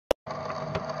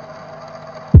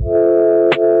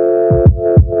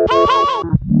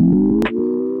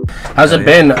How's it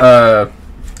been?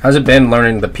 How's it been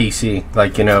learning the PC?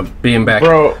 Like, you know, being back.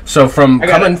 Bro, so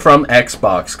coming from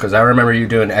Xbox, because I remember you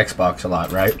doing Xbox a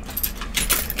lot, right?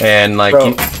 And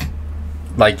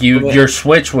like, your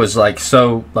Switch was like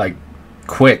so like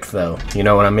quick though. You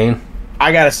know what I mean?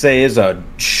 I gotta say, it's a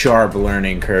sharp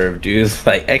learning curve, dude.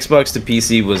 Like, Xbox to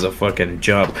PC was a fucking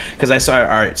jump. Because I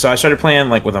started playing,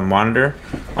 like, with a monitor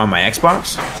on my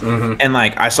Xbox. And,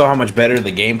 like, I saw how much better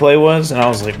the gameplay was. And I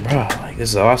was like, bro, like,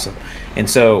 this is awesome. And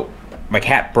so, my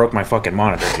cat broke my fucking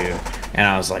monitor, dude. And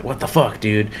I was like, what the fuck,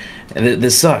 dude?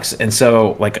 This sucks. And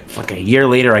so, like a year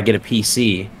later, I get a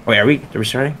PC. Wait, are we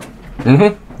starting?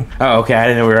 Oh, okay. I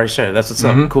didn't know we already started. That's what's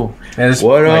up. Cool. It's,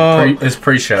 what like, up? It's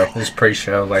pre-show. It's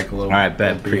pre-show, like a little. All right,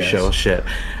 bet pre-show shit.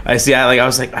 I see. I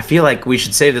was like, I feel like we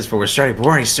should save this before we're starting. But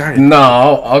we're already started.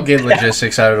 No, I'll get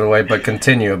logistics out of the way, but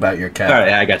continue about your cat. All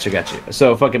right, I got you.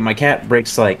 So fucking my cat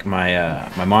breaks like my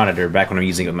my monitor back when I'm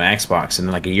using it with my Xbox, and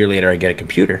then like a year later I get a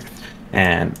computer.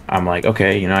 And I'm like,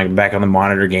 okay, you know, I'm back on the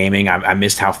monitor gaming. I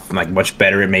missed how like much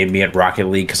better it made me at Rocket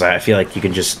League, because I feel like you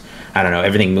can just, I don't know,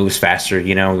 everything moves faster,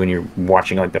 you know, when you're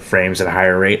watching like the frames at a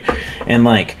higher rate. And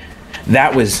like,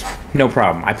 that was no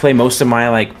problem. I play most of my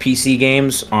like PC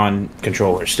games on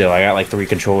controllers still. I got like 3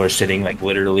 controllers sitting like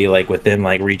literally like within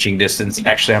like reaching distance.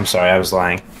 Actually, I'm sorry, I was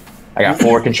lying. I got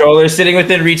 4 controllers sitting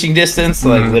within reaching distance,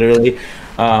 like literally.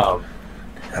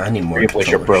 I need more.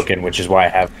 Which are broken, which is why I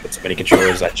have so many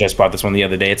controllers. I just bought this one the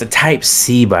other day. It's a Type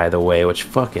C, by the way, which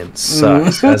fucking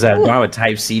sucks. I have a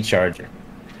Type C charger.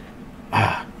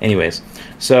 Anyways,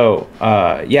 so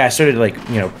yeah, I started like,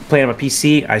 you know, playing on my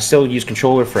PC. I still use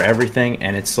controller for everything,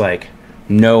 and it's like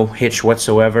no hitch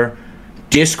whatsoever.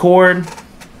 Discord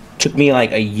took me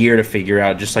like a year to figure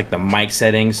out, just like the mic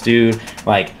settings, dude.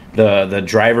 Like the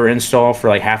driver install for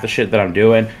like half the shit that I'm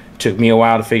doing took me a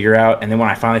while to figure out. And then when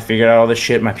I finally figured out all this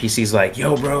shit, my PC's like,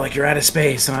 yo bro, like you're out of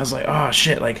space. And I was like, oh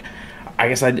shit, like I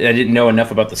guess I didn't know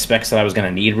enough about the specs that I was gonna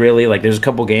need, really. Like there's a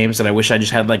couple games that I wish I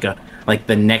just had like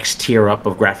the next tier up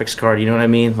of graphics card, you know what I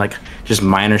mean? Like just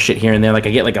minor shit here and there. Like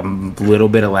I get like a little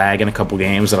bit of lag in a couple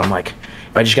games that I'm like,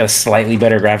 if I just got a slightly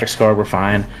better graphics card, we're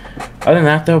fine. Other than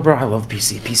that though, bro, I love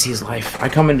PC. PC is life. I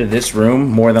come into this room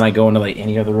more than I go into like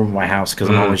any other room in my house, because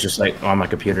I'm always just like on my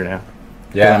computer now.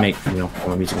 Yeah, I make, you know, all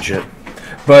my music and shit.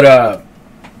 But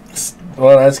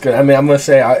well, that's good. I mean, I'm gonna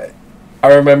say I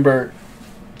remember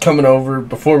coming over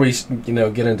before we, you know,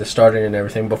 get into starting and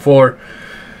everything. Before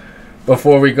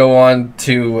we go on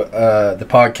to the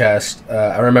podcast,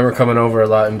 I remember coming over a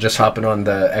lot and just hopping on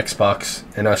the Xbox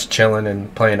and us chilling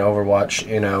and playing Overwatch,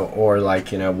 you know, or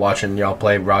like, you know, watching y'all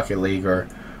play Rocket League or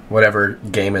whatever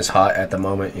game is hot at the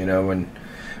moment, you know, and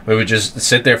we would just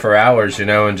sit there for hours, you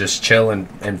know, and just chill and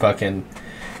fucking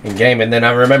in game. And then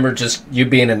I remember just you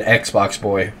being an Xbox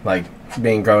boy, like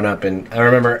being grown up. And I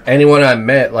remember anyone I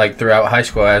met like throughout high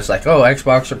school, I was like, oh,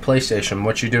 Xbox or PlayStation,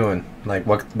 what you doing? Like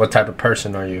what type of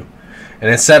person are you? And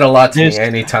it said a lot to me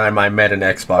anytime I met an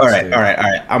Xbox. All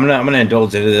right. I'm gonna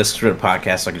indulge into this for the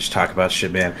podcast so I can just talk about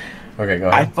shit, man. Okay, go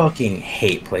ahead. I fucking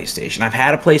hate PlayStation. I've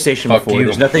had a PlayStation before. You.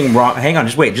 There's nothing wrong. Hang on,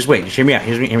 just wait. Just hear me out.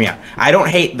 Hear me out. I don't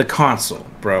hate the console,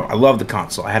 bro. I love the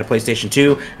console. I had a PlayStation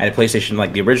 2. I had a PlayStation,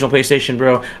 like the original PlayStation,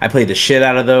 bro. I played the shit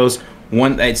out of those.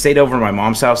 I stayed over at my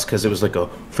mom's house because it was like a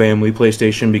family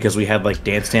PlayStation, because we had like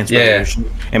Dance Dance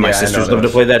Revolution, and my sisters loved to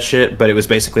play that shit. But it was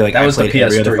basically like that was played the PS3.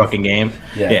 Every other fucking game.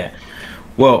 Yeah.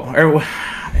 Well,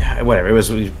 whatever. It was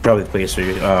probably the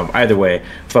PS3. Either way,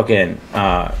 fucking,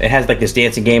 it has like this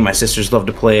dancing game. My sisters loved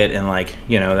to play it, and like,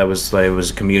 you know, that was like, it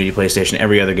was a community PlayStation.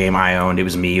 Every other game I owned, it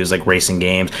was me. It was like racing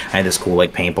games. I had this cool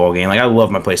like paintball game. Like I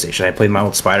love my PlayStation. I played my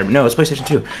old Spider-Man. No, it's PlayStation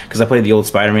 2, because I played the old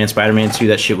Spider-Man 2.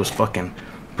 That shit was fucking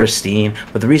pristine.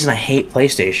 But the reason I hate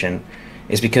PlayStation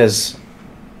is because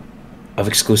of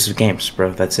exclusive games,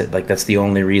 bro. That's it. Like that's the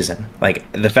only reason.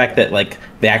 Like the fact that like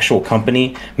the actual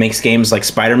company makes games like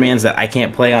Spider-Man's that I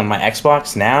can't play on my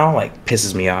Xbox now, like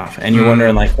pisses me off. And you're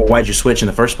wondering like, well, why'd you switch in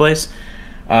the first place?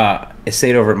 I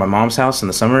stayed over at my mom's house in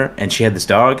the summer, and she had this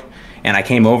dog, and I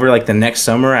came over like the next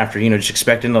summer after, you know, just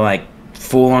expecting to like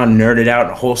full on nerd it out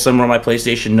a whole summer on my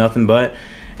PlayStation, nothing but.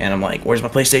 And I'm like, where's my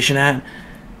PlayStation at?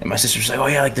 And my sister's like, oh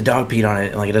yeah, like the dog peed on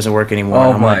it, and like it doesn't work anymore.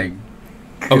 Oh I'm my like,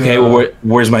 okay, well,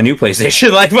 where's my new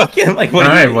PlayStation? Like, fucking, like, what?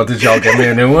 All right, well, did y'all get me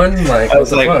a new one? Like, I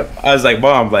was like,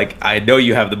 Mom, like, I know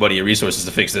you have the money and resources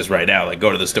to fix this right now. Like,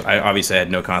 go to the store. I obviously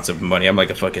had no concept of money. I'm like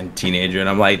a fucking teenager, and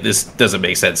I'm like, this doesn't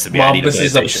make sense to me. Mom, I need this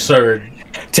is absurd.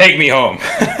 Take me home.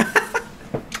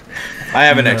 I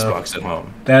have an Xbox at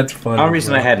home. That's funny. The only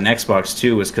reason I had an Xbox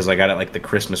too was because I got it like the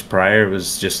Christmas prior. It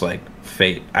was just like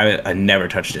fate. I never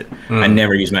touched it. I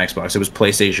never used my Xbox. It was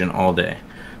PlayStation all day.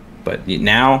 But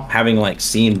now, having like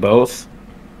seen both,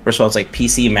 First of all, it's like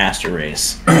PC Master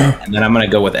Race, and then I'm gonna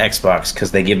go with Xbox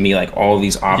because they give me like all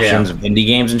these options of indie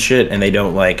games and shit, and they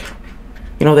don't like,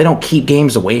 they don't keep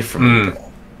games away from me.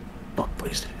 Fuck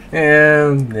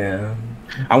PlayStation. Yeah.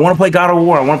 I want to play God of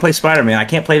War. I want to play Spider-Man. I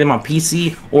can't play them on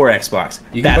PC or Xbox.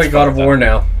 You can play God of War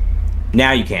now.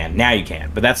 Now you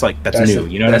can. But that's new.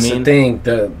 You know what I mean?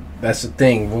 That's the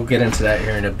thing. We'll get into that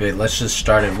here in a bit. Let's just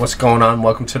start it. What's going on?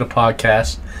 Welcome to the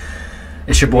podcast.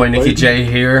 It's your boy NickyJ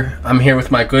here. I'm here with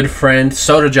my good friend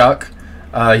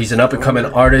SODAJOCK. He's an up-and-coming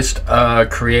artist,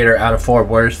 creator out of Fort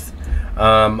Worth.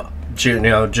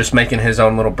 Just making his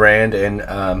own little brand,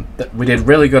 and we did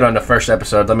really good on the first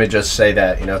episode. Let me just say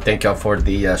that, thank y'all for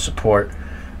the support.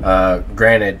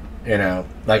 Granted,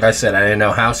 like I said, I didn't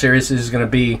know how serious this is gonna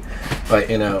be, but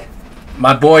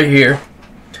my boy here,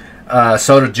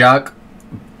 SODAJOCK,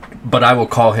 but I will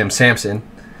call him Samson,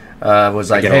 was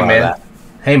like,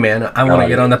 hey man, I want to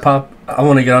get on the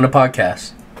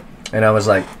podcast, and I was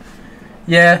like,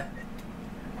 yeah,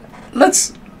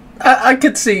 let's. I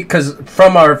could see, because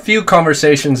from our few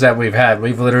conversations that we've had,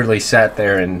 we've literally sat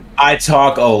there and... I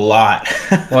talk a lot.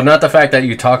 Well, not the fact that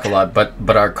you talk a lot, but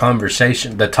our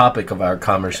conversation, the topic of our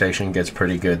conversation gets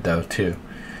pretty good, though, too.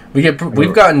 We've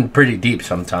gotten pretty deep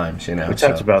sometimes, We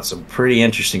talked about some pretty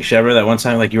interesting shit. I remember that one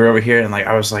time, like, you were over here, and, like,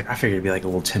 I was like, I figured it'd be, like, a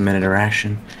little 10-minute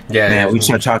interaction. Yeah. Man, we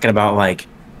started talking about, like,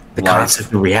 the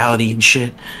concept of reality and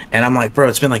shit, and I'm like, bro,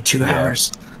 it's been, like, 2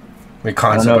 hours. The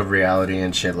concept of reality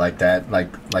and shit like that,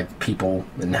 like people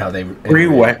and how they...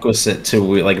 Prerequisite to,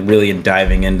 like, really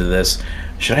diving into this.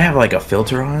 Should I have, like, a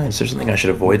filter on it? Is there something I should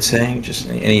avoid saying? Just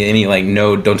any like,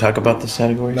 no, don't talk about this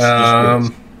categories?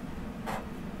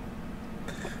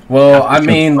 Well, I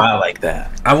mean... I like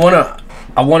that. I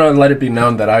wanna let it be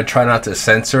known that I try not to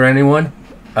censor anyone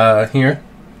here.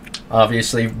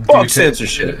 Obviously,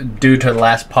 due to the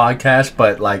last podcast,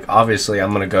 but like obviously,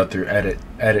 I'm gonna go through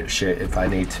edit shit if I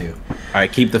need to. All right,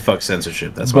 keep the fuck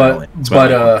censorship. That's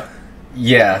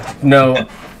yeah, no,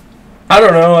 I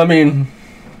don't know. I mean,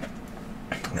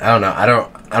 I don't know. I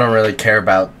don't really care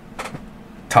about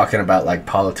talking about like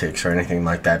politics or anything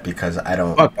like that because I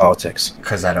don't. Fuck politics.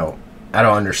 Because I don't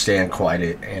understand quite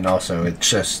it, and also it's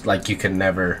just like you can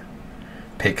never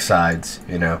pick sides,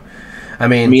 I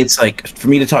mean, it's like, for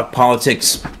me to talk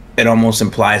politics, it almost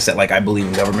implies that, like, I believe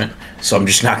in government, so I'm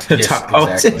just not going to talk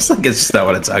politics. Like, it's just not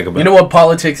what I talk about. You know what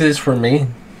politics is for me?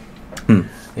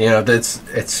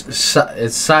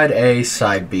 It's side A,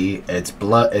 side B. It's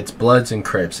Bloods and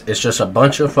Crips. It's just a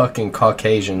bunch of fucking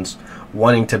Caucasians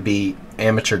wanting to be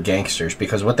amateur gangsters,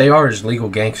 because what they are is legal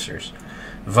gangsters.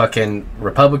 Fucking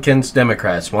Republicans,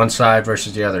 Democrats, one side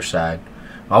versus the other side.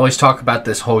 Always talk about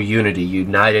this whole unity,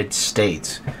 United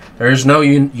States. There's no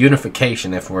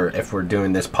unification if we're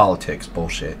doing this politics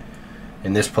bullshit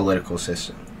in this political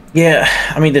system. Yeah,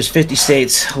 I mean, there's 50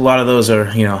 states. A lot of those are,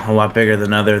 a lot bigger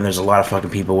than other, and there's a lot of fucking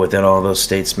people within all those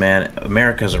states, man.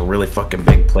 America's a really fucking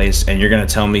big place, and you're gonna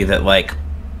tell me that, like,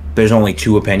 there's only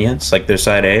two opinions, like there's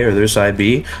side A or there's side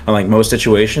B, on like most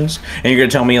situations, and you're gonna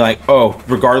tell me like, oh,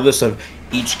 regardless of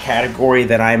each category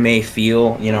that I may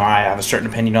feel, I have a certain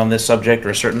opinion on this subject or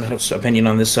a certain opinion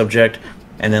on this subject,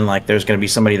 and then like there's going to be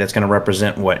somebody that's going to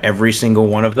represent every single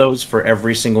one of those for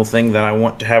every single thing that I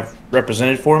want to have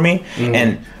represented for me,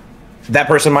 and that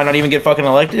person might not even get fucking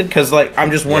elected because like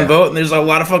I'm just one vote, and there's a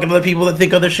lot of fucking other people that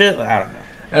think other shit. Like, I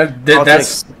don't know.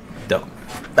 That's dumb.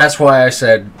 That's why I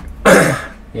said,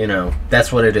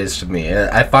 that's what it is to me.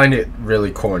 I find it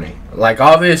really corny. Like,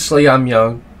 obviously I'm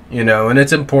young. And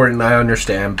it's important, I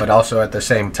understand, but also at the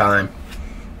same time,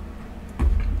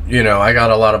 I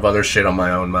got a lot of other shit on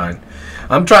my own mind.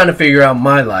 I'm trying to figure out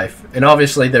my life, and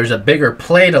obviously there's a bigger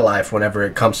play to life whenever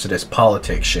it comes to this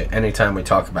politics shit, anytime we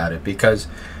talk about it, because,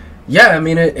 yeah, I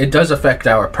mean, it does affect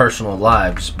our personal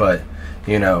lives, but,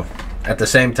 at the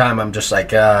same time, I'm just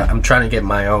like, I'm trying to get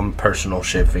my own personal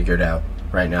shit figured out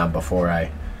right now before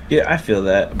I... Yeah, I feel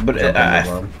that, but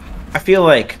I feel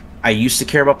like I used to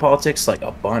care about politics like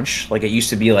a bunch. Like it used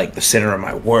to be like the center of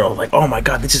my world. Like, oh my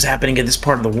god, this is happening in this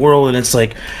part of the world, and it's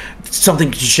like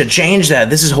something should change that.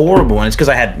 This is horrible, and it's because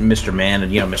I had Mr. Man,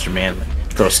 and Mr. Man, like,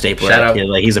 throw a stapler at a kid.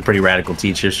 Like he's a pretty radical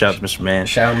teacher. Shout out to Mr. Man.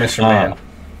 Shout out Mr. Man.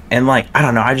 And like I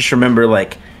don't know, I just remember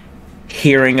like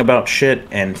hearing about shit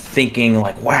and thinking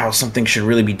like, wow, something should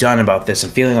really be done about this,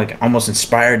 and feeling like almost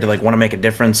inspired to like want to make a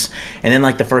difference. And then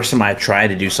like the first time I tried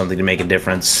to do something to make a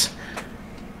difference,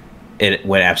 it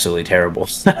went absolutely terrible.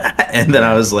 And then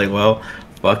I was like, well,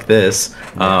 fuck this.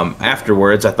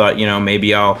 Afterwards, I thought,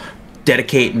 maybe I'll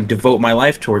dedicate and devote my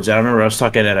life towards it. I remember I was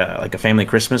talking at a family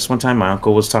Christmas one time. My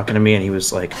uncle was talking to me, and he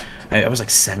was like, I was like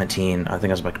 17. I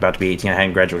think I was like about to be 18. I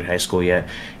hadn't graduated high school yet,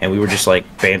 and we were just like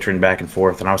bantering back and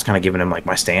forth. And I was kind of giving him like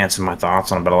my stance and my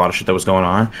thoughts on about a lot of shit that was going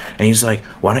on. And he's like,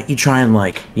 "Why don't you try and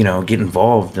like, you know, get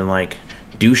involved and like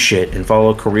do shit and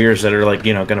follow careers that are like,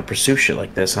 you know, gonna pursue shit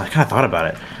like this?" And I kind of thought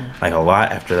about it like a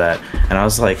lot after that, and I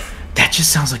was like, that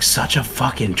just sounds like such a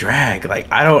fucking drag.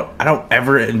 Like I don't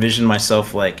ever envision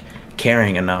myself like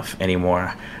caring enough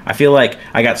anymore. I feel like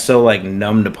I got so like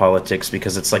numb to politics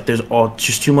because it's like there's all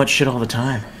just too much shit all the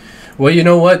time. Well, you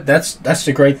know what? That's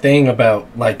the great thing about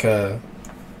like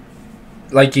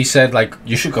you said, like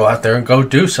you should go out there and go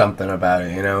do something about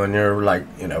it, you know, and you're like,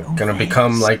 you know, gonna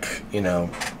become like, you know,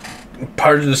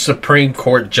 part of the Supreme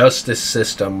Court justice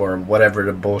system or whatever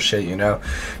the bullshit, you know.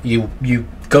 You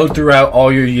go throughout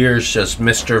all your years just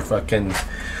Mr. fucking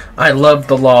I love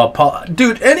the law.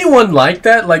 Dude, anyone like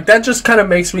that? Like that just kind of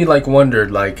makes me like wonder,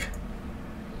 like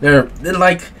they're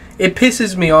like, it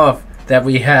pisses me off that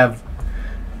we have,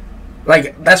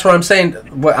 like, that's what I'm saying.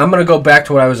 I'm going to go back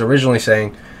to what I was originally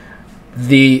saying.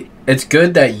 It's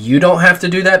good that you don't have to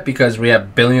do that because we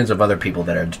have billions of other people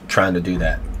that are trying to do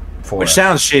that for Which us.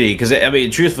 Sounds shitty because, I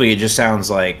mean, truthfully, it just sounds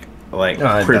like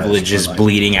privilege is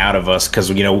bleeding out of us because,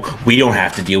 you know, we don't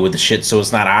have to deal with the shit, so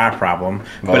it's not our problem.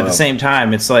 But at the same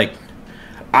time, it's like,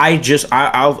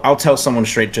 I'll tell someone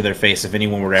straight to their face if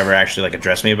anyone were to ever actually like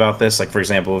address me about this. Like, for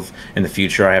example, if in the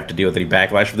future I have to deal with any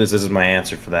backlash for this is my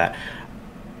answer for that.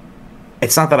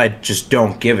 It's not that I just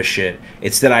don't give a shit.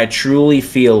 It's that I truly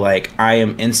feel like I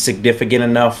am insignificant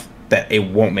enough that it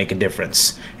won't make a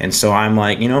difference. And so I'm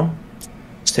like, you know,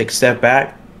 let's take a step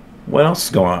back. What else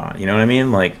is going on? You know what I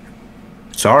mean? Like,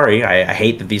 sorry, I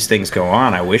hate that these things go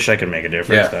on. I wish I could make a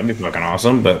difference. Yeah. That'd be fucking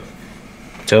awesome. But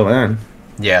till then.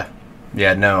 Yeah.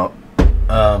 Yeah, no.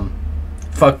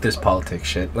 Fuck this politics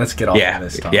shit. Let's get off of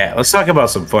this stuff. Yeah, let's talk about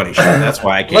some funny shit. That's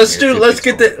why I can't. Let's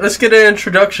get an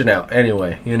introduction out.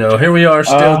 Anyway, you know, here we are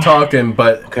still talking,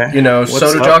 but okay. You know,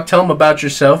 SODAJOCK, tell them about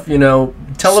yourself. You know,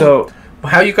 tell them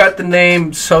how you got the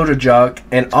name SODAJOCK,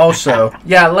 and also,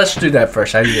 yeah, let's do that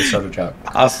first. How do you get SODAJOCK?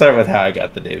 I'll start with how I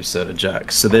got the name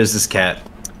SODAJOCK. So there's this cat.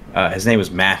 His name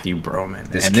was Matthew Broman.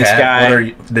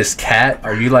 This cat?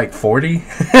 Are you like 40?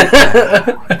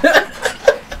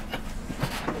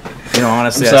 You know,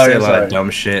 honestly, I say a lot of dumb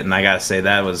shit, and I gotta say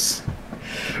that was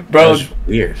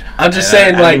weird. I'm just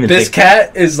saying, like, this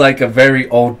cat is like a very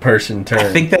old person term. I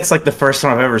think that's like the first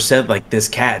time I've ever said like this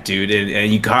cat, dude,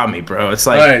 and you caught me, bro. It's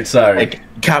like, all right, sorry, like,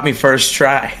 you caught me first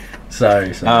try.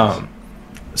 Sorry.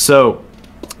 So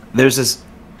there's this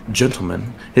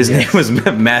gentleman. His name was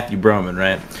Matthew Broman,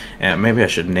 right? And maybe I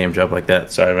should name drop like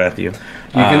that. Sorry, Matthew.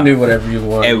 You can do whatever you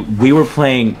want. And we were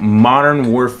playing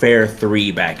Modern Warfare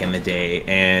 3 back in the day,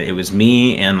 and it was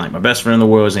me and like my best friend in the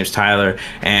world. His name's Tyler,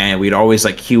 and we'd always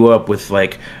like queue up with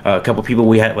like a couple people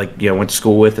we had like, you know, went to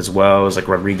school with as well. It was like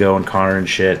Rodrigo and Connor and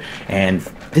shit. And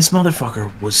this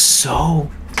motherfucker was so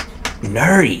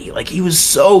nerdy. Like, he was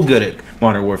so good at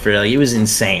Modern Warfare. Like, he was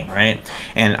insane, right?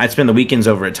 And I'd spend the weekends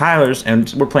over at Tyler's,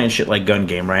 and we're playing shit like gun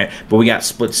game, right? But we got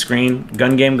split screen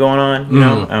gun game going on, you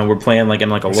know? We're playing like in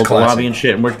like a local lobby and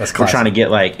shit, and we're trying to get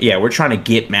like, we're trying to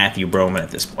get Matthew Broman at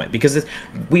this point, because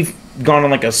we've gone on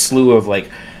like a slew of like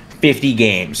 50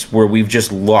 games where we've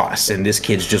just lost and this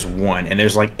kid's just won, and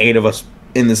there's like 8 of us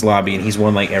in this lobby and he's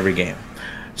won like every game.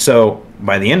 So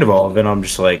by the end of all of it, I'm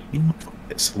just like, you know,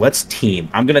 let's team.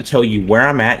 I'm gonna tell you where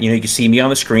I'm at. You know, you can see me on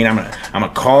the screen. I'm gonna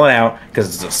call it out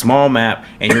because it's a small map,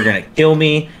 and you're gonna kill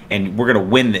me, and we're gonna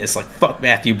win this. Like, fuck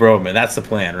Matthew Broman. That's the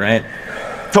plan, right?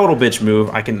 Total bitch move.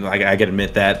 I can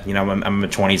admit that. You know, I'm in my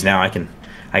 20s now. I can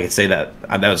say that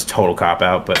was a total cop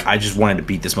out, but I just wanted to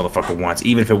beat this motherfucker once,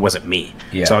 even if it wasn't me.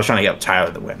 Yeah. So I was trying to get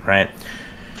Tyler to win, right?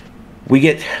 We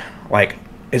get like,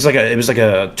 it was like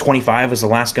a 25 was the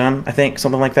last gun, I think,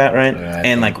 something like that, right?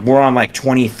 And like we're on like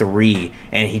 23,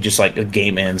 and he just like, the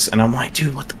game ends, and I'm like,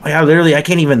 dude, what the? I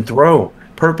can't even throw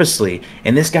purposely,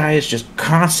 and this guy is just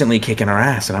constantly kicking our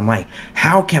ass, and I'm like,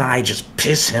 how can I just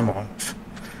piss him off?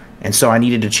 And so I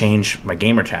needed to change my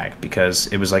gamer tag, because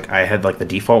it was like I had like the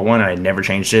default one, and I had never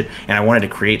changed it, and I wanted to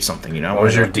create something, you know? What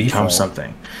was your become default?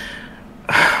 Something,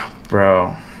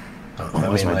 bro.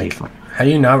 What was my default? How do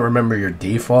you not remember your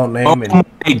default name? Oh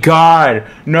my god!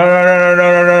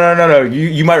 No!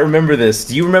 You might remember this.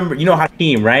 Do you remember? You know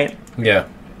Hakeem, right? Yeah.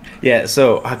 Yeah.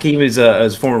 So Hakeem is a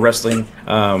former wrestling.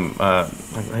 He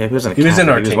was in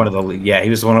our team. One of the he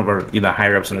was one of our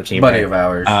higher ups on the team. Buddy of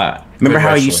ours. Remember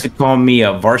how he used to call me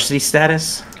a varsity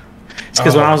status? It's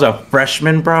because when I was a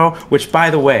freshman, bro. Which, by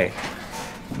the way,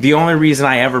 the only reason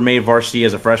I ever made varsity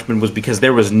as a freshman was because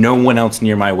there was no one else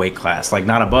near my weight class. Like,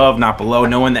 not above, not below,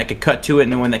 no one that could cut to it,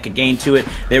 no one that could gain to it.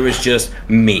 There was just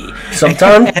me.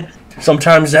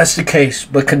 Sometimes that's the case,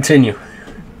 but continue.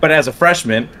 But as a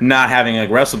freshman, not having like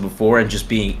wrestled before and just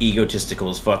being egotistical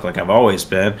as fuck like I've always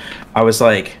been, I was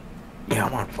like, yeah,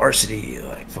 I'm on varsity.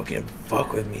 Like, fucking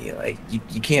fuck with me. Like,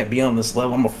 you can't be on this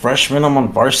level. I'm a freshman. I'm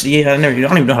on varsity. I don't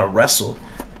even know how to wrestle.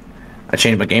 I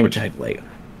changed my gamer tag, like,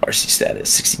 varsity status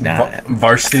 69.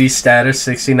 Varsity status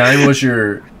 69 was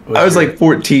your... I was like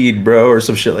 14, bro, or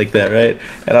some shit like that, right?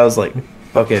 And I was like,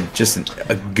 fucking just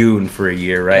a goon for a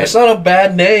year, right? It's not a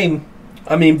bad name.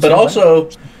 I mean, but also,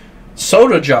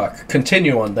 SODAJOCK.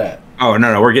 Continue on that. Oh,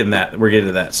 no, we're getting that. We're getting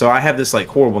to that. So I have this, like,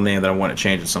 horrible name that I want to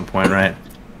change at some point, right?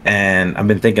 And I've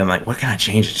been thinking, like, what can I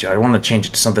change it to? I want to change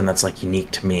it to something that's, like,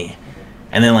 unique to me.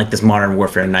 And then, like, this Modern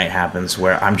Warfare night happens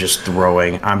where I'm just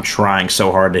I'm trying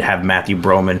so hard to have Matthew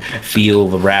Broman feel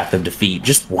the wrath of defeat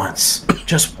just once.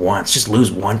 Just lose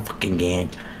one fucking game.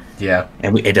 Yeah.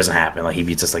 And it doesn't happen. Like, he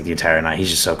beats us, like, the entire night. He's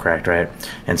just so cracked, right?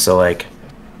 And so, like,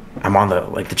 I'm on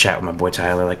the chat with my boy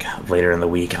Tyler, like, later in the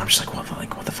week, and I'm just like,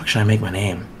 what the fuck should I make my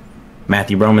name?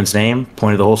 Matthew Broman's name,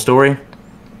 point of the whole story,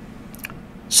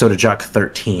 SODAJOCK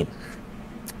 13.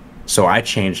 So I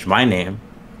changed my name,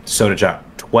 SODAJOCK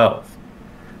 12.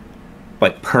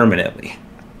 Like, permanently.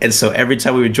 And so every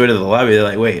time we would join to the lobby, they're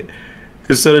like, wait,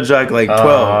 because SODAJOCK, like,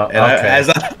 12. And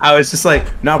okay. I was just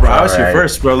like, no, bro, I was here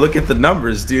first, bro. Look at the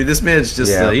numbers, dude. This man's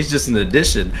just, he's just an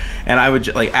addition. And I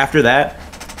would, like, after that,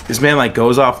 this man, like,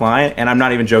 goes offline, and I'm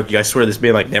not even joking. I swear this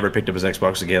man, like, never picked up his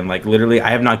Xbox again. Like, literally, I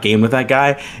have not gamed with that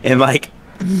guy in, like,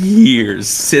 years.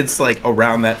 Since, like,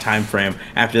 around that time frame.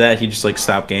 After that, he just, like,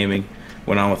 stopped gaming.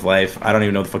 Went on with life. I don't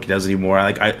even know what the fuck he does anymore.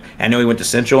 I know he went to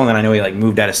Central, and then I know he, like,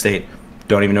 moved out of state.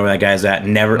 Don't even know where that guy's at.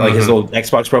 Never, like, his old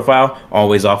Xbox profile,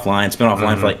 always offline. It's been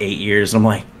offline for, like, 8 years. And I'm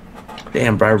like,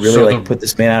 damn, bro, I really, put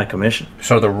this man out of commission.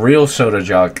 So the real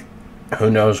SODAJOCK, who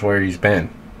knows where he's been?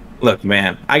 Look,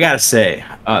 man, I gotta say,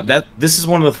 that this is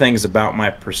one of the things about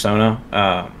my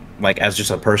persona, like, as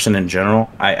just a person in general.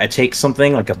 I take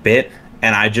something, like, a bit,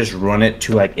 and I just run it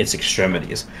to, like, its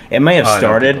extremities. It may have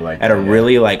started at a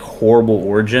really, like, horrible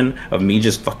origin of me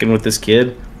just fucking with this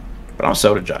kid, but I'm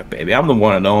SODAJOCK, baby. I'm the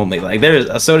one and only. Like, there's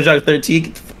a SODAJOCK 13.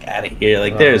 Get the fuck out of here.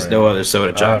 Like, there's no other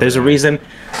SODAJOCK. There's a reason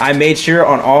I made sure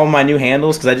on all my new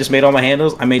handles, because I just made all my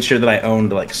handles, I made sure that I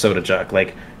owned, like, SODAJOCK.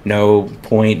 Like, no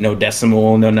point, no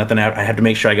decimal, no nothing. I had to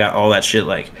make sure I got all that shit,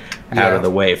 like, out of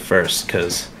the way first,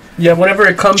 because... Yeah, whenever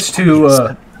it comes to...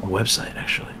 a website,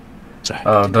 actually. Sorry.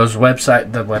 The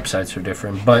websites are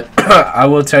different. But I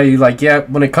will tell you, like, yeah,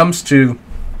 when it comes to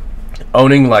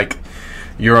owning, like,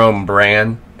 your own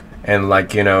brand... And,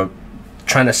 like, you know,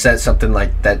 trying to set something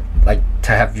like that, like,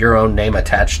 to have your own name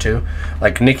attached to.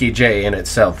 Like, NickyJ in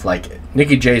itself. Like,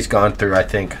 NickyJ's gone through, I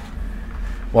think...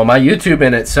 Well, my YouTube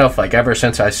in itself, like, ever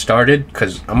since I started...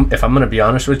 Because if I'm going to be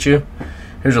honest with you,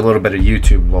 here's a little bit of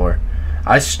YouTube lore.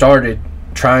 I started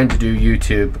trying to do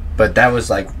YouTube, but that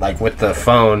was, like with the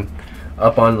phone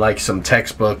up on, like, some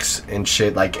textbooks and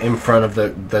shit, like, in front of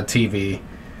the TV...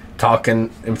 talking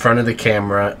in front of the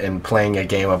camera and playing a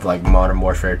game of, like, Modern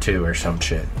Warfare 2 or some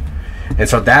shit. And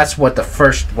so that's what the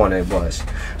first one it was.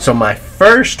 So my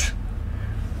first,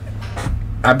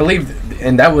 I believe,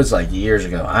 and that was, like, years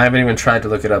ago. I haven't even tried to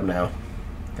look it up now.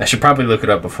 I should probably look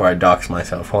it up before I dox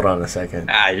myself. Hold on a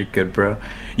second. You're good, bro.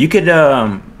 You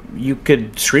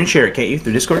could screen share it, can't you,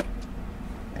 through Discord?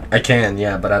 I can,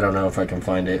 yeah, but I don't know if I can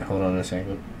find it. Hold on a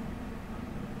second.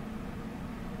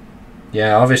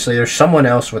 Yeah, obviously there's someone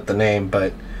else with the name,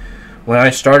 but when I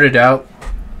started out,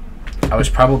 I was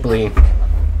probably...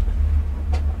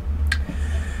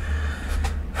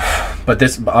 But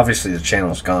this, obviously the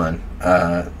channel's gone.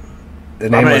 I'm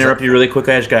going to interrupt you really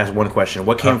quickly. I just got to ask one question.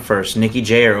 What came first,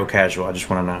 NickyJ or O-Casual? I just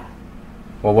want to know.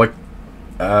 Well, what...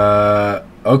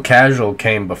 O-Casual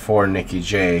came before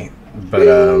NickyJ, but...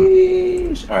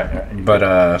 Alright. But,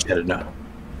 just gotta know.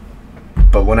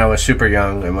 But when I was super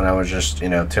young and when I was just, you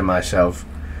know, to myself,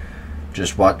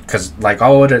 just what, because, like,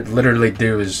 all I would literally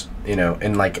do is, you know,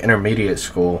 in, like, intermediate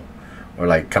school or,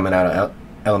 like, coming out of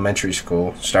elementary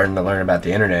school, starting to learn about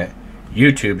the internet,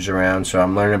 YouTube's around, so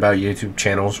I'm learning about YouTube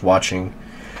channels, watching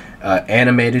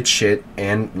animated shit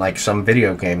and, like, some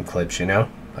video game clips, you know?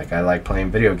 Like, I like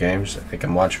playing video games. I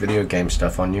can watch video game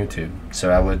stuff on YouTube.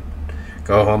 So I would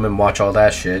go home and watch all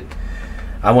that shit.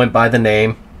 I went by the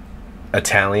name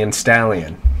Italian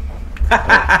Stallion.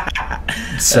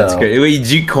 That's great. Wait,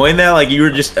 did you coin that? Like, you were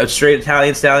just a straight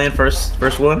Italian Stallion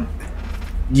first one?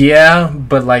 Yeah,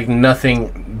 but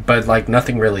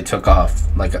nothing really took off.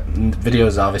 Like,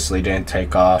 videos obviously didn't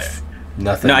take off.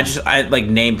 Nothing. No, I like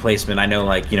name placement. I know,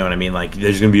 like, you know what I mean. Like,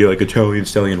 there's gonna be like Italian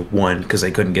Stallion 1 because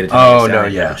they couldn't get it. Oh no,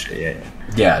 yeah.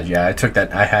 Yeah. I took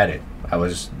that. I had it. I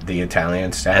was the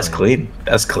Italian Stallion.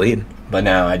 That's clean. But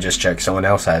now I just checked. Someone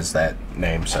else has that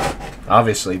name, so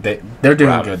obviously they're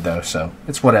doing good though. So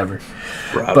it's whatever.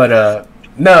 But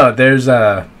no, there's.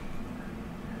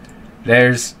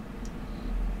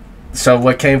 So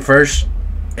what came first?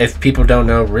 If people don't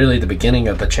know, really the beginning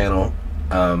of the channel.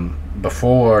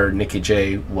 Before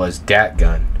NickyJ was Dat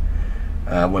Gun.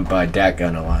 Went by Dat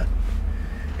Gun a lot.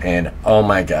 And oh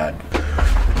my god.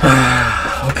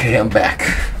 Okay, I'm back.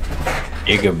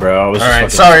 You're good, bro.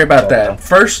 Alright, sorry about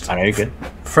that. I know you're good.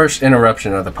 First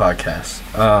interruption of the podcast.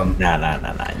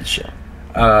 Nah, you chill.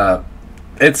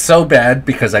 It's so bad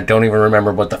because I don't even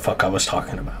remember what the fuck I was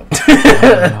talking about.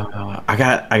 I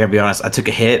gotta be honest. I took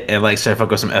a hit and like started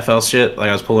fucking with some FL shit. Like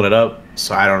I was pulling it up,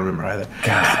 so I don't remember either.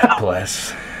 God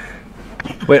bless.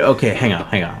 Wait, okay, hang on.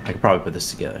 I could probably put this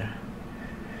together.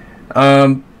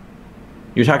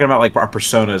 You're talking about like our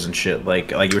personas and shit,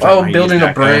 like you were talking about building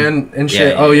a brand and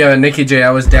shit. Yeah. Oh yeah, NickyJ. I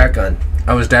was Dat Gun,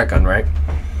 right?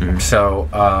 Mm-hmm. So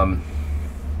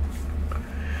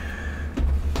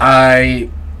I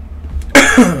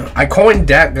coined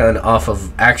Dat Gun off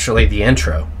of actually the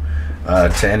intro.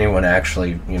 To anyone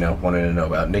actually, wanted to know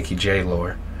about NickyJ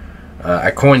lore. I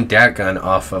coined Dat Gun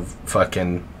off of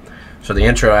fucking. So the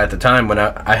intro at the time when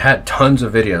I had tons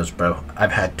of videos, bro.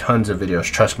 I've had tons of videos.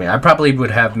 Trust me, I probably would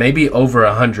have maybe over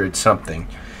 100 something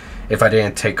if I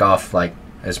didn't take off like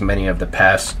as many of the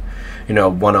past,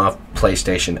 one-off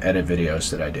PlayStation edit videos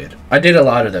that I did. I did a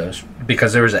lot of those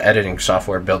because there was an editing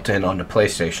software built in on the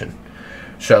PlayStation.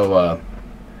 So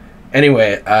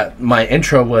anyway, my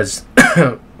intro was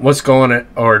what's going on,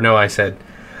 or no, I said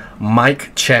mic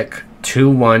check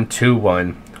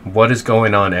 2121. What is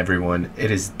going on, everyone? It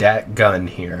is Dat Gun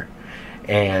here.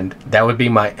 And that would be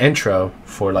my intro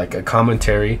for like a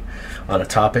commentary on a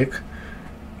topic,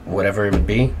 whatever it would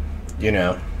be.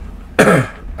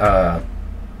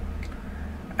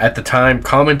 At the time,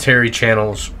 commentary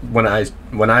channels, when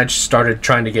I started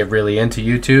trying to get really into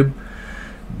YouTube,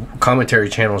 commentary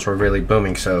channels were really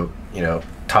booming. So,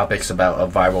 topics about a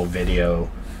viral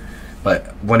video.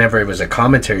 But whenever it was a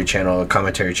commentary channel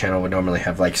would normally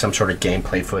have like some sort of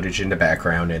gameplay footage in the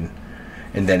background, and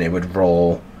then it would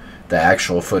roll the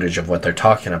actual footage of what they're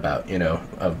talking about,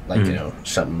 of like,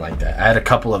 something like that. I had a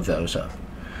couple of those up.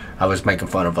 I was making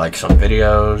fun of like some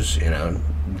videos,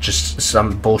 just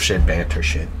some bullshit banter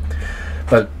shit.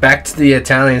 But back to the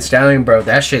Italian Stallion, bro,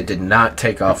 that shit did not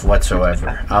take off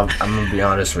whatsoever. I'm gonna be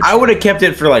honest with you. I would have kept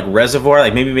it for like Reservoir,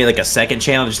 like maybe made like a second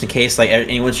channel just in case like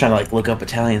anyone's trying to like look up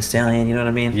Italian Stallion, you know what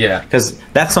I mean? Yeah. Because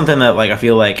that's something that like I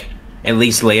feel like at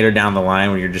least later down the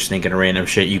line when you're just thinking of random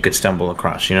shit, you could stumble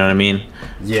across, you know what I mean?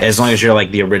 Yeah. As long as you're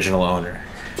like the original owner.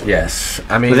 Yes.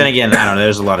 I mean, but then again, I don't know,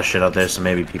 there's a lot of shit out there, so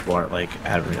maybe people aren't like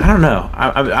I don't know.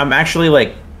 I'm actually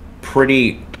like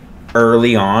pretty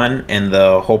early on in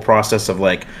the whole process of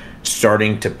like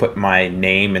starting to put my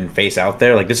name and face out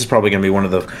there. Like this is probably gonna be one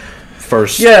of the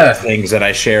first things that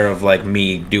I share of like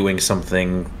me doing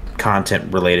something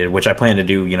content related, which I plan to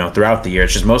do throughout the year.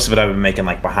 It's just most of it I've been making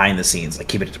like behind the scenes, like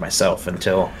keeping it to myself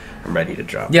until I'm ready to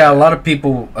drop. Yeah, a lot of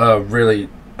people really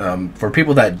for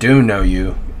people that do know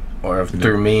you or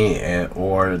through me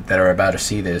or that are about to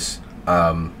see this,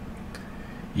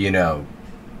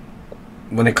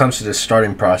 when it comes to the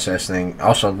starting process thing,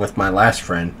 also with my last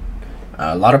friend,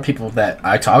 a lot of people that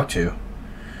I talked to,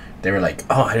 they were like,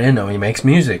 "Oh, I didn't know he makes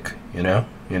music," shit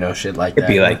like that. It'd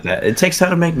be like that. It takes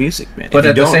time to make music, man. But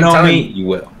if you don't know me, you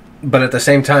will. But at the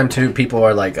same time, too, people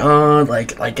are like, "Oh,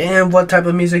 like, what type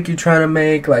of music you trying to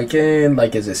make? Like,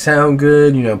 does it sound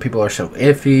good?" People are so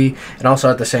iffy. And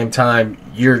also at the same time,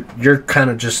 you're kind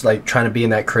of just like trying to be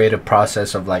in that creative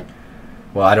process of like,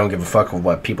 well, I don't give a fuck with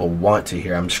what people want to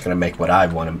hear. I'm just gonna make what I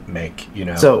want to make.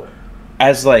 So,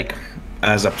 as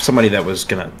somebody that was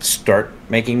gonna start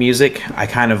making music, I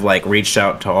kind of like reached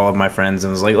out to all of my friends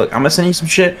and was like, "Look, I'm gonna send you some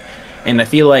shit," and I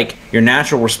feel like your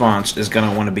natural response is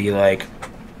gonna want to be like,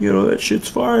 that shit's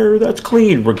fire, that's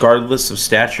clean, regardless of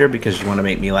stature, because you want to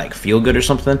make me like feel good or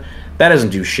something. That doesn't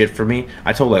do shit for me.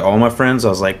 I told like all my friends, I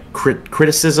was like,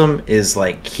 criticism is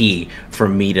like key for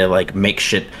me to like make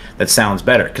shit that sounds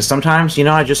better. Because sometimes,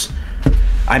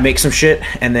 I make some shit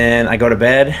and then I go to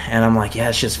bed and I'm like, yeah,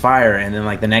 this shit's fire. And then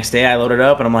like the next day I load it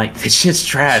up and I'm like, this shit's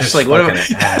trash. It's like, what am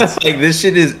I? Like, this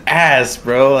shit is ass,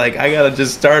 bro. Like, I gotta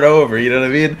just start over. You know what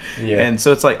I mean? Yeah. And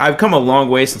so it's like I've come a long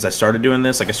way since I started doing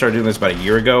this. Like I started doing this about a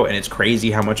year ago, and it's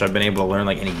crazy how much I've been able to learn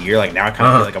like in a year. Like now I kind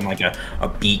of feel like I'm like a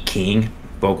beat king.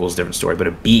 vocals, different story. But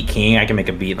a beat king, I can make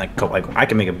a beat in I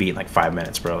can make a beat in like 5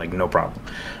 minutes, bro. Like no problem.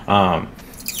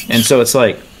 And so it's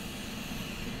like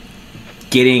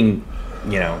getting,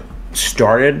 you know,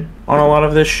 started on a lot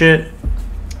of this shit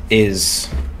is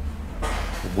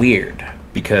weird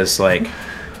because like,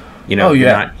 you know,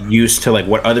 you're not used to like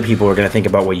what other people are gonna think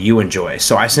about what you enjoy.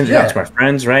 So I send it out to my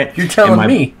friends, right? You're telling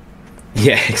me.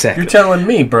 Yeah, exactly. You're telling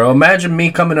me, bro. Imagine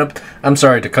me coming up. I'm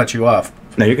sorry to cut you off.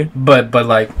 No, you're good. But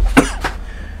like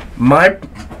my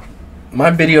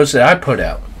videos that I put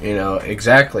out, you know,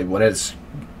 exactly what it's.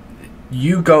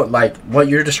 You go like what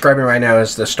you're describing right now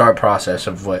is the start process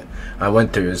of what I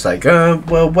went through. Is like,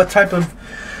 well, what type of?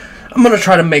 I'm gonna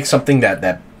try to make something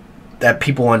that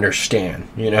people understand,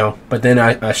 you know. But then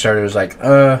I started. It was like,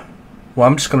 well,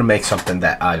 I'm just gonna make something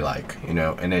that I like, you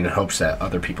know, and in hopes that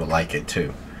other people like it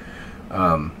too.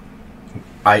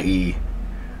 I.e.,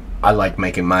 I like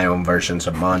making my own versions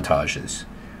of montages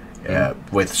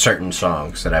with certain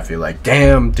songs that I feel like,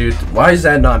 damn, dude, why is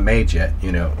that not made yet,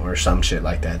 you know, or some shit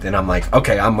like that. Then I'm like,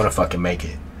 okay, I'm gonna fucking make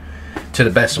it to the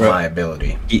best of my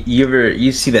ability.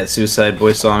 You see that Suicide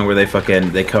Boy song where they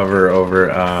cover over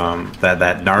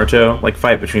that Naruto like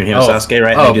fight between him and Sasuke,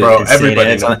 right? Oh, bro,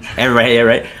 everybody knows. Everybody, yeah,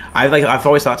 right. I've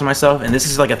always thought to myself, and this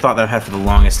is like a thought that I've had for the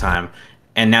longest time,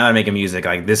 and now that I'm making music,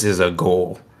 like this is a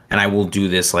goal, and I will do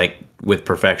this like with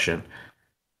perfection.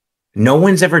 No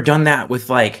one's ever done that with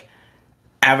like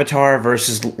Avatar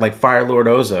versus like Fire Lord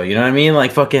Ozo. You know what I mean?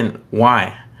 Like fucking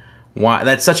why?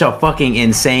 That's such a fucking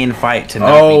insane fight to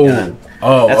not be done.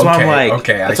 That's why I'm like,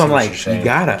 that's why I'm like, you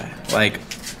gotta like,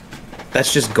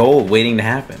 that's just gold waiting to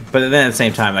happen. But then at the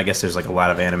same time, I guess there's like a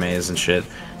lot of animes and shit,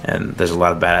 and there's a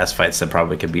lot of badass fights that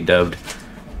probably could be dubbed.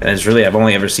 And it's really, I've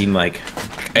only ever seen like,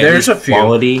 there's a few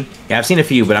quality. Yeah, I've seen a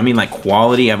few, but I mean like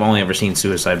quality. I've only ever seen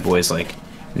Suicide Boys like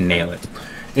nail it.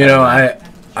 You know,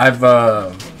 I've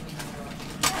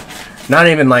not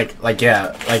even like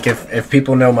if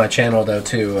people know my channel though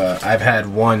too,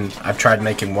 I've tried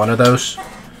making one of those.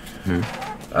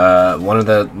 One of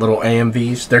the little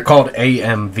AMVs. They're called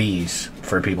AMVs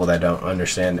for people that don't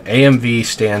understand. AMV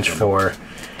stands for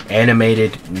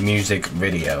animated music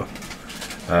video.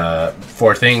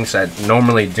 For things that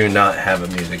normally do not have a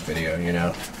music video, you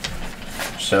know.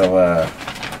 So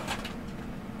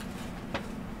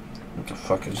what the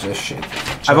fuck is this shit?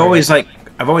 I've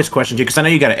always questioned you because I know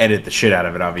you got to edit the shit out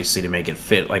of it, obviously, to make it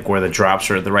fit like where the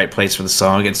drops are at the right place for the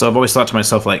song. And so I've always thought to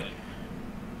myself, like,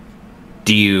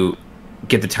 do you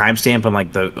get the timestamp on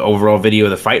like the overall video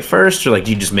of the fight first, or like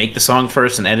do you just make the song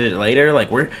first and edit it later?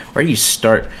 Like where do you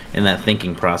start in that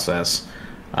thinking process?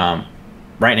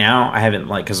 Right now, I haven't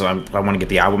like because I want to get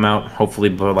the album out hopefully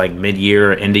by like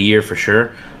mid-year or end of year for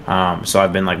sure. So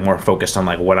I've been like more focused on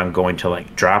like what I'm going to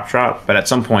like drop. But at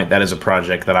some point, that is a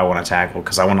project that I want to tackle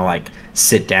because I want to like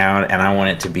sit down and I want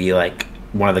it to be like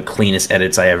one of the cleanest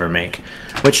edits I ever make.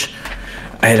 Which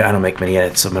I don't make many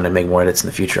edits. So I'm gonna make more edits in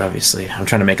the future. Obviously, I'm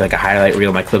trying to make like a highlight reel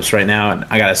of my clips right now, and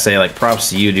I gotta say like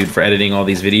props to you, dude, for editing all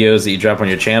these videos that you drop on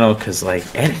your channel because like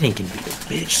editing can be a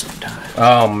bitch sometimes.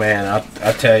 Oh man,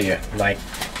 I tell you, like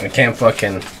I can't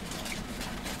fucking.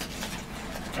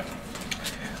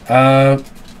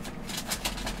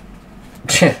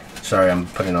 Sorry, I'm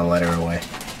putting a letter away.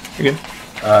 You're good.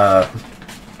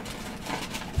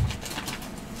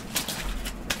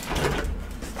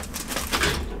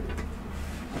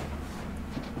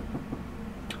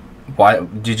 Why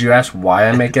did you ask why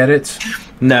I make edits?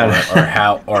 No.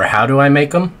 Or how do I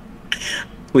make them?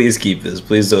 Please keep this.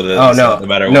 Please don't. Oh no! No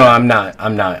matter what. No, I'm not.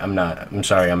 I'm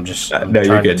sorry. I'm just. No,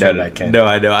 you're good. No,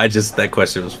 I know. That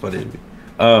question was funny to me.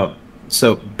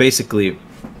 So basically,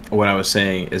 what I was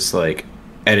saying is like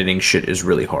editing shit is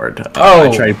really hard.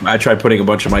 I tried putting a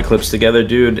bunch of my clips together,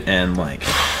 dude, and like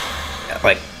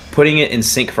putting it in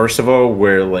sync first of all,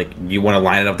 where like you want to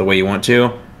line it up the way you want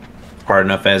to. Hard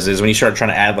enough as is. When you start trying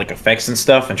to add like effects and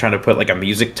stuff and trying to put like a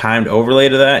music timed overlay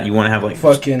to that, you want to have like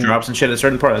fucking drops and shit at a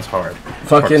certain part. That's hard.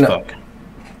 Fucking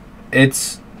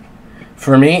it's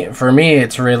for me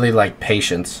it's really like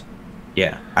patience.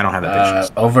 Yeah, I don't have that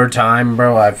patience. Over time,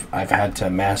 bro, I've had to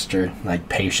master like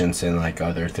patience in like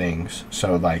other things.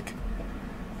 So like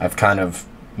I've kind of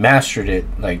mastered it.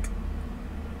 Like,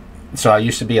 so I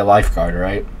used to be a lifeguard,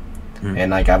 right?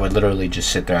 And like I would literally just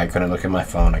sit there. I couldn't look at my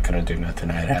phone. I couldn't do nothing.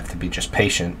 I'd have to be just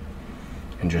patient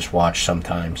and just watch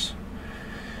sometimes,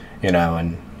 you know.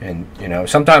 And you know,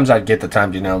 sometimes I'd get the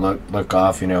time to, you know, look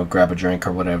off, you know, grab a drink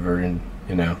or whatever, and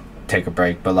you know, take a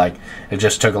break. But like it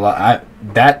just took a lot.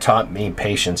 That taught me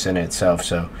patience in itself.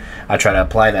 So I try to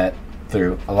apply that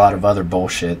through a lot of other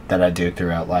bullshit that I do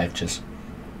throughout life, just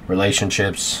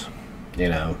relationships, you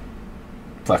know,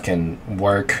 fucking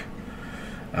work.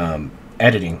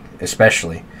 editing,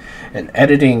 especially. And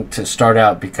editing to start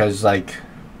out, because, like,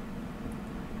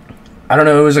 I don't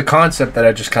know, it was a concept that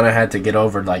I just kind of had to get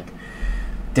over. Like,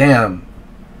 damn,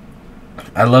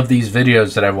 I love these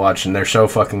videos that I watch, and they're so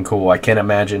fucking cool. I can't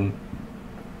imagine,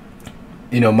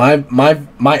 you know,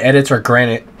 my edits are,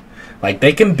 granted, like,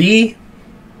 they can be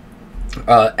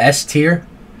S tier.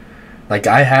 Like,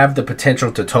 I have the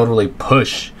potential to totally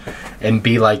push and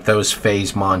be like those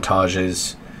phase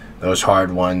montages, those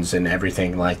hard ones, and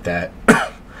everything like that.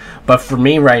 But for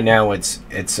me right now, it's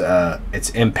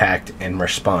impact and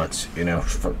response, you know.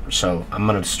 So I'm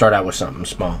gonna start out with something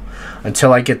small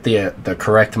until I get the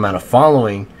correct amount of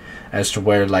following, as to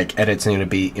where, like, edits need to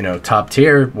be, you know, top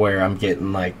tier, where I'm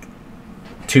getting like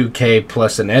 2K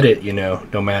plus an edit, you know,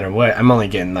 no matter what. I'm only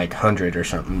getting like 100 or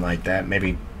something like that,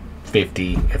 maybe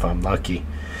 50 if I'm lucky.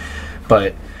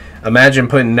 But imagine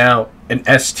putting out an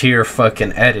S tier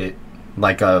fucking edit,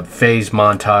 like a phase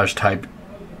montage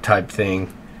type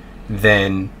thing,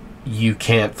 then you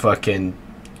can't fucking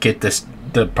get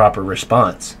the proper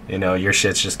response. You know, your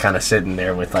shit's just kind of sitting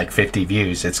there with like 50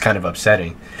 views. It's kind of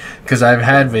upsetting, because I've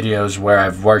had videos where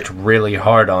I've worked really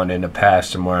hard on in the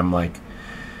past, and where I'm like,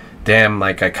 damn,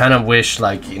 like, I kind of wish,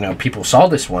 like, you know, people saw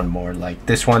this one more. Like,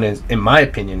 this one is, in my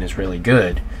opinion, is really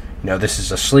good. You know, this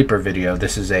is a sleeper video.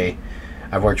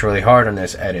 I've worked really hard on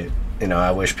this edit. You know,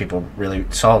 I wish people really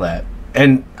saw that.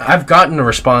 And I've gotten a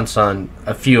response on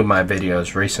a few of my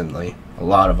videos recently, a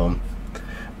lot of them.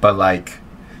 But, like,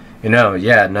 you know,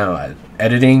 yeah, no,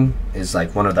 editing is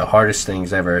like one of the hardest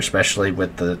things ever, especially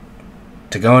with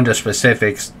to go into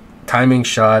specifics, timing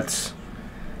shots,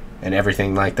 and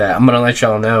everything like that. I'm gonna let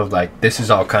y'all know, like, this is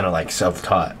all kind of like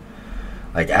self-taught.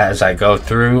 Like, as I go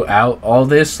throughout all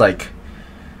this, like,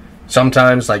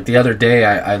 sometimes, like, the other day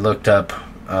I looked up,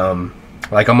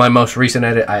 like, on my most recent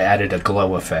edit, I added a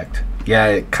glow effect. Yeah,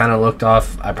 it kind of looked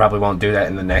off. I probably won't do that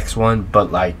in the next one,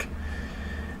 but, like,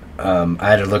 I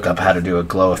had to look up how to do a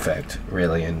glow effect,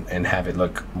 really, and have it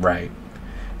look right.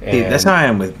 And that's how I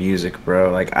am with music, bro.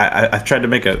 Like, I've tried to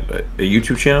make a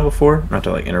YouTube channel before, not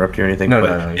to, like, interrupt you or anything,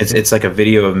 but it's like a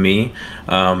video of me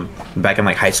back in,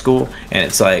 like, high school, and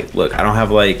it's like, look, I don't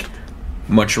have, like,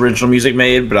 much original music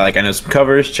made, but, like, I know some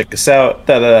covers. Check this out.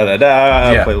 Da da da da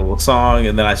da. Yeah. Play a little song,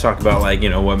 and then I talk about, like, you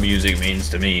know, what music means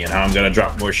to me and how I'm gonna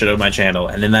drop more shit on my channel,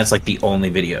 and then that's like the only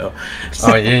video.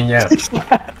 Oh yeah.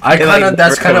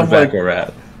 That's kind of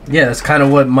what. Yeah, that's kind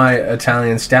of what my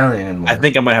Italian Stallion was. I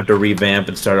think I might have to revamp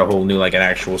and start a whole new, like, an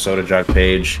actual SODAJOCK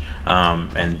page,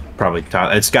 and probably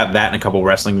it's got that and a couple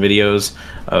wrestling videos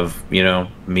of, you know,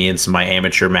 me and some of my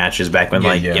amateur matches back when,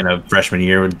 you know, freshman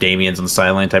year with Damien's on the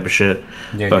sideline type of shit.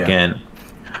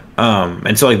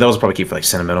 And so, like, those will probably keep for, like,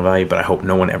 sentimental value, but I hope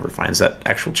no one ever finds that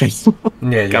actual channel. I'm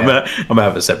gonna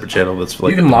have a separate channel that's for,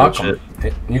 like, you can lock them.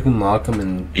 You can lock them,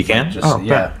 and you can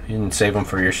you can save them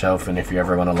for yourself. And if you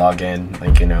ever want to log in,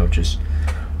 like, you know, just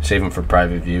save them for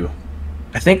private view.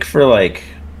 I think for like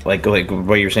what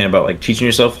you were saying about, like, teaching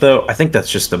yourself, though, I think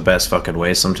that's just the best fucking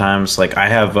way sometimes. Like, I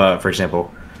have for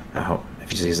example, I hope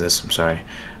if he sees this, I'm sorry,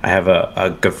 I have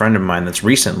a good friend of mine that's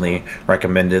recently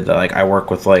recommended that, like, I work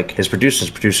with, like, his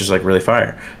producers like really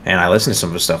fire, and I listen to some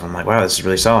of his stuff. I'm like, wow, this is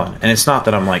really solid. And it's not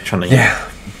that I'm, like, trying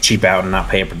to cheap out and not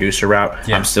pay a producer route.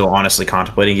 I'm still honestly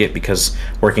contemplating it, because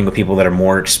working with people that are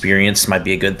more experienced might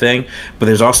be a good thing, but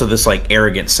there's also this, like,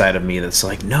 arrogant side of me that's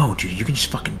like, no, dude, you can just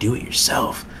fucking do it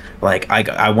yourself. Like,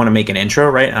 I want to make an intro,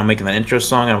 right? And I'm making that intro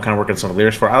song, and I'm kind of working some of the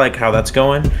lyrics for it. I like how that's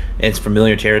going. It's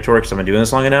familiar territory because I've been doing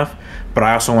this long enough. But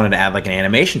I also wanted to add, like, an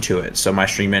animation to it. So my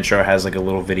stream intro has, like, a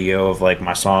little video of, like,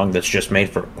 my song that's just made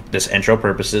for this intro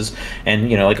purposes, and,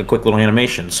 you know, like, a quick little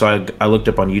animation. So I looked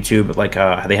up on YouTube, like,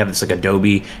 they have this, like,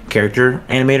 Adobe character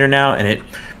animator now, and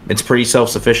it's pretty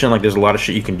self-sufficient. Like, there's a lot of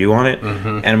shit you can do on it.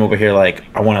 And I'm over here, like,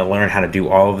 I want to learn how to do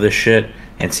all of this shit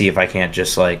and see if I can't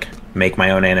just, like, make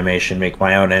my own animation, make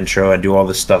my own intro, and do all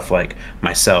this stuff, like,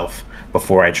 myself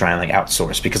before I try and, like,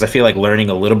 outsource. Because I feel like learning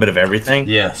a little bit of everything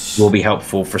will be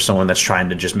helpful for someone that's trying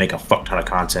to just make a fuck ton of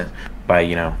content by,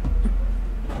 you know,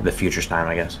 the future's time,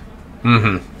 I guess.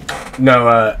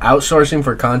 No, outsourcing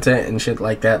for content and shit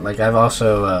like that, like, I've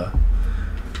also,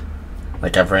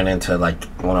 like, I've ran into, like,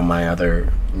 one of my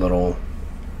other little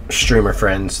streamer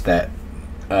friends that,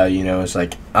 you know, is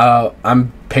like,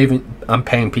 I'm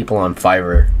paying people on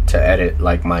Fiverr to edit,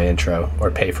 like, my intro,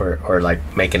 or pay for, or, like,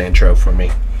 make an intro for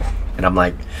me. And I'm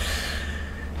like,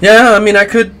 yeah, I mean, I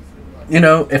could, you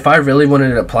know, if I really wanted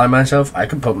to apply myself, I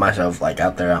could put myself, like,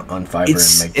 out there on Fiverr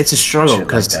and make. It's a struggle,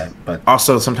 because like but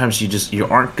also sometimes you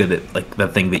aren't good at, like, the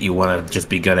thing that you want to just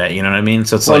be good at. You know what I mean?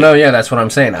 So it's well, no, yeah, that's what I'm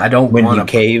saying. I don't when want you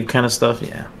cave kind of stuff.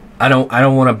 Yeah, I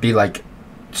don't want to be like,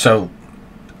 so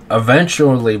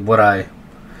eventually, what I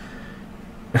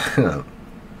a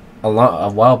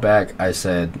while back, I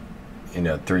said,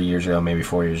 3 years ago, maybe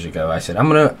 4 years ago, I said I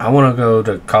want to go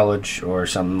to college or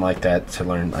something like that to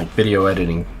learn like video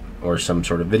editing or some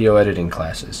sort of video editing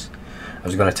classes. I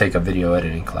was going to take a video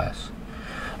editing class,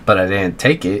 but I didn't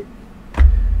take it,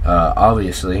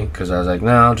 obviously, because I was like,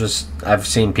 no, I've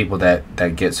seen people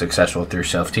that get successful through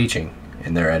self-teaching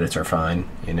and their edits are fine,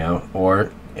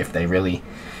 or if they really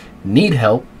need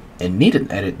help and need an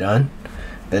edit done,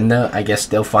 then I guess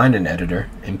they'll find an editor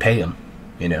and pay them,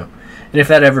 And if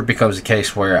that ever becomes a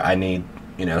case where I need,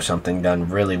 something done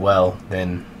really well,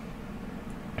 then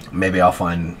maybe I'll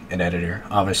find an editor,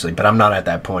 obviously. But I'm not at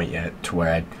that point yet to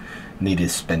where I need to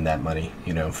spend that money,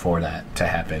 for that to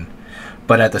happen.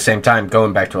 But at the same time,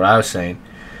 going back to what I was saying,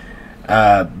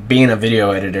 being a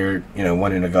video editor,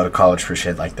 wanting to go to college for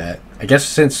shit like that, I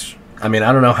guess I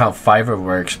don't know how Fiverr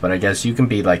works, but I guess you can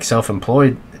be like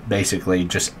self-employed, basically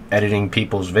just editing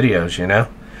people's videos,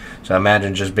 So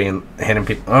imagine just handing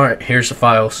people, all right, here's the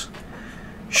files.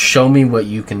 Show me what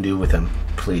you can do with them,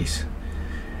 please.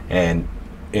 And,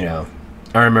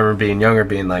 I remember being younger,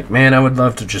 being like, man, I would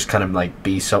love to just kind of like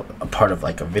be a part of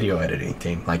like a video editing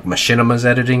team, like Machinima's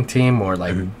editing team, or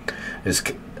like this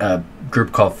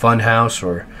group called Funhouse,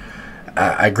 or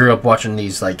I grew up watching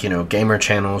these like, gamer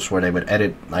channels where they would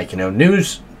edit like,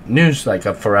 news like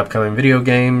for upcoming video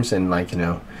games, and like,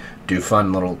 do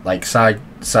fun little like side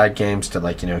games to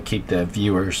like, keep the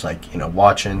viewers like,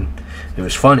 watching. It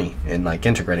was funny and like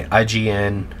integrating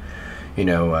IGN,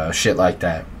 shit like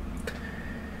that.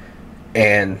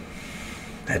 And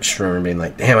I just remember being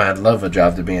like, damn, I'd love a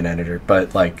job to be an editor,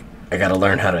 but like I gotta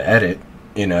learn how to edit,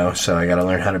 so I gotta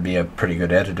learn how to be a pretty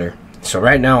good editor. So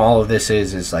right now all of this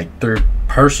is like through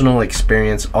personal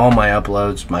experience. All my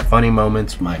uploads, my funny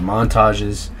moments, my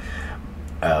montages,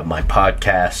 my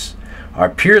podcasts are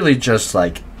purely just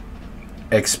like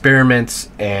experiments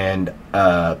and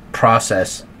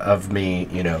process of me,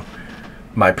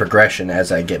 my progression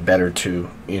as I get better to,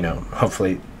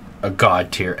 hopefully a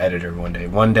god tier editor one day.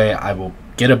 One day I will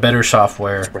get a better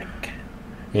software.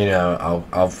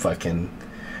 I'll fucking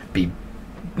be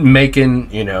making,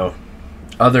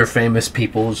 other famous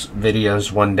people's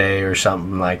videos one day or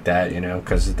something like that,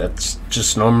 because that's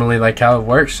just normally like how it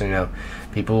works.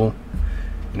 People,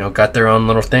 got their own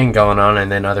little thing going on,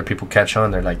 and then other people catch on.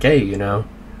 They're like, hey,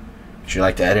 would you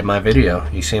like to edit my video?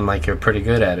 You seem like you're pretty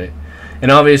good at it.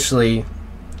 And obviously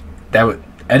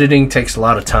editing takes a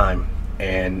lot of time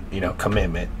and,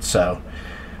 commitment. So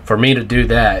for me to do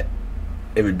that,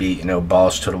 it would be,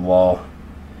 balls to the wall.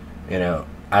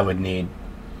 I would need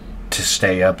to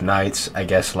stay up nights, I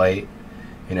guess, late,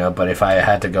 but if I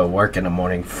had to go work in the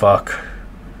morning, fuck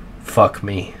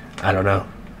me. I don't know,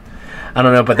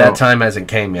 but that time hasn't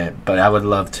came yet, but I would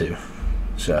love to.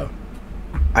 So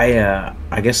I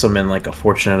guess I'm in like a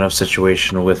fortunate enough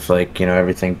situation with like,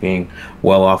 everything being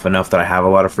well off enough that I have a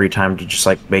lot of free time to just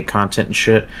like make content and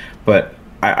shit. But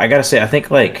I gotta say, I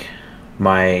think like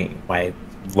my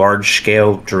large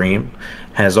scale dream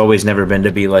has always never been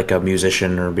to be like a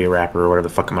musician or be a rapper or whatever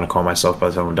the fuck I'm gonna call myself by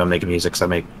the time I'm done making music, because I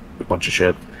make a bunch of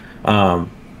shit.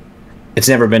 It's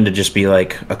never been to just be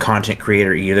like a content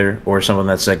creator either, or someone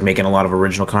that's like making a lot of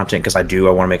original content, because I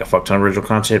want to make a fuck ton of original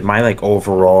content. My like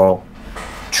overall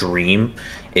dream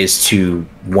is to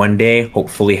one day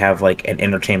hopefully have like an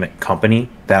entertainment company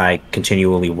that I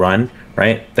continually run,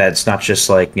 right? That's not just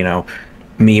like,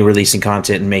 me releasing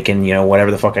content and making,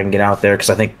 whatever the fuck I can get out there, because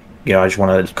I think, I just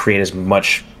want to create as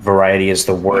much variety as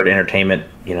the word entertainment,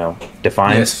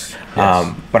 defines.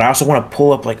 Yes. But I also want to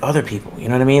pull up like other people, you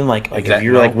know what I mean? Like exactly. If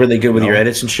you're like really good with your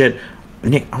edits and shit,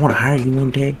 Nick, I want to hire you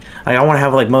one day. Like, I want to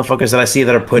have like motherfuckers that I see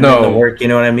that are putting in the work, you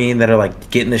know what I mean? That are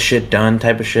like getting the shit done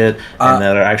type of shit, and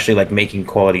that are actually like making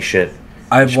quality shit.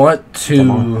 I want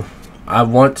to,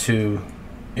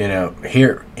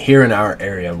 here in our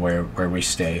area where we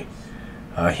stay,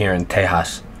 here in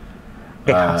Tejas.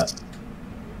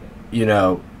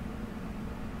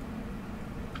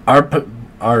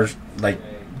 Our like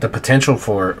the potential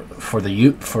for the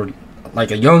youth, for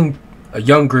like a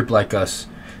young group like us.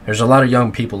 There's a lot of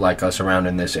young people like us around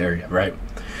in this area, right?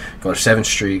 Go to 7th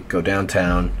Street, go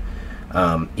downtown,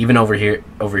 even over here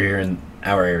in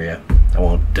our area. I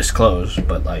won't disclose,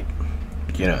 but like,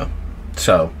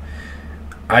 so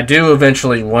I do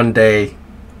eventually one day,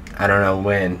 I don't know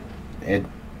when. It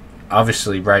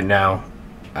obviously right now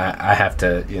I have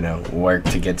to, work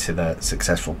to get to the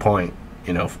successful point,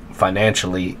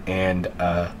 financially and,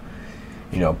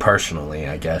 personally,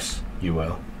 I guess you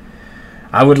will.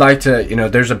 I would like to,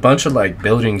 there's a bunch of like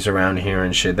buildings around here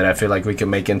and shit that I feel like we can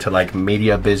make into like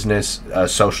media business,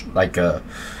 social, like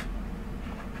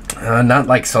not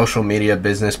like social media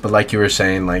business, but like you were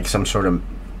saying, like some sort of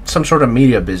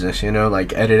media business, you know,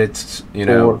 like edits, you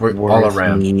know, all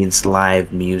around. Needs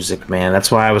live music, man.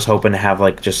 That's why I was hoping to have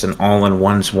like just an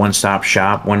all-in-one one-stop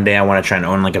shop. One day I want to try and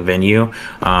own like a venue.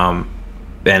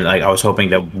 And like I was hoping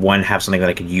to have something that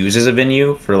I could use as a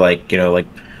venue for like, you know, like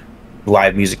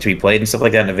live music to be played and stuff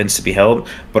like that and events to be held,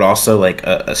 but also like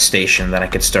a station that I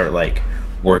could start like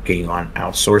working on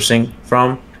outsourcing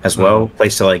from as well.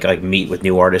 Place to like meet with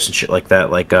new artists and shit like that.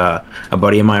 Like a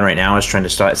buddy of mine right now is trying to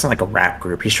start, it's not like a rap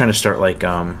group, he's trying to start like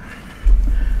kind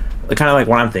of like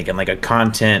what I'm thinking, like a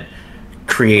content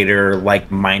creator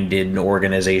like-minded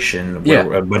organization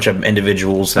where a bunch of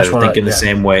individuals that are thinking the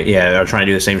same way, are trying to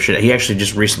do the same shit. He actually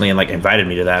just recently like invited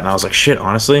me to that, and I was like, shit,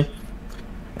 honestly,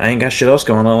 I ain't got shit else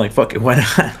going on, like fuck it, why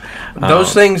not?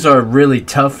 Those things are really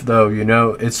tough though, you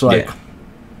know. It's like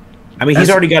I mean,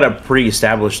 he's already got a pretty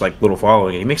established like little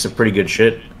following. He makes some pretty good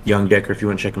shit. Young Decker, if you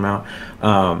want to check him out.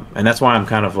 And that's why I'm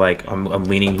kind of like I'm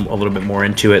leaning a little bit more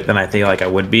into it than I think like I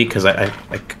would be, because I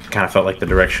kind of felt like the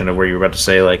direction of where you were about to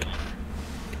say, like,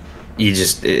 you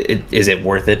just is it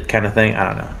worth it kind of thing. I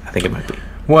don't know. I think it might be.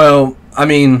 Well, I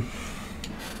mean,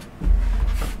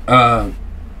 to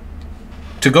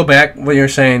go back what you're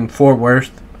saying, Fort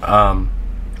Worth.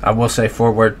 I will say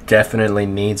Fort Worth definitely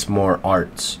needs more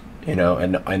arts. You know,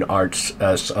 an arts,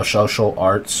 a social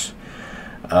arts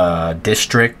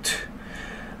district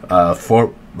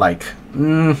for like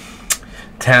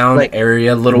town like,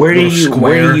 area, little where do you square.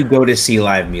 Where do you go to see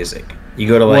live music? You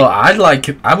go to like. Well, I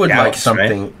would Dallas, like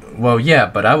something. Right? Well, yeah,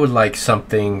 but I would like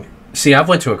something. See, I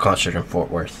went to a concert in Fort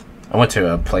Worth. I went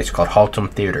to a place called Haltom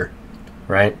Theater,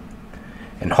 right?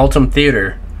 And Haltom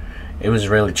Theater, it was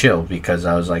really chill because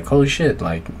I was like, holy shit,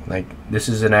 like this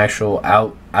is an actual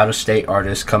out of state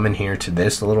artist coming here to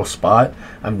this little spot.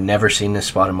 I've never seen this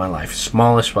spot in my life.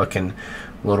 Smallest fucking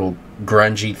little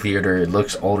grungy theater. It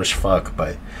looks old as fuck,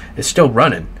 but it's still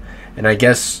running. And I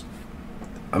guess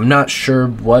I'm not sure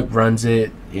what runs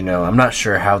it. You know, I'm not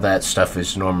sure how that stuff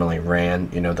is normally ran.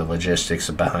 You know, the logistics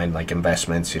behind like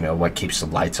investments. You know, what keeps the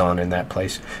lights on in that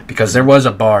place, because there was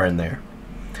a bar in there.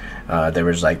 There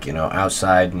was like, you know,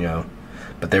 outside, you know,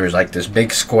 but there was like this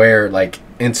big square, like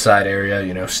inside area,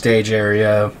 you know, stage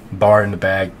area, bar in the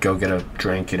back, go get a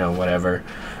drink, you know, whatever.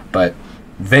 But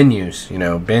venues, you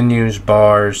know,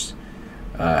 bars,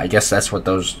 I guess that's what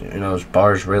those, you know, those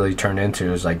bars really turn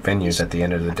into, is like venues at the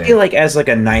end of the day. I feel like as like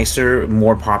a nicer,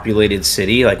 more populated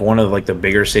city, like one of like the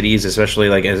bigger cities, especially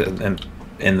like as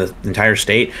in the entire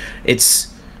state, it's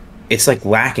like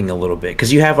lacking a little bit,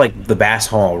 because you have like the Bass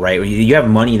Hall, right? You have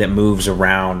money that moves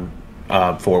around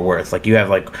Fort Worth. Like you have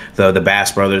like the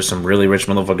Bass Brothers, some really rich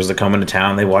motherfuckers that come into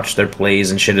town. They watch their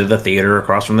plays and shit at the theater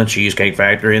across from the Cheesecake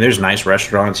Factory. And there's nice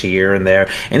restaurants here and there,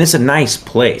 and it's a nice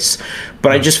place.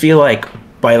 But I just feel like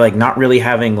by like not really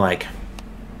having like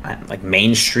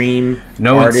mainstream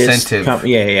incentive.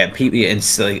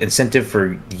 Incentive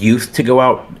for youth to go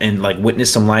out and like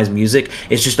witness some live music.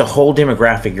 It's just a whole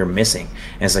demographic you're missing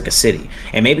as like a city.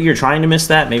 And maybe you're trying to miss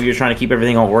that. Maybe you're trying to keep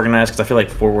everything all organized, because I feel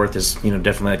like Fort Worth is, you know,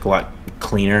 definitely like a lot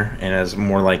cleaner and has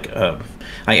more like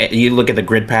you look at the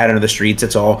grid pattern of the streets,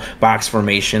 it's all box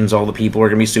formations. All the people are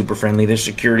gonna be super friendly. There's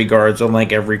security guards on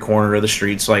like every corner of the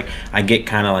streets. Like I get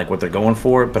kind of like what they're going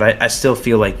for, but I still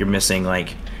feel like you're missing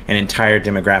like an entire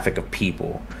demographic of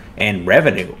people and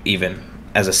revenue even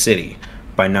as a city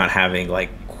by not having like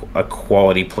a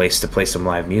quality place to play some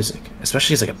live music,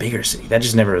 especially as like a bigger city. That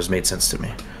just never has made sense to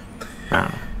me. I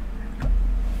don't know.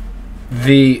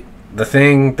 The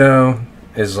thing though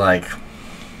is like,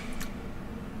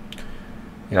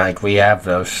 you know, like we have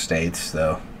those states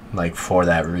though, like for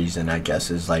that reason, I guess,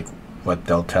 is like what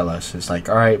they'll tell us. It's like,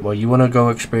 all right, well, you want to go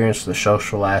experience the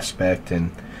social aspect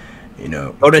and, you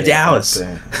know, go to Dallas.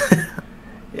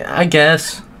 Yeah, I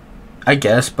guess,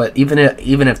 but even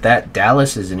if that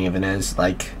Dallas isn't even as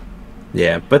like,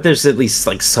 yeah, but there's at least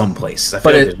like some place. I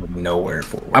feel like there's nowhere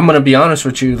for it. I'm gonna be honest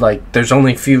with you, like there's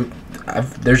only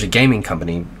there's a gaming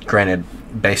company, granted,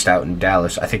 based out in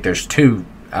Dallas. I think there's two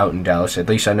out in Dallas. At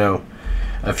least I know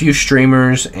a few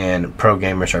streamers and pro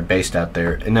gamers are based out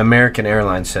there. In the American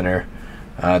Airlines Center,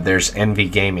 there's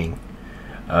NV Gaming.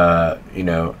 You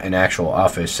know, an actual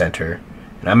office center.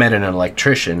 And I met an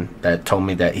electrician that told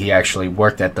me that he actually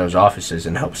worked at those offices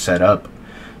and helped set up,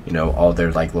 you know, all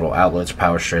their like little outlets,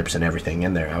 power strips, and everything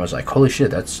in there. I was like, holy shit,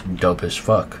 that's dope as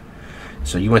fuck.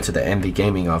 So you went to the NV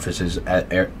Gaming offices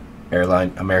at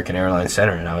American Airlines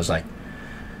Center, and I was like,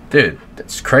 dude,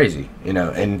 that's crazy, you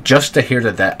know. And just to hear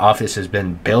that office has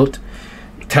been built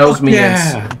tells me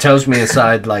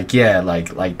inside, like, yeah,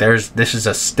 like this is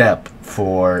a step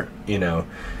for, you know,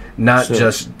 not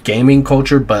just gaming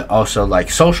culture, but also like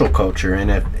social culture in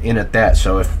at that.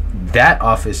 So if that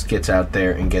office gets out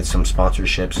there and gets some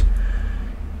sponsorships,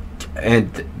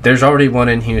 and there's already one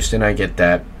in Houston, I get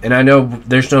that, and I know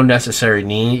there's no necessary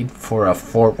need for a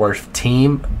Fort Worth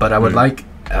team, but I would like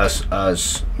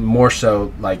us more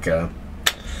so like a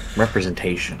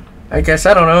representation. I guess,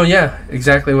 I don't know, yeah,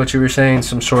 exactly what you were saying,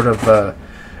 some sort of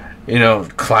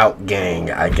clout gang,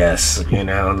 I guess,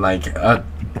 like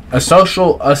a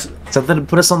social something to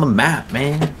put us on the map,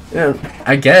 man. Yeah,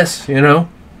 I guess,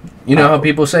 how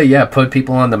people say, yeah, put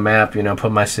people on the map,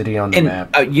 put my city on the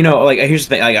map. Like, here's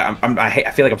the thing, like,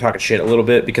 I feel like I'm talking shit a little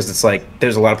bit because it's like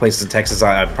there's a lot of places in Texas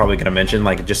I'm probably gonna mention,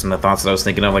 like, just in the thoughts that I was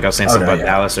thinking of, like I was saying something about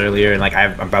Dallas earlier, and like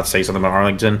I'm about to say something about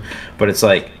Arlington, but it's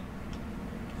like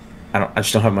I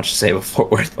just don't have much to say about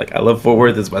Fort Worth. Like, I love Fort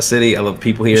Worth. It's my city. I love the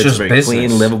people here. It's a very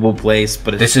clean, livable place.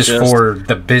 But this is for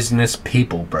the business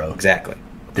people, bro. Exactly.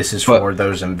 This is for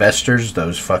those investors,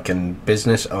 those fucking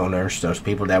business owners, those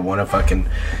people that want to fucking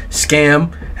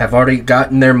scam, have already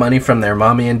gotten their money from their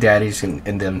mommy and daddies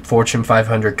and them Fortune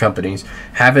 500 companies,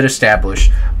 have it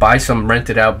established, buy some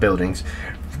rented out buildings,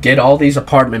 get all these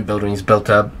apartment buildings built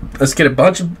up. Let's get a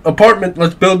bunch of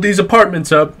let's build these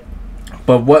apartments up.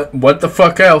 But what the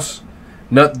fuck else?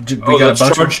 We got let's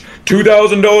charge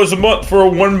 $2,000 a month for a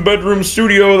 1-bedroom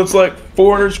studio that's like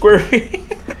 400 square feet.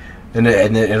 and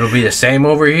it'll be the same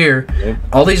over here. Yep.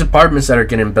 All these apartments that are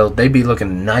getting built, they be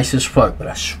looking nice as fuck. But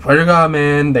I swear to God,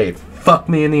 man, they fuck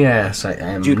me in the ass. I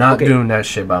am not doing that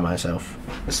shit by myself.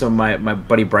 So my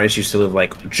buddy Bryce used to live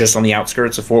like just on the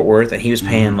outskirts of Fort Worth, and he was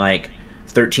paying like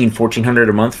 $1,400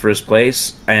 a month for his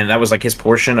place, and that was like his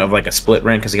portion of like a split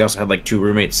rent because he also had like 2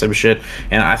 roommates, some shit.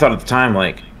 And I thought at the time,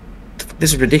 like,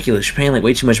 this is ridiculous. You're paying like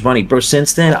way too much money, bro.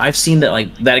 Since then, I've seen that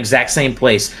like that exact same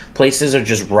places are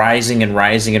just rising and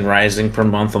rising and rising per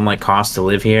month on like cost to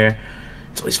live here.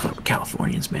 It's always fun with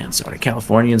Californians, man. Sorry,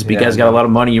 Californians, but you guys got a lot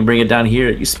of money. You bring it down here,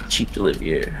 it used to be cheap to live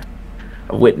here.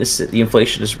 I witnessed it. The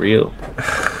inflation is real.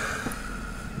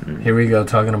 Here we go,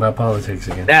 talking about politics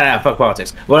again. Nah, fuck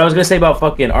politics. What I was gonna say about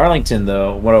fucking Arlington,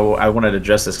 though, I wanted to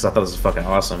address this because I thought this was fucking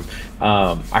awesome.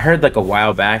 I heard like a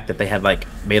while back that they had like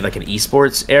made like an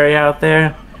esports area out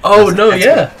there. Oh,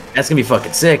 that's gonna be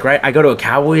fucking sick, right? I go to a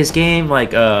Cowboys game,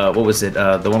 like what was it?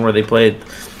 The one where they played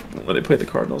the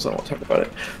Cardinals. I don't want to talk about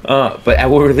it. But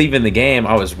when we were leaving the game,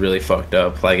 I was really fucked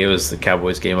up. Like, it was the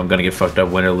Cowboys game. I'm gonna get fucked up,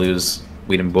 win or lose.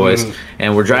 We them boys.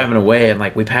 And we're driving away, and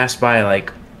like we passed by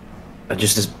like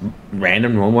just this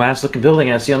random normal ass looking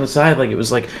building I see on the side, like it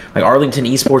was like Arlington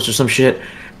Esports or some shit.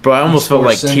 But I almost felt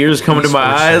like tears coming to my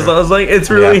eyes. I was like, it's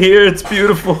really here. It's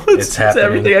beautiful. It's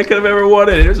everything I could have ever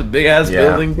wanted. It was a big ass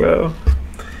building, bro.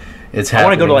 I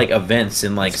want to go to like events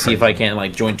and like see if I can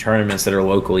like join tournaments that are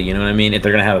locally. You know what I mean? If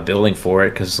they're gonna have a building for it,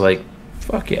 because like,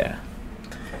 fuck yeah.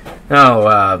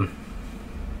 No,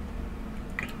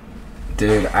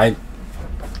 dude, I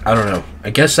don't know. I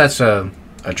guess that's a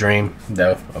dream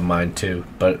though of mine too,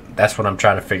 but that's what I'm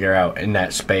trying to figure out in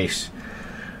that space,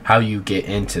 how you get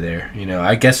into there.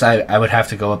 I guess I would have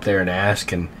to go up there and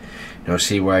ask and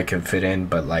see where I can fit in,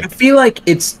 but like I feel like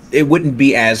it wouldn't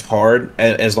be as hard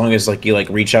as long as like you like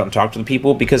reach out and talk to the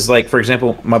people, because like, for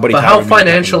example, my buddy But how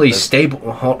financially stable,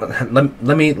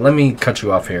 let me cut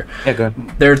you off here. Yeah, go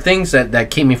ahead. There are things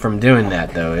that keep me from doing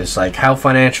that though. It's like, how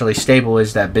financially stable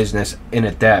is that business in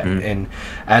at that? And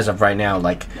as of right now,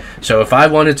 like, so if I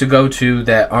wanted to go to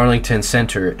that Arlington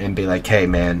Center and be like, hey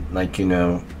man, like,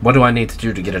 what do I need to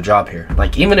do to get a job here?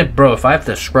 Like, even if I have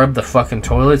to scrub the fucking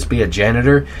toilets, be a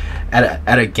janitor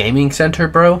at a gaming center,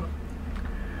 bro.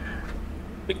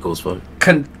 Be cool as fuck.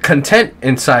 Content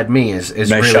inside me is nice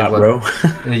really shot, bro.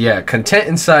 Yeah, content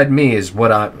inside me is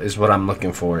what I'm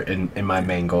looking for in my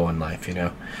main goal in life.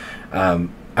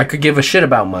 I could give a shit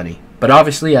about money, but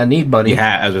obviously I need money. As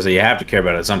I was gonna say, you have to care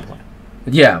about it at some point.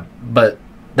 Yeah, but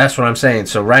that's what I'm saying.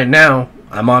 So right now,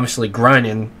 I'm obviously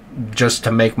grinding just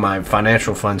to make my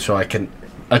financial fund so I can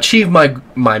achieve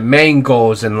my main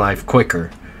goals in life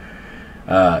quicker.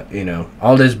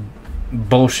 All this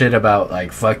bullshit about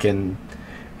like fucking,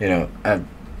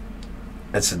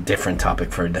 that's a different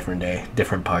topic for a different day,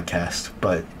 different podcast.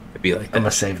 But it'd be like that. I'm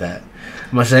gonna save that.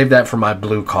 I'm gonna save that for my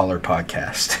blue collar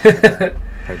podcast.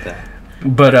 Heard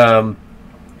that.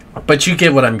 But you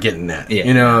get what I'm getting at.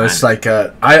 Yeah, it's like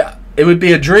it would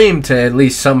be a dream to at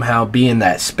least somehow be in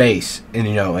that space, and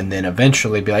and then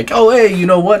eventually be like, oh hey, you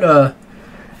know what?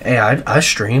 Hey, I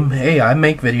stream. Hey, I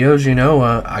make videos.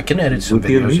 I can edit some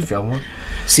videos if y'all want.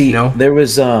 See, there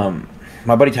was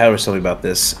my buddy Tyler was telling me about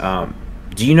this.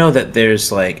 Do you know that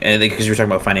there's like, and because you were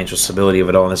talking about financial stability of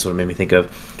it all, and this is what it made me think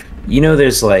of.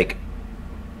 There's like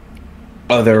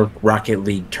other Rocket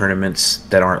League tournaments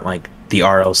that aren't like the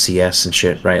RLCS and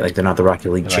shit, right? Like they're not the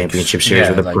Rocket League Championship Series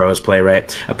where the pros play,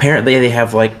 right? Apparently they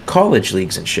have like college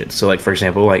leagues and shit. So like for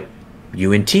example, like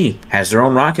UNT has their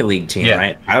own Rocket League team,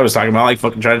 right? I was talking about like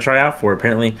fucking trying to try out for.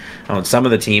 Apparently, some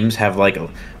of the teams have like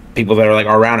people that are like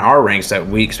around our ranks that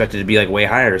we expected to be like way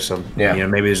higher. So you know,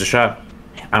 maybe there's a shot.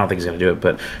 I don't think he's gonna do it,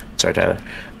 but sorry, Tyler.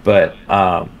 But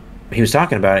he was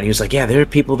talking about it. And he was like, yeah, there are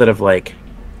people that have like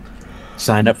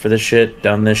signed up for this shit,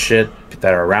 done this shit,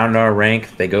 that are around our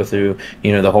rank. They go through,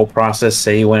 you know, the whole process.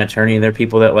 Say you win a tourney, and there are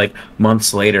people that like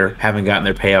months later haven't gotten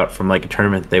their payout from like a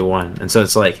tournament they won. And so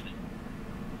it's like,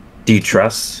 do you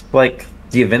trust like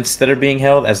the events that are being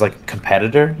held as like a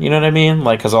competitor? You know what I mean?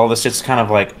 Like, because all this shit's kind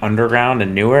of like underground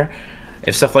and newer.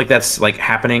 If stuff like that's like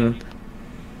happening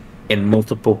in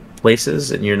multiple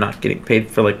places and you're not getting paid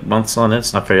for like months on it,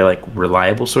 it's not very like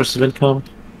reliable source of income.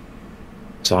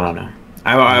 So I don't know.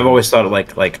 I've always thought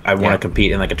like I want to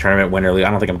compete in like a tournament, win or lose.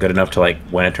 I don't think I'm good enough to like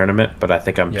win a tournament, but I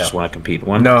think I'm just want to compete in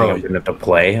one. I think I'm good enough to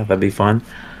play. That'd be fun.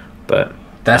 But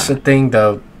that's the thing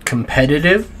though.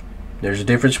 Competitive. There's a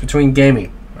difference between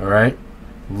gaming. All right.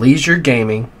 Leisure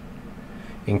gaming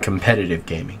and competitive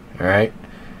gaming. All right.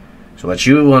 So what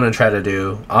you want to try to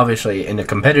do, obviously, in the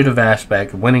competitive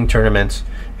aspect, winning tournaments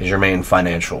is your main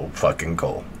financial fucking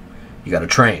goal. You got to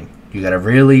train. You got to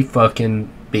really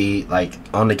fucking be like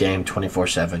on the game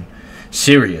 24/7,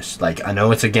 serious. Like, I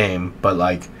know it's a game, but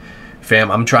like, fam,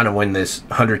 I'm trying to win this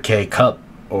 100K cup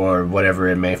or whatever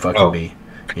it may fucking be.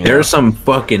 There are some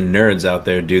fucking nerds out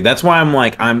there, dude. That's why I'm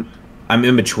like, I'm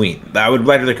in between. I would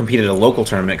rather compete at a local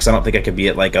tournament because I don't think I could be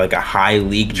at like a high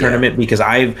league tournament because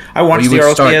I watched the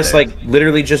RLCS like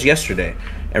literally just yesterday.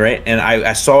 Right, and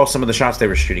I saw some of the shots they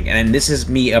were shooting, and this is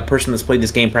me, a person that's played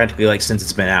this game practically like since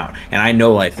it's been out, and I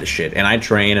know life is shit, and I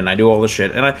train and I do all this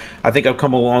shit, and I think I've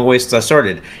come a long way since I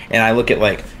started, and I look at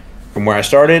like from where I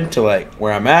started to like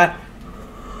where I'm at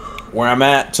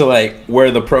to like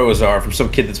where the pros are from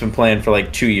some kid that's been playing for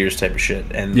like 2 years type of shit,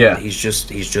 and he's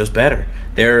just better.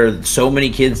 There are so many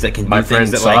kids that can do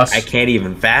things that like I can't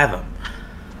even fathom.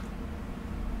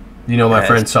 You know my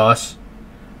friend Sauce.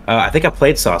 I think I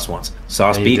played Sauce once.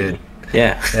 Sauce beat me.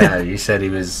 Yeah. Yeah, you said he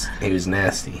was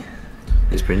nasty.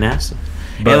 He's pretty nasty.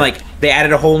 But, and like they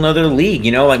added a whole nother league,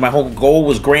 you know, like my whole goal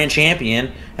was grand champion,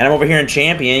 and I'm over here in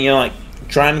champion, you know, like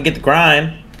trying to get the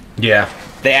grind. Yeah.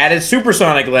 They added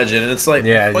Supersonic Legend, and it's like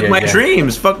fuck my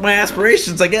dreams, fuck my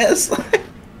aspirations, I guess.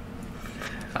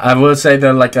 I will say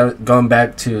that, like, going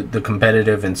back to the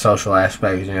competitive and social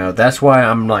aspect, you know, that's why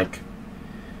I'm like,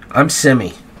 I'm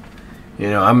semi. You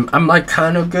know, I'm like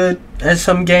kind of good at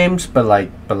some games, but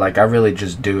I really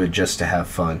just do it just to have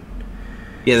fun.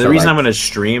 Yeah, the reason I'm gonna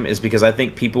stream is because I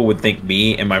think people would think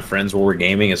me and my friends while we're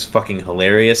gaming is fucking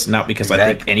hilarious, not because I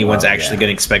think anyone's actually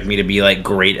gonna expect me to be like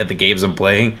great at the games I'm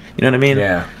playing. You know what I mean?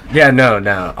 Yeah. Yeah.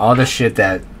 No. All the shit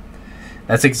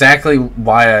that's exactly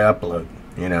why I upload.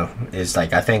 You know, is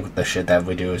like I think the shit that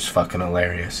we do is fucking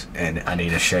hilarious, and I need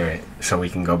to share it so we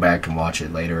can go back and watch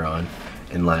it later on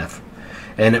and laugh.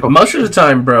 And most of the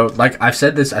time, bro, like I've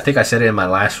said this, I think I said it in my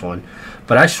last one,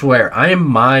 but I swear, I am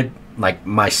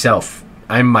myself.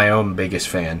 I'm my own biggest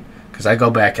fan because I go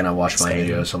back and I watch my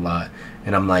videos a lot,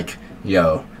 and I'm like,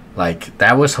 yo, like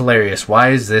that was hilarious. Why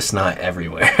is this not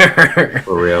everywhere?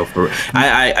 For real.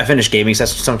 I finish gaming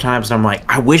sessions sometimes, and I'm like,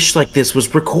 I wish like this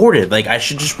was recorded. Like I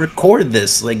should just record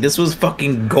this. Like this was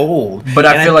fucking gold. But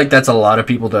I feel like that's a lot of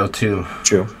people though too.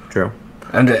 True.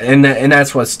 And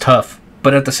that's what's tough.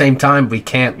 But at the same time, we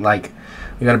can't, like,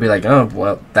 we gotta be like, oh,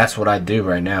 well, that's what I do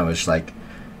right now. It's like,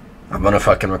 I'm gonna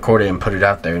fucking record it and put it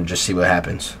out there and just see what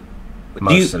happens. Let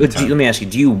me ask you,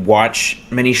 do you watch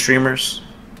many streamers?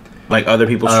 Like other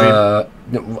people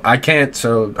stream? I can't,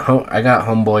 so I got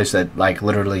homeboys that, like,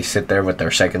 literally sit there with their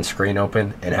second screen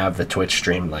open and have the Twitch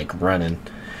stream, like, running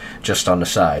just on the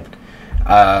side.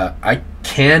 I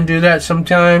can do that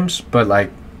sometimes, but, like,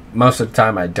 most of the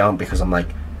time I don't because I'm like,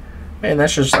 man,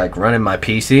 that's just like running my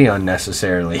PC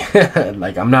unnecessarily.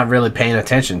 Like I'm not really paying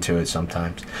attention to it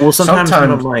sometimes. Well, sometimes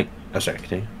I'm like, oh, sorry,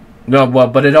 continue. No, well,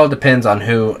 but it all depends on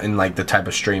who and like the type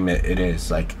of stream it is.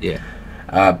 Like,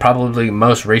 probably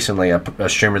most recently a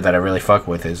streamer that I really fuck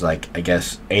with is like I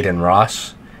guess Aiden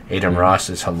Ross. Ross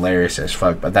is hilarious as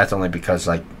fuck, but that's only because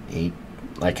like he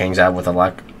like hangs out with a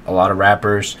lot of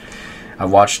rappers. I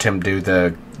watched him do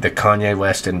the Kanye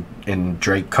West and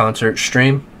Drake concert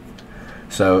stream.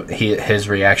 So his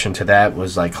reaction to that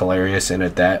was like hilarious, and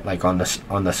at that like on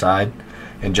the side,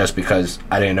 and just because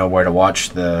I didn't know where to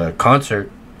watch the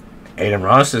concert, Aiden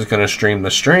Ross is gonna stream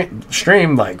the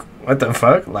stream. Like what the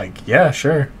fuck? Like yeah,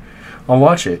 sure, I'll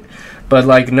watch it, but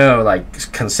like no,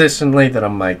 like consistently that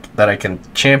I'm like that I can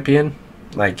champion.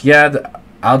 Like, yeah,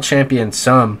 I'll champion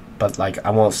some, but like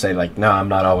I won't say like, no, I'm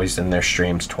not always in their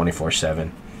streams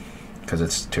 24/7 because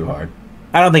it's too hard.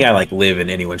 I don't think I like live in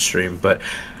anyone's stream, but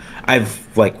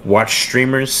I've like watched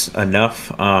streamers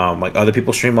enough. Like other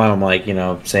people stream while I'm like, you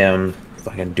know, say I'm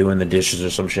fucking doing the dishes or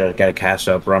some shit. I gotta cast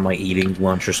up, or I'm like eating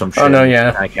lunch or some shit. Oh no,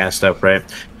 yeah. I cast up, right?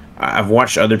 I've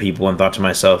watched other people and thought to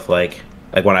myself like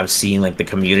when I've seen like the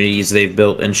communities they've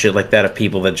built and shit like that of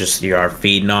people that just are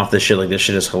feeding off this shit, like this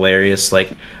shit is hilarious.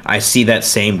 Like I see that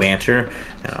same banter,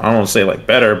 and I don't want to say like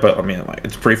better, but I mean like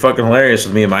it's pretty fucking hilarious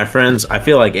with me and my friends. I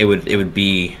feel like it would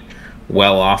be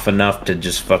well off enough to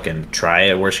just fucking try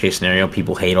it. Worst case scenario,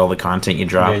 people hate all the content you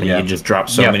drop, and you just drop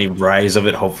so many varieties of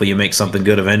it. Hopefully you make something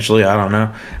good eventually. I don't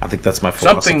know. I think that's my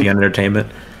philosophy on entertainment.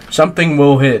 Something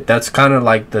will hit. That's kind of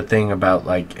like the thing about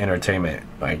like entertainment.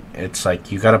 Like it's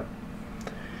like you gotta,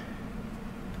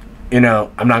 you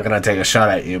know, I'm not gonna take a shot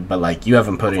at you, but like you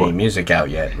haven't put any music out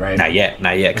yet, right? Not yet,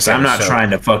 because I'm not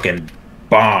trying to fucking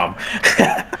bomb.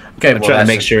 Okay, I'm trying to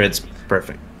make sure it's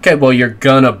perfect. Okay, well you're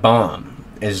gonna bomb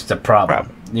is the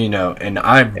problem. You know, and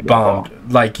I've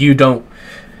bombed. Like you don't.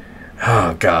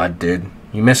 Oh God, dude,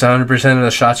 you miss 100% of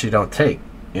the shots you don't take.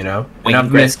 You know, Wayne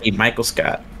Gretzky, Michael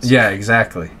Scott. Yeah,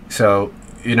 exactly. So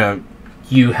you know,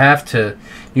 you have to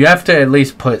at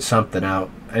least put something out,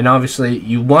 and obviously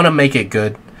you want to make it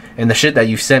good. And the shit that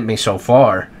you've sent me so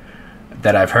far,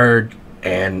 that I've heard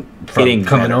and from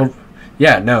coming over,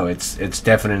 yeah, no, it's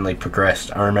definitely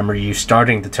progressed. I remember you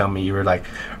starting to tell me, you were like,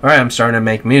 "All right, I'm starting to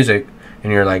make music,"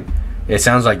 and you're like, "It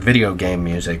sounds like video game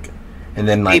music," and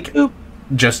then like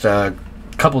just a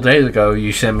couple days ago,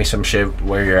 you sent me some shit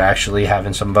where you're actually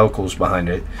having some vocals behind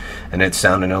it, and it's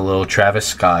sounding a little Travis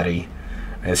Scotty.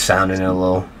 It's sounding a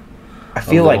little. I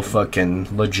feel like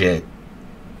fucking legit.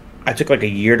 I took like a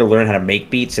year to learn how to make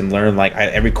beats and learn like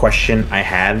every question I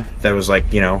had that was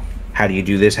like, you know, how do you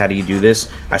do this? How do you do this?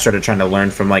 I started trying to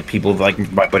learn from like people like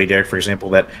my buddy Derek, for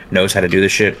example, that knows how to do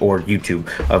this shit, or YouTube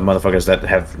of motherfuckers that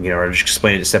have, you know, or just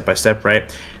explain it step by step,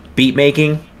 right? Beat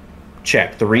making,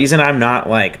 check. The reason I'm not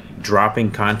like dropping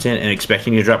content and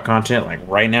expecting to drop content like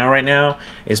right now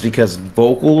is because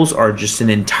vocals are just an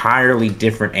entirely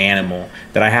different animal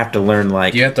that I have to learn.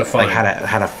 Like you have to find like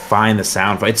how to find the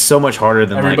sound. It's so much harder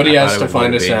than everybody like, has to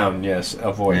find a sound. Yes,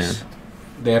 a voice. Yeah.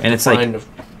 They have and to it's find. Like,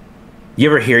 you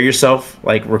ever hear yourself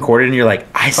like recorded and you're like,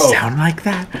 I sound like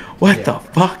that? What the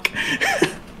fuck?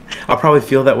 I'll probably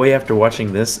feel that way after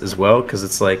watching this as well, because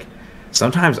it's like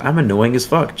sometimes I'm annoying as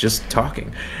fuck just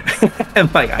talking.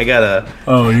 And like I gotta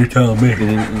you're telling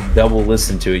me double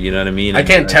listen to it, you know what I mean? I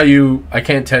can't tell you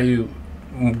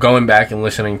going back and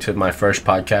listening to my first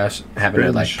podcast, having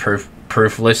to like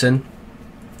proof listen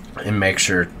and make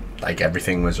sure like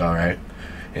everything was alright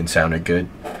and sounded good.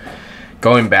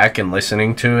 Going back and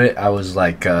listening to it, I was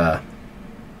like,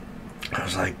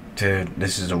 dude,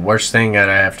 this is the worst thing that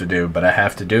I have to do, but I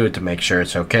have to do it to make sure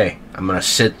it's okay. I'm gonna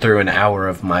sit through an hour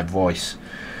of my voice,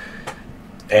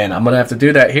 and I'm gonna have to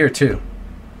do that here too.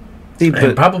 See,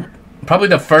 but probably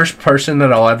the first person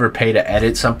that I'll ever pay to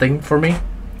edit something for me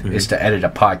is to edit a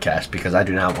podcast, because I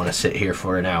do not want to sit here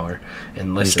for an hour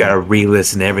and listen. You just gotta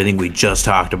re-listen to everything we just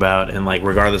talked about, and like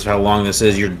regardless of how long this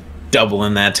is, you're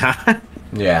doubling that time.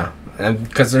 Yeah, and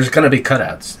because there's gonna be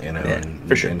cutouts, you know,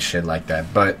 for sure, and shit like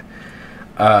that. But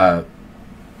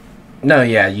no,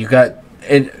 yeah, you got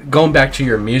it. Going back to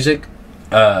your music,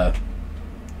 the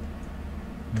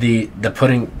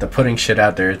putting shit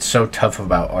out there. It's so tough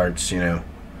about arts, you know.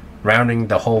 Rounding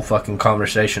the whole fucking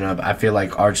conversation up, I feel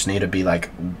like arts need to be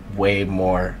like way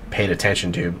more paid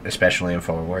attention to, especially in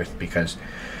Fort Worth, because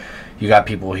you got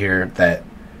people here that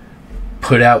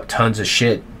put out tons of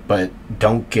shit but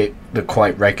don't get the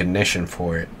quite recognition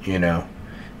for it, you know.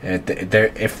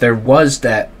 If there was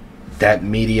that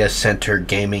media center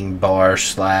gaming bar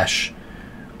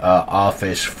 /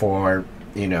 office for,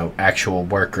 you know, actual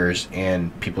workers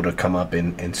and people to come up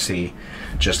and see,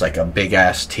 just like a big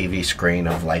ass TV screen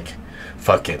of like,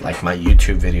 fuck it, like my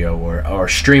YouTube video or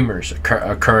streamers, a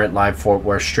current live Fort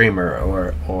Worth streamer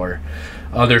or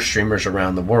other streamers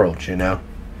around the world, you know,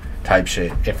 type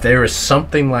shit. If there is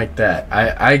something like that,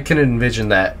 I can envision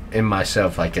that in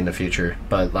myself, like in the future.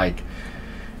 But like,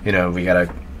 you know, we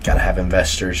gotta have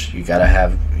investors. You gotta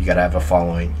have a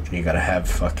following. You gotta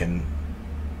have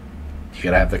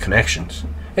the connections.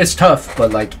 It's tough,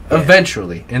 but like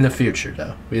eventually in the future,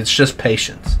 though, it's just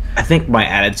patience. I think my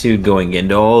attitude going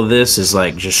into all of this is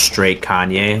like just straight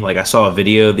Kanye. Like I saw a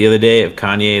video the other day of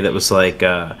Kanye that was like,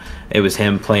 it was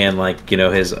him playing like, you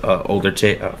know, his older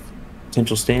tape.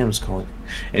 Potential Stam's calling.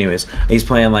 Anyways, he's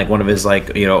playing like one of his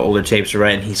like, you know, older tapes,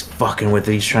 right? And he's fucking with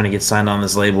it. He's trying to get signed on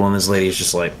this label, and this lady's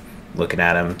just like, looking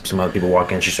at him. Some other people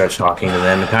walk in, she starts talking to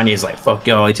them, and Kanye's like, "Fuck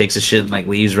y'all," he takes his shit and like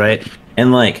leaves, right?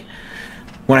 And like,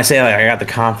 when I say like I got the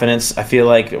confidence, I feel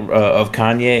like of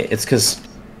Kanye, it's because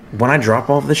when I drop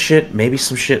all of this shit, maybe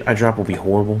some shit I drop will be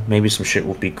horrible, maybe some shit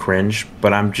will be cringe,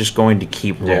 but I'm just going to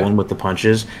keep rolling with the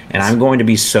punches, and I'm going to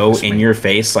be so in your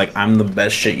face, like I'm the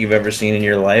best shit you've ever seen in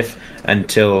your life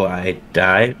until I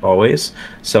die, always.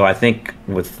 So I think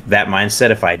with that mindset,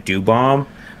 if I do bomb,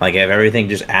 like if everything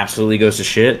just absolutely goes to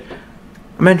shit,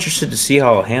 I'm interested to see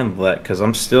how I'll handle that, because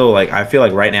I'm still like, I feel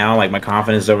like right now, like my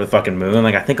confidence is over the fucking moon.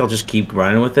 Like I think I'll just keep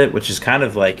running with it, which is kind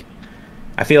of like,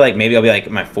 I feel like maybe I'll be like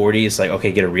in my 40s, like,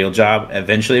 okay, get a real job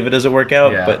eventually if it doesn't work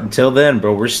out. Yeah. But until then,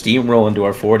 bro, we're steamrolling to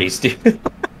our 40s, dude.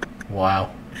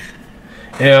 Wow.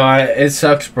 You know, it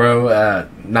sucks, bro.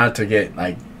 Not to get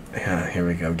like, here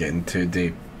we go, getting too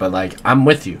deep. But like, I'm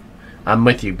with you. I'm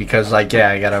with you because like, yeah,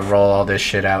 I gotta roll all this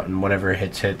shit out and whatever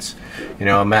hits. You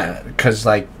know, because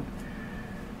like,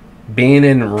 being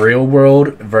in real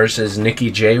world versus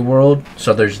NickyJ world.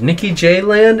 So there's NickyJ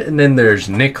land and then there's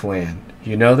Nick land.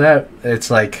 You know that?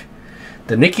 It's like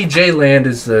the NickyJ land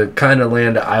is the kind of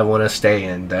land I want to stay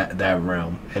in, that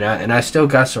realm. And I still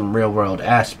got some real world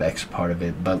aspects part of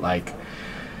it, but like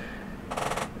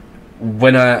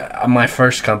when on my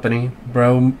first company,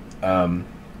 bro,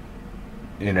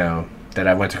 you know, that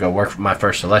I went to go work for my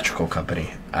first electrical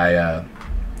company.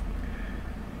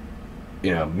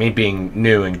 You know, me being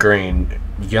new and green,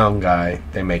 young guy,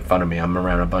 they make fun of me. I'm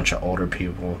around a bunch of older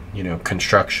people, you know,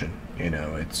 construction. You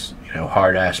know, it's, you know,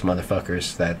 hard ass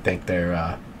motherfuckers that think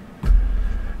they're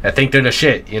the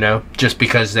shit, you know, just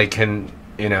because they can,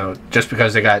 you know, just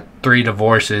because they got 3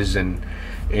 divorces and,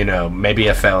 you know, maybe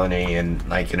a felony and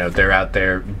like, you know, they're out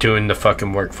there doing the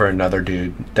fucking work for another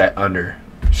dude that under.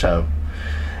 So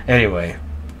anyway,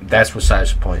 that's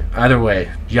besides the point. Either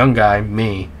way, young guy,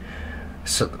 me,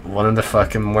 so one of the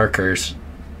fucking workers,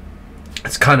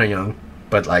 it's kind of young,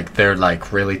 but like they're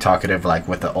like really talkative, like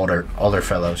with the older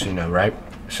fellows, you know, right?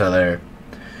 So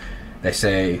they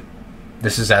say,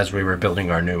 this is as we were building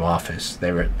our new office.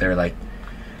 They were like,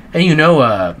 hey, you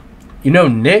know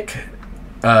Nick,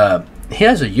 he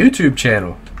has a YouTube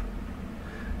channel.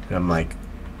 And I'm like,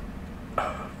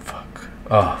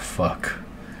 oh fuck.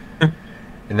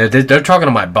 And they're talking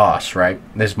to my boss, right?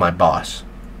 This is my boss.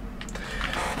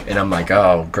 And I'm like,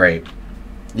 oh great,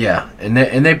 yeah. And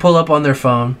they pull up on their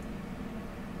phone.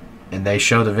 And they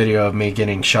show the video of me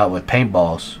getting shot with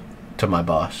paintballs to my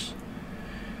boss,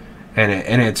 and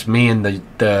it's me in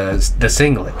the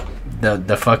singlet,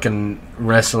 the fucking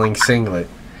wrestling singlet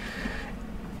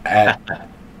at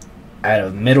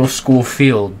a middle school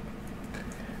field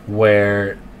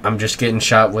where I'm just getting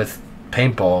shot with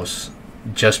paintballs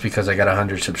just because I got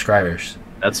 100 subscribers.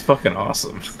 That's fucking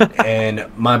awesome. And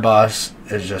my boss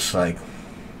is just like,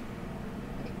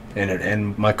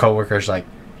 and my coworker's like,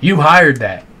 you hired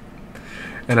that.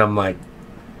 And I'm like,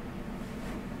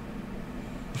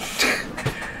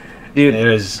 dude, it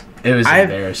was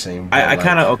embarrassing. I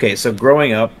kind of, okay, so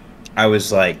growing up, I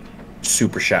was like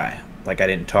super shy. Like I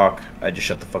didn't talk. I just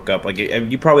shut the fuck up. Like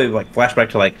you probably like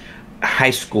flashback to like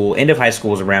high school. End of high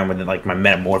school was around when like my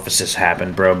metamorphosis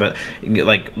happened, bro. But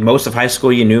like most of high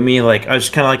school, you knew me. Like I was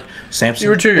kind of like Samson. You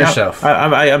were to yourself.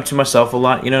 I'm to myself a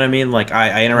lot. You know what I mean? Like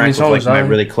I interact with like my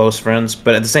really close friends,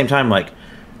 but at the same time, like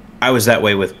I was that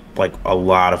way with like a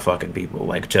lot of fucking people,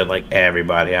 like to like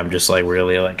everybody. I'm just like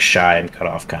really like shy and cut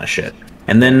off kind of shit.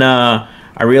 And then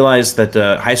I realized that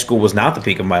high school was not the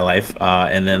peak of my life,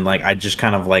 and then like I just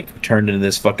kind of like turned into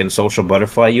this fucking social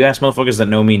butterfly. You ask motherfuckers that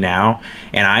know me now,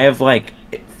 and I have like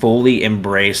fully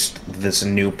embraced this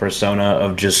new persona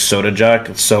of just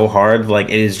SODAJOCK so hard. Like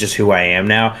it is just who I am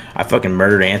now. I fucking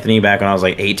murdered Anthony back when I was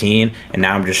like 18, and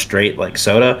now I'm just straight like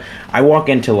Soda. I walk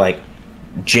into like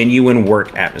genuine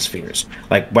work atmospheres,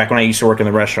 like back when I used to work in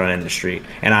the restaurant industry,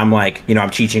 and I'm like, you know, I'm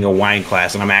teaching a wine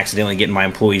class and I'm accidentally getting my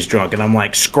employees drunk, and I'm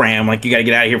like, scram, like you gotta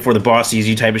get out of here before the boss sees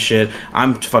you type of shit.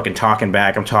 I'm fucking talking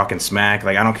back, I'm talking smack,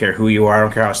 like I don't care who you are, I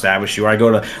don't care how established you are. I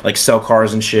go to like sell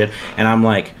cars and shit, and I'm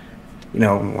like, you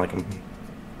know, I'm like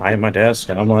at my desk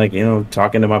and I'm like, you know,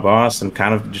 talking to my boss and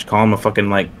kind of just calling him a fucking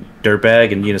like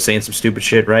dirtbag and, you know, saying some stupid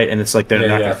shit, right? And it's like they're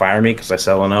not gonna fire me because I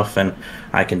sell enough and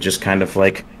I can just kind of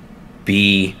like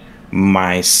be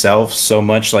myself so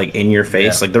much, like in your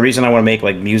face. Like the reason I want to make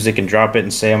like music and drop it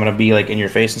and say I'm gonna be like in your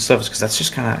face and stuff is because that's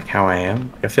just kind of like how I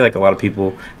am. I feel like a lot of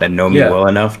people that know me well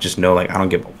enough just know like I don't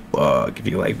give a fuck if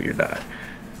you like me or not.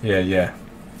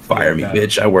 Fire me,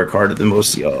 bitch. I work harder than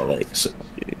most of y'all. Like, so.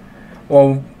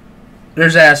 Well,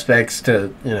 there's aspects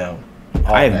to, you know,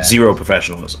 I have zero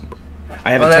professionalism.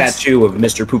 I have a tattoo of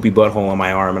Mr. Poopy Butthole on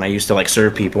my arm, and I used to like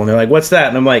serve people, and they're like, "What's that?"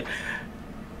 And I'm like,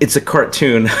 it's a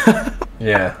cartoon.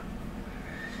 Yeah.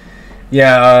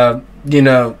 Yeah, you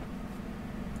know,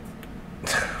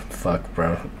 fuck,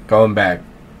 bro. Going back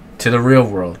to the real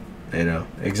world, you know,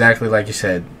 exactly like you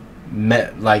said,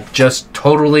 like just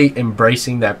totally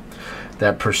embracing that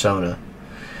persona.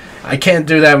 I can't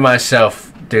do that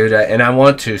myself, dude, and I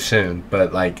want to soon,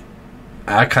 but like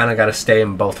I kind of got to stay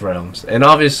in both realms. And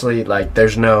obviously, like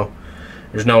there's no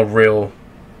real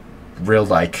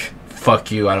like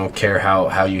fuck you, I don't care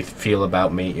how you feel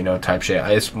about me, you know, type shit.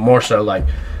 It's more so like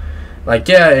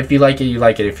yeah, if you like it, you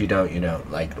like it. If you don't, you know,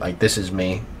 like this is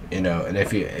me, you know. And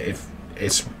if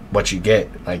it's what you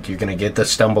get, like you're gonna get the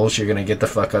stumbles, you're gonna get the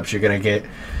fuck ups, you're gonna get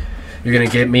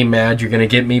me mad, you're gonna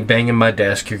get me banging my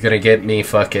desk, you're gonna get me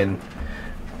fucking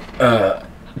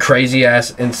crazy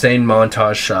ass insane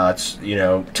montage shots, you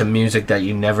know, to music that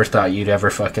you never thought you'd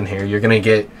ever fucking hear. You're gonna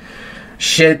get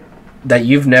shit that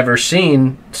you've never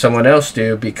seen someone else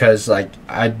do, because like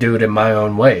I do it in my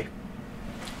own way.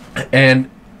 And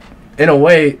in a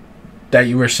way that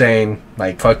you were saying,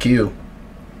 like fuck you,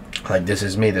 like this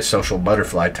is me, the social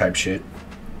butterfly type shit.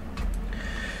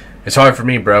 It's hard for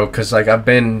me, bro, because like I've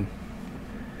been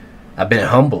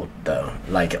humbled though,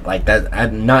 like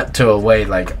that, not to a way,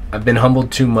 like I've been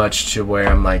humbled too much to where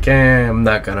I'm like, I'm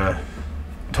not gonna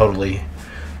totally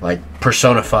like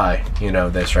personify, you know,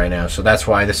 this right now. So that's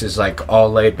why this is like all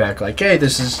laid back, like, hey,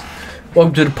 this is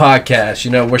welcome to the podcast,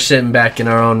 you know, we're sitting back in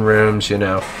our own rooms, you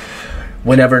know.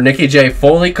 Whenever NickyJ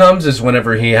fully comes is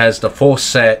whenever he has the full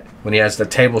set, when he has the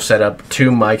table set up,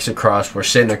 2 mics across, we're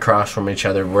sitting across from each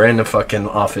other, we're in the fucking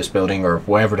office building or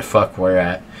wherever the fuck we're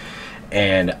at,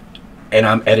 and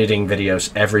I'm editing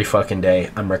videos every fucking day.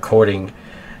 I'm recording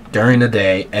during the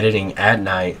day, editing at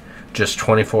night, just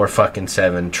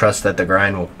 24/7. Trust that the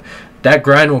grind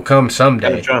will come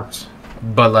someday.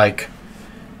 But like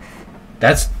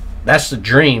that's the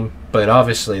dream, but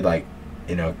obviously, like,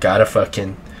 you know,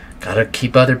 gotta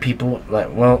keep other people,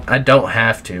 like, well, I don't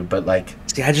have to, but like,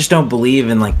 see, I just don't believe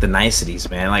in like the niceties,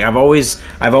 man. Like I've always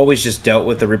just dealt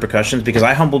with the repercussions, because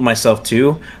I humbled myself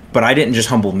too, but I didn't just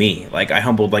humble me. Like I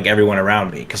humbled like everyone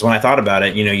around me, because when I thought about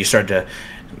it, you know, you start to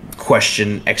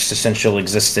question existential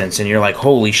existence, and you're like,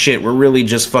 holy shit, we're really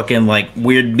just fucking like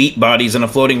weird meat bodies in a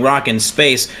floating rock in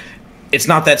space. It's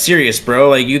not that serious, bro.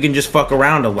 Like you can just fuck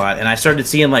around a lot. And I started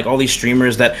seeing like all these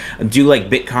streamers that do like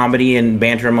bit comedy and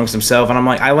banter amongst themselves, and I'm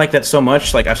like, I like that so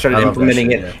much. Like I started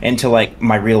implementing it into like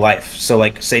my real life. So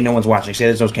like, say no one's watching, say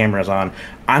there's no cameras on,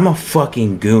 I'm a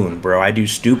fucking goon, bro. I do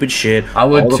stupid shit I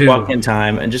would all too. the fucking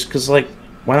time, and just cause like,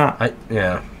 why not?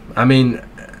 I mean,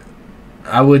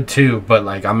 I would too, but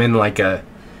like I'm in like a,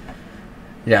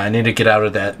 I need to get out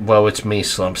of that well it's me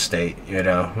slump state, you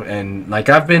know. And like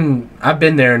I've been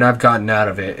there, and I've gotten out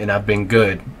of it, and I've been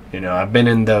good, you know. I've been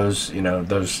in those, you know,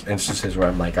 those instances where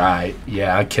I'm like, I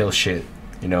kill shit,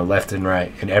 you know, left and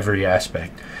right in every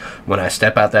aspect. When I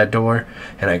step out that door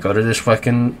and I go to this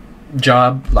fucking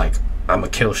job, like I'm a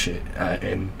kill shit,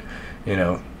 and you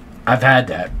know, I've had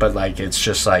that, but like it's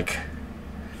just like,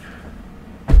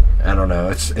 I don't know.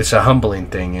 It's a humbling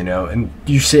thing, you know. And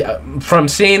you see, from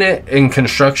seeing it in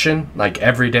construction, like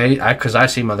every day, because I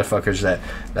see motherfuckers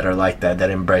that are like that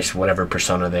embrace whatever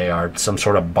persona they are, some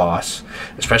sort of boss.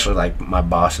 Especially like my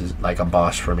boss is like a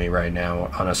boss for me right now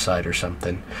on a site or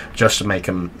something, just to make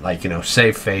him, like, you know,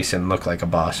 save face and look like a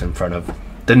boss in front of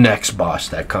the next boss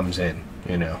that comes in,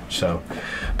 you know. So,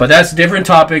 but that's a different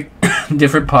topic,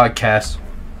 different podcast.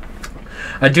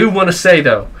 I do want to say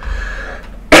though.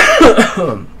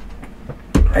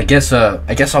 I guess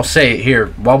I'll say it here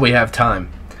while we have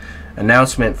time.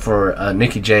 Announcement for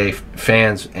NickyJ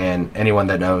fans and anyone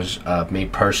that knows me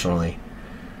personally,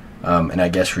 and I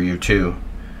guess for you too.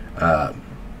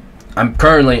 I'm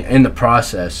currently in the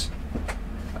process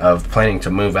of planning to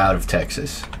move out of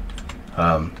Texas.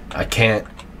 I can't,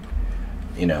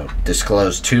 you know,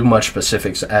 disclose too much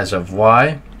specifics as of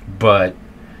why, but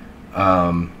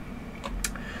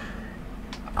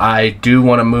I do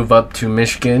want to move up to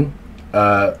Michigan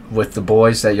with the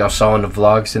boys that y'all saw in the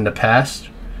vlogs in the past,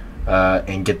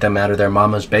 and get them out of their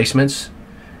mama's basements.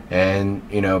 And,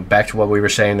 you know, back to what we were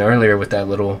saying earlier with that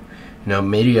little, you know,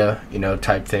 media, you know,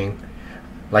 type thing.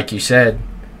 Like you said,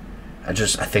 I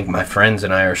think my friends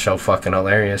and I are so fucking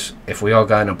hilarious. If we all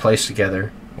got in a place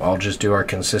together, we'll all just do our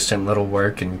consistent little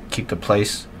work and keep the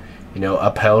place, you know,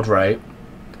 upheld right,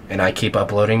 and I keep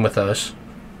uploading with us,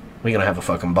 we're gonna have a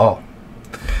fucking ball.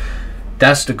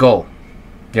 That's the goal.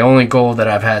 The only goal that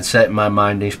I've had set in my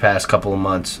mind these past couple of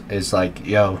months is like,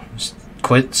 yo,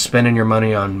 quit spending your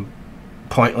money on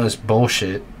pointless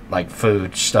bullshit like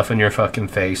food, stuff in your fucking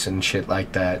face and shit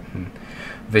like that, and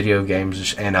video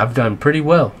games. And I've done pretty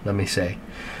well, let me say.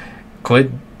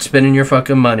 Quit spending your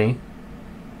fucking money.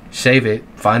 Save it.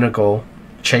 Find a goal.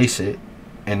 Chase it.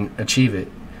 And achieve it.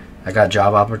 I got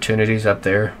job opportunities up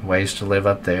there. Ways to live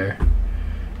up there.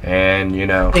 And, you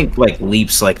know, I think like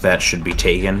leaps like that should be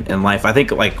taken in life. I think,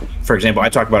 like, for example, I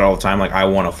talk about it all the time. Like, I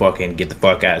want to fucking get the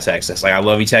fuck out of Texas. Like, I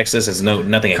love you, Texas. It's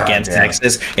nothing against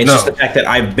Texas. It's just the fact that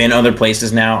I've been other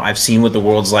places now. I've seen what the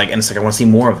world's like, and it's like I want to see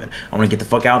more of it. I want to get the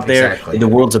fuck out there. Exactly. The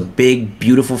world's a big,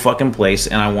 beautiful fucking place,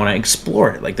 and I want to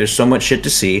explore it. Like, there's so much shit to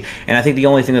see. And I think the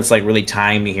only thing that's like really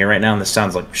tying me here right now, and this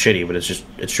sounds like shitty, but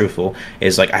it's truthful,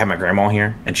 is like I have my grandma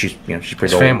here, and she's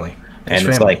pretty old. Family. And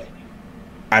it's like,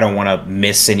 I don't want to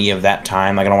miss any of that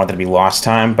time. Like, I don't want that to be lost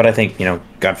time. But I think,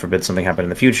 God forbid something happen in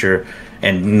the future,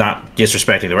 and not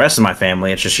disrespecting the rest of my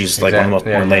family. It's just she's like one of the most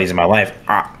important ladies in my life.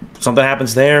 Something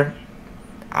happens there,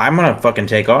 I'm gonna fucking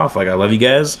take off. Like, I love you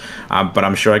guys, but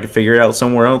I'm sure I could figure it out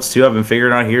somewhere else too. I've been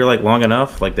figuring it out here like long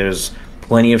enough. Like, there's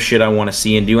plenty of shit I want to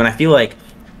see and do. And I feel like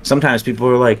sometimes people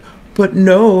are like, but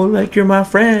no, like, you're my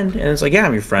friend. And it's like, yeah,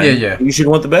 I'm your friend. Yeah. You should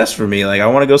want the best for me. Like, I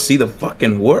want to go see the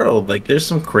fucking world. Like, there's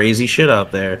some crazy shit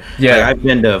out there. Yeah. Like, I've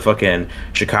been to fucking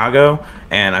Chicago,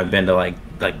 and I've been to like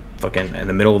fucking in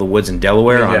the middle of the woods in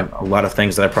Delaware on a lot of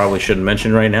things that I probably shouldn't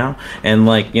mention right now. And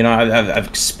like, I've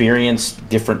experienced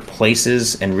different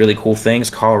places and really cool things.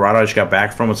 Colorado, I just got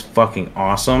back from, was fucking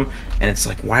awesome. And it's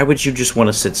like, why would you just want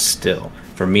to sit still?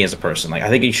 For me as a person, like, I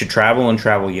think you should travel and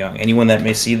travel young. Anyone that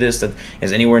may see this that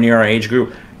is anywhere near our age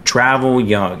group, travel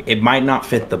young. It might not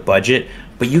fit the budget,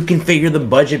 but you can figure the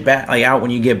budget back out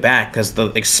when you get back, because the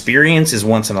experience is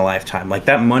once in a lifetime. Like,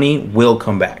 that money will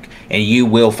come back, and you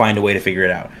will find a way to figure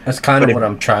it out. That's kind of what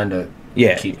I'm trying to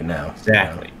keep now.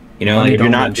 Exactly. If you're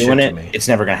not doing it, it's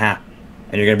never gonna happen,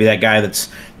 and you're gonna be that guy that's,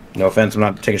 no offense, I'm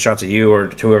not taking shots at you or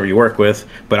to whoever you work with,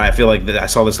 but I feel like that I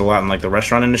saw this a lot in like the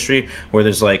restaurant industry, where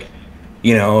there's like,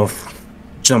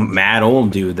 some mad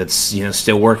old dude that's,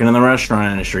 still working in the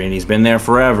restaurant industry, and he's been there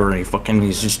forever, and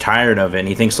he's just tired of it, and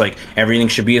he thinks like everything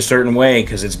should be a certain way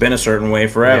because it's been a certain way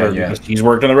forever. Because he's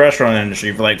worked in the restaurant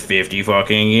industry for like 50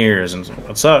 fucking years, and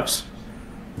that sucks.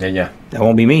 That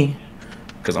won't be me,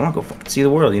 because I'm gonna go fucking see the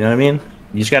world. You know what I mean?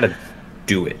 You just gotta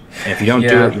do it, and if you don't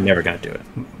do it, you're never gonna do it.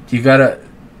 You gotta,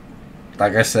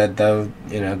 like I said though,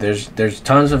 there's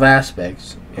tons of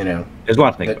aspects. There's a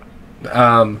lot to think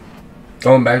about.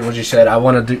 Going back to what you said, I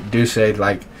want to do say,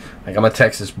 like I'm a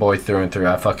Texas boy through and through.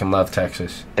 I fucking love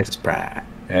Texas. Texas pride.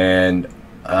 And,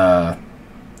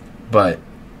 but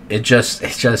it's just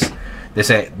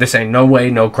this ain't no way,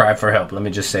 no cry for help. Let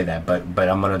me just say that. But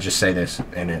I'm gonna just say this,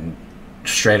 and then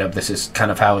straight up, this is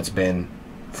kind of how it's been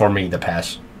for me the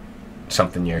past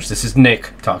something years. This is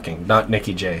Nick talking, not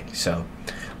NickyJ. So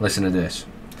listen to this.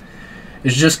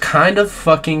 It's just kind of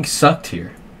fucking sucked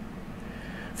here.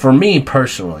 For me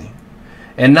personally.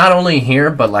 And not only here,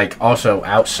 but like also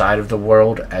outside of the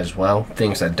world as well.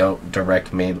 Things that don't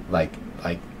direct me, like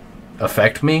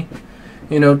affect me.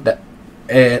 What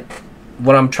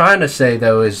I'm trying to say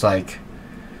though is like,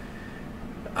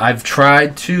 I've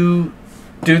tried to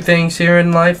do things here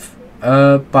in life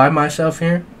by myself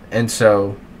here, and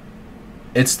so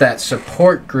it's that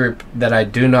support group that I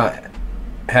do not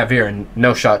have here. And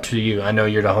no shot to you. I know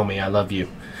you're the homie. I love you.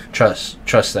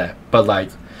 Trust that. But like,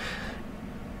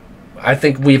 I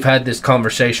think we've had this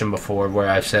conversation before where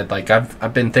I've said like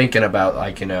I've been thinking about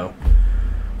like,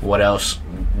 what else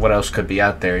could be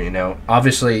out there,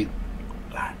 Obviously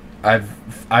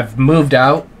I've moved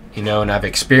out, and I've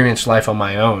experienced life on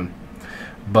my own,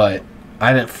 but I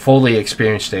haven't fully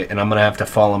experienced it, and I'm gonna have to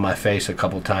fall on my face a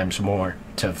couple times more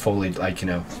to fully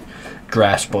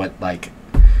grasp what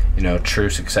true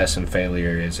success and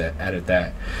failure is at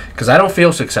that, because I don't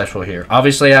feel successful here.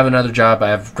 Obviously I have another job, I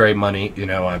have great money,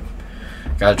 I've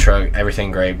got a truck, everything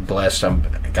great, blessed. I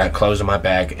got clothes in my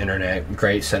bag, internet,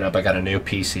 great setup. I got a new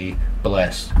PC,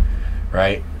 blessed,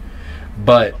 right?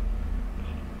 But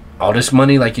all this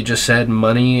money, like you just said,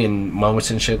 money and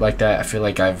moments and shit like that, I feel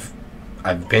like I've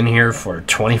been here for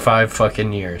 25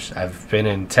 fucking years. I've been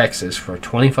in Texas for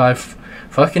 25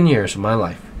 fucking years of my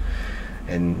life,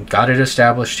 and got it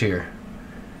established here.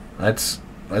 Let's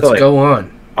go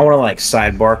on. I want to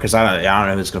sidebar, because I don't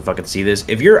know who's gonna fucking see this.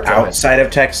 If you're outside of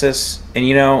Texas and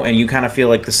and you kind of feel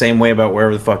like the same way about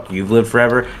wherever the fuck you've lived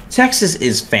forever, Texas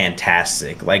is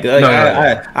fantastic.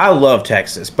 I love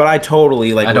Texas, but I totally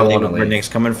relate with where Nick's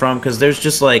coming from, because there's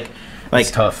just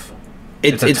it's tough.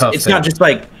 It's not just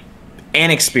like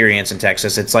an experience in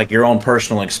Texas. It's like your own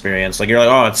personal experience. Like, you're like,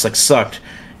 oh, it's sucked.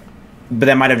 but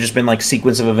that might have just been like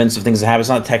sequence of events of things that happen. It's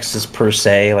not Texas per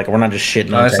se. Like we're not just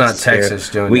shitting on it's Texas. not Texas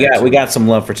doing we that. We got some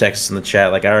love for Texas in the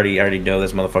chat. Like I already know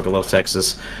this motherfucker loves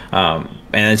Texas, and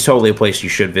it's totally a place you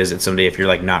should visit someday if you're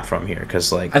like not from here,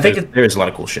 because like I think there's a lot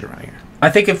of cool shit around here. I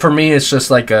think for me it's just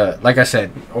like I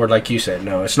said, or like you said,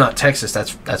 no, it's not Texas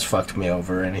that's fucked me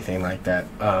over or anything like that.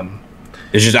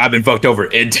 It's just I've been fucked over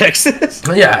in Texas.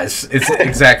 Yeah, it's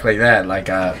exactly that. Like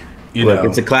you know,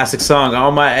 it's a classic song.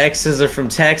 All my exes are from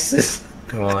Texas.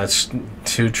 Well, that's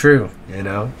too true, you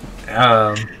know.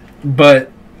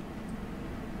 But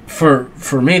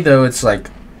for me though, it's like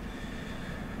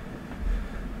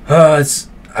I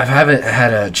haven't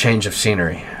had a change of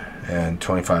scenery in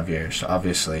 25 years.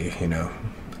 Obviously, you know,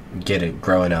 get it.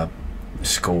 Growing up,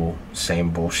 school,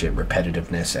 same bullshit,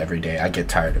 repetitiveness every day. I get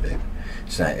tired of it.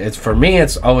 It's for me.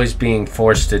 It's always being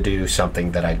forced to do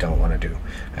something that I don't want to do.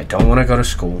 I don't want to go to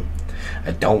school.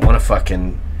 I don't want to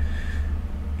fucking.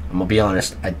 I'm gonna be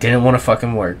honest. I didn't want to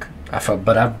fucking work.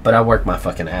 But I work my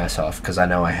fucking ass off because I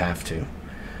know I have to.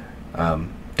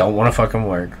 Don't want to fucking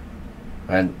work,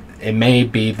 and it may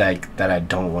be like that. I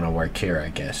don't want to work here. I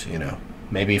guess, you know,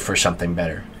 maybe for something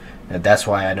better. And that's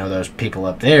why I know those people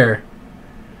up there.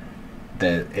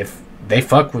 That if they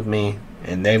fuck with me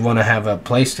and they want to have a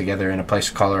place together and a place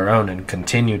to call their own and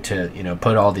continue to, you know,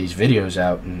 put all these videos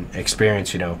out and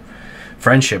experience, you know,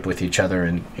 friendship with each other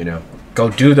and, you know,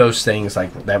 go do those things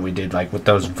like that we did, like with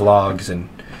those vlogs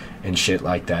and shit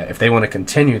like that. If they want to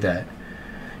continue that,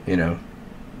 you know,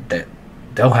 that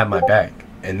they'll have my back.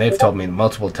 And they've told me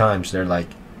multiple times, they're like,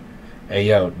 hey,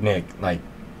 yo, Nick, like,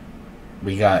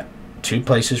 we got 2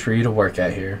 places for you to work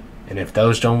at here. And if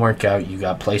those don't work out, you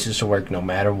got places to work no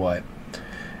matter what.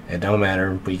 It don't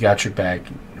matter. We got your back.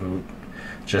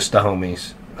 Just the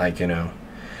homies. Like, you know,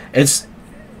 it's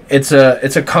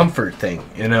a comfort thing,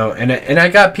 you know. And I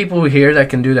got people here that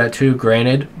can do that too,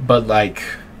 granted. But like,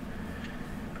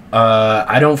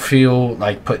 I don't feel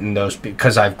like putting those,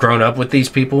 because I've grown up with these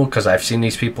people, because I've seen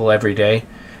these people every day,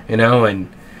 you know.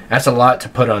 And that's a lot to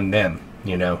put on them,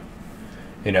 you know.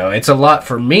 You know, it's a lot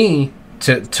for me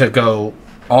to go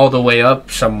all the way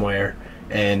up somewhere,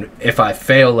 and if I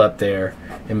fail up there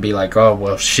and be like, oh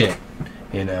well, shit,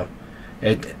 you know,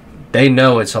 they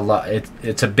know it's a lot.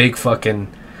 It's a big fucking.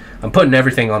 I'm putting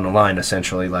everything on the line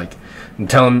essentially. Like,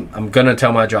 I'm gonna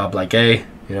tell my job like, hey,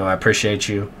 you know, I appreciate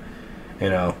you. You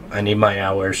know, I need my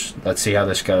hours. Let's see how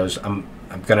this goes. I'm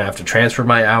gonna have to transfer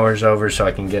my hours over so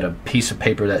I can get a piece of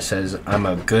paper that says I'm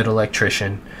a good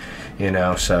electrician. You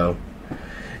know, so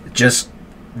just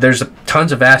there's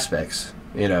tons of aspects,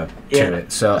 you know, to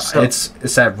it. So it's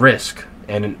that risk,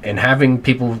 and having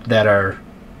people that are,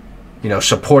 you know,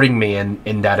 supporting me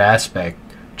in that aspect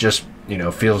just, you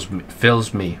know,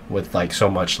 fills me with like so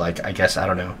much, like, I guess, I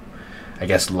don't know, I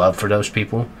guess love for those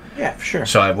people. Yeah, for sure.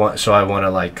 So I want to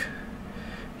like,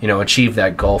 you know, achieve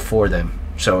that goal for them.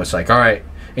 So it's like, all right,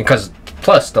 and because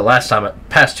plus the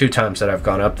past 2 times that I've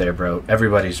gone up there, bro,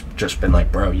 everybody's just been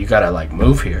like, bro, you gotta like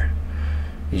move here.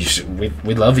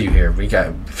 We love you here.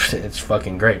 It's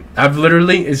fucking great. I've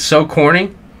literally, it's so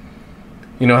corny.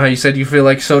 You know how you said you feel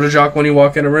like SODAJOCK when you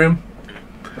walk in a room?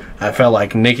 I felt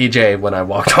like NickyJ when I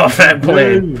walked off that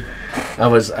plane. I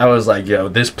was like, yo,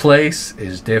 this place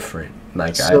is different.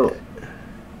 Like, so,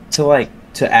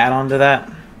 to add on to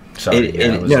that. Sorry,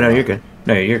 no, you're good.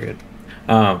 No, you're good.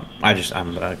 I'm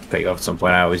gonna cut you off at some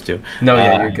point. I always do. No,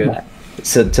 yeah, you're good.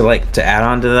 So to add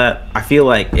on to that, I feel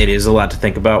like it is a lot to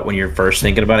think about when you're first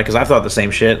thinking about it, because I thought the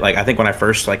same shit. Like, I think when I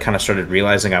first like kind of started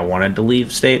realizing I wanted to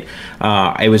leave state,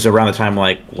 it was around the time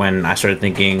like when I started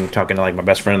talking to like my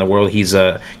best friend in the world. He's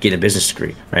getting a business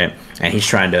degree, right? And he's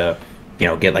trying to, you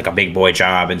know, get like a big boy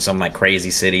job in some like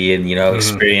crazy city and, you know,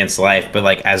 experience life. But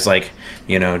like, as like,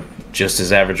 you know, just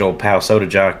as average old pal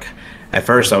SODAJOCK, at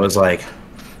first I was like,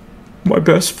 my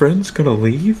best friend's gonna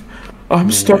leave? I'm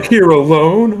stuck here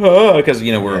alone, because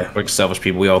you know we're selfish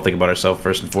people. We all think about ourselves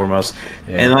first and foremost.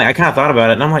 And like I kind of thought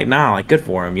about it, and I'm like, nah, like good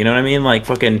for him. You know what I mean? Like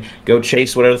fucking go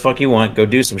chase whatever the fuck you want, go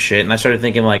do some shit. And I started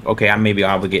thinking like, okay, I may be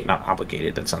not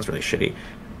obligated. That sounds really shitty.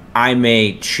 I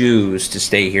may choose to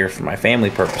stay here for my family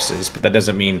purposes, but that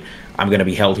doesn't mean I'm going to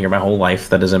be held here my whole life.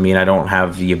 That doesn't mean I don't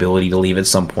have the ability to leave at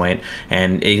some point.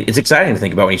 And it's exciting to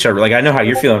think about when you start. Like, I know how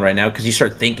you're feeling right now because you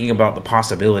start thinking about the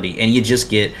possibility and you just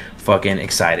get fucking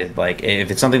excited. Like,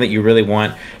 if it's something that you really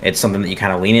want, it's something that you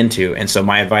kind of lean into. And so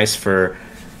my advice for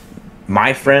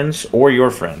my friends or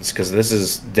your friends, because this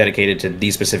is dedicated to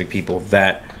these specific people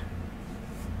that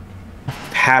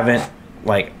haven't,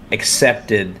 like,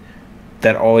 accepted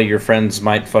that all of your friends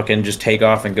might fucking just take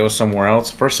off and go somewhere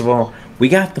else. First of all, We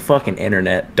got the fucking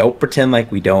internet. Don't pretend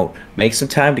like we don't. Make some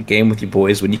time to game with your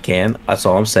boys when you can. That's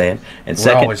all I'm saying. And We're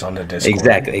second, always on the Discord.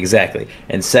 Exactly.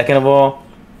 And second of all,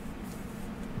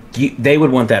 they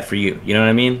would want that for you. You know what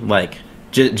I mean? Like,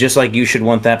 just like you should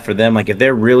want that for them. Like, if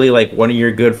they're really like one of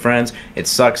your good friends, it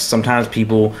sucks sometimes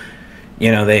people,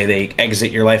 you know, they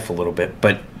exit your life a little bit,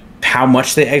 but how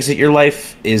much they exit your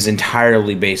life is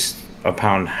entirely based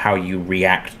upon how you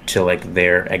react to like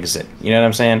their exit. You know what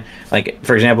I'm saying? Like,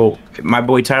 for example, my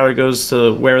boy Tyler goes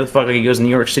to wherever the fuck he goes, New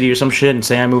York City or some shit, and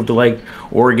say I moved to like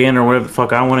Oregon or wherever the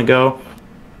fuck I want to go.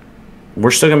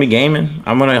 We're still gonna be gaming.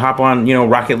 I'm gonna hop on, you know,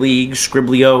 Rocket League,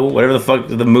 Scribblio, whatever the fuck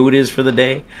the mood is for the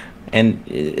day, and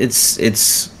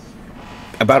it's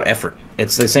about effort.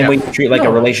 It's the same way you treat like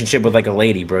a relationship with like a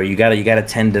lady, bro. You gotta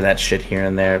tend to that shit here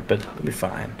and there, but it'll be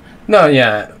fine. No,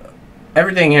 yeah,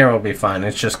 everything here will be fine.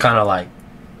 It's just kind of like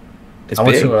I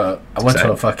went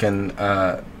to a fucking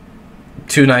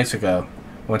 2 nights ago.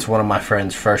 Went to one of my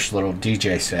friend's first little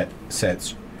DJ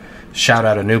sets. Shout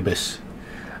out Anubis.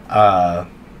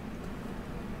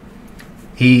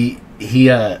 It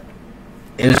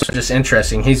was just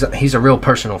interesting. He's a real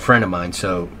personal friend of mine.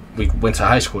 So we went to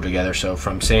high school together. So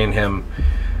from seeing him,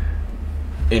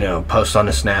 you know, post on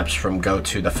the snaps from go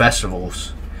to the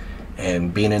festivals,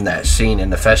 and being in that scene, in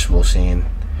the festival scene,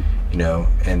 you know,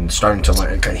 and starting to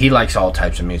learn, cause he likes all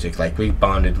types of music. Like, we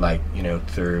bonded, like, you know,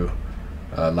 through,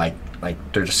 like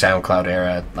through the SoundCloud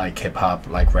era, like hip hop,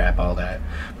 like rap, all that.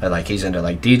 But like, he's into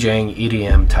like DJing,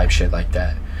 EDM type shit like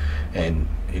that, and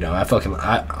you know, I fuck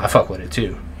with it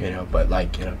too, you know. But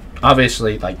like, you know,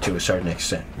 obviously, like to a certain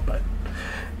extent. But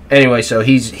anyway, so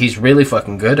he's really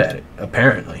fucking good at it,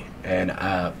 apparently. And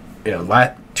you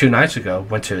know, 2 nights ago,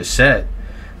 went to his set.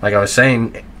 Like I was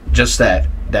saying, just that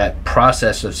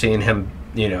process of seeing him,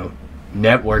 you know,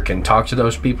 network and talk to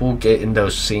those people, get in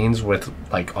those scenes with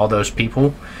like all those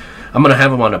people. I'm gonna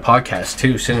have him on a podcast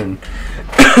too soon.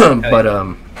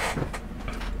 But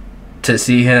to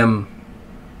see him,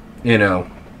 you know,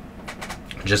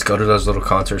 just go to those little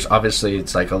concerts. Obviously,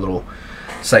 it's like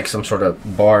some sort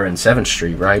of bar in 7th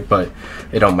Street, right? But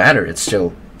it don't matter. It's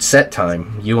still set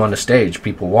time. You on the stage,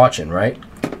 people watching, right?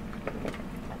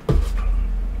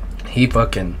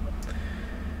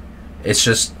 It's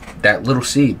just that little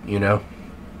seed, you know,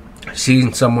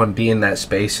 seeing someone be in that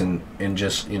space and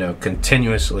just, you know,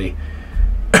 continuously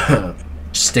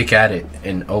stick at it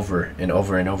and over and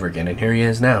over and over again. And here he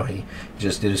is now. He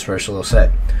just did his first little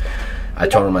set. I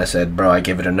told him, I said, bro, I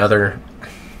give it another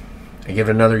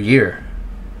year,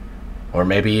 or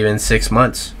maybe even 6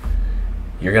 months.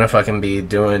 You're gonna fucking be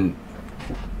doing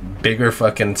bigger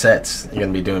fucking sets. You're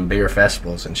gonna be doing bigger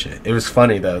festivals and shit. It was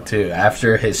funny though too.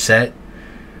 After his set,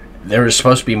 there was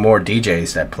supposed to be more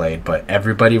DJs that played, but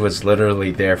everybody was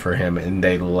literally there for him, and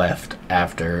they left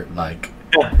after like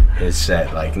his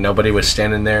set. Like, nobody was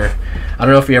standing there. I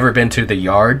don't know if you ever been to the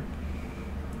Yard.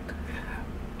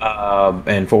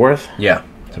 In Fort Worth? Yeah,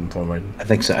 it's in Fort Worth. I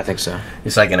think so.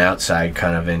 It's like an outside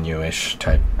kind of venue-ish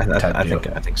type deal.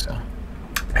 I think so.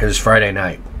 It was Friday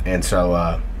night, and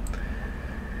so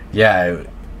yeah,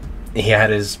 he had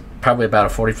his probably about a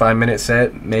 45-minute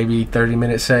set, maybe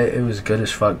 30-minute set. It was good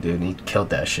as fuck, dude. And he killed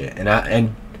that shit.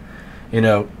 And you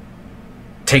know,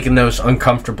 taking those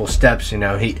uncomfortable steps, you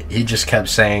know, he just kept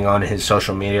saying on his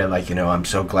social media, like, you know, I'm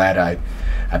so glad I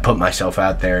put myself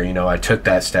out there. You know, I took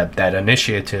that step, that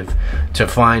initiative to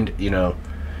find, you know,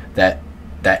 that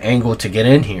angle to get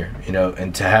in here, you know,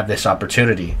 and to have this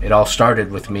opportunity. It all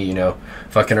started with me, you know,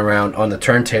 fucking around on the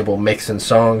turntable, mixing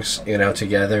songs, you know,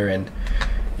 together, and,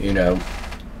 you know,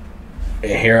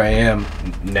 here I am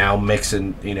now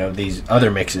mixing, you know, these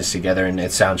other mixes together, and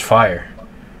it sounds fire,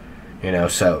 you know.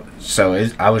 So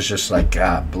I was just like,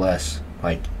 God bless.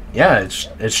 Like, yeah,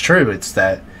 it's true. It's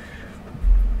that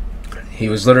he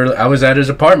was literally, I was at his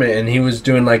apartment, and he was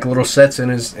doing like little sets in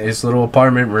his little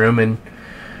apartment room, and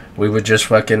we would just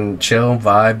fucking chill,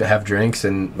 vibe, have drinks,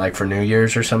 and like for New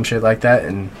Year's or some shit like that.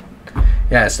 And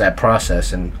yeah, it's that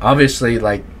process. And obviously,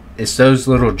 like, it's those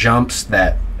little jumps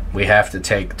that we have to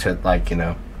take to, like, you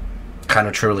know, kind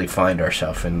of truly find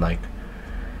ourselves. And like,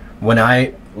 when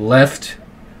I left,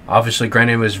 obviously,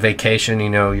 granted it was vacation, you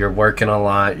know, you're working a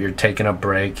lot, you're taking a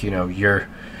break, you know, you're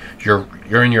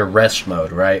in your rest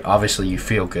mode, right? Obviously you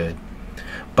feel good,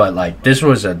 but like, this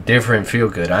was a different feel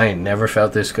good. I ain't never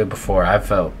felt this good before. I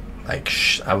felt like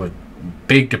I was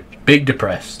big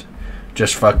depressed,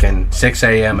 just fucking 6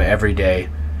 a.m. every day,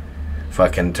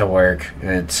 fucking to work,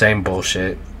 and same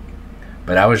bullshit.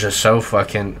 But I was just so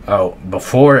fucking,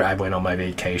 before I went on my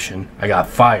vacation, I got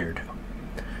fired.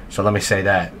 So let me say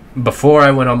that. Before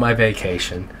I went on my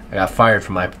vacation, I got fired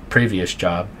from my previous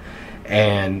job,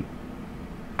 and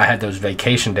I had those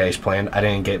vacation days planned. I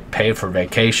didn't get paid for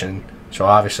vacation, so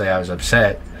obviously I was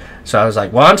upset. So I was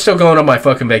like, well, I'm still going on my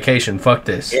fucking vacation. Fuck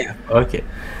this. Yeah, fuck it.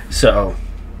 So,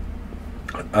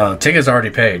 tickets already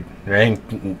paid. There ain't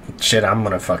shit I'm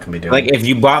gonna fucking be doing. Like, if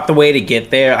you bought the way to get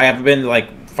there, I have been,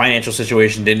 like, financial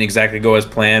situation didn't exactly go as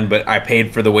planned, but I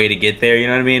paid for the way to get there, you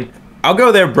know what I mean? I'll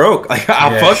go there broke. Like,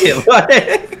 I'll fuck it.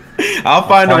 Like, I'll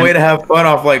find a way to have fun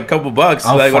off, like, a couple bucks.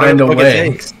 I'll like, find a whatever way.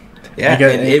 it takes. Yeah,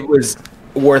 and it was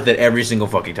worth it every single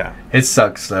fucking time. It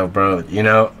sucks though, bro. You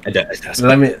know, It does.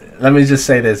 let me just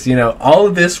say this. You know, all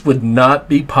of this would not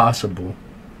be possible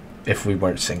if we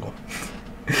weren't single.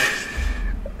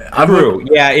 True.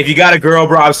 Yeah, if you got a girl,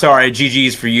 bro, I'm sorry.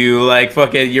 GG's for you. Like,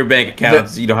 fucking your bank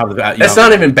accounts. You don't have the. It's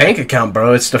not even bank account,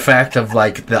 bro. It's the fact of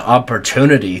like the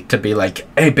opportunity to be like,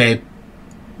 hey, babe,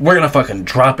 we're gonna fucking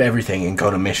drop everything and go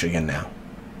to Michigan now.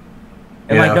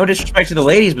 And like, no disrespect to the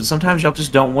ladies, but sometimes y'all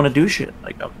just don't want to do shit.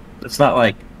 Like, it's not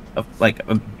like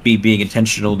being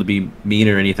intentional to be mean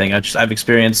or anything. I've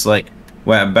experienced like,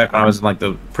 well, back when I was in like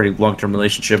the pretty long-term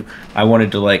relationship, I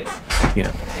wanted to like, you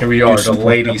know. Here we are, the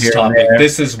ladies topic.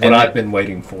 This is what I've been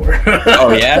waiting for.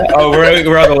 Oh yeah. Oh,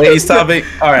 we're on the ladies topic.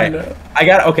 All right. No. I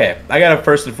gotta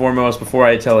first and foremost, before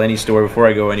I tell any story, before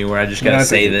I go anywhere, I just gotta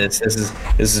say this. This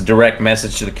is a direct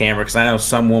message to the camera because I know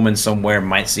some woman somewhere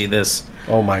might see this.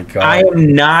 Oh my god. I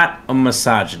am not a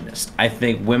misogynist. I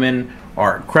think women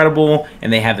are incredible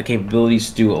and they have the capabilities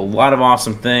to do a lot of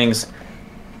awesome things.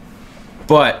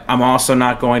 But I'm also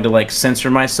not going to like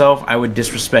censor myself. I would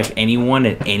disrespect anyone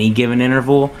at any given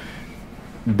interval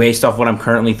based off what I'm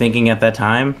currently thinking at that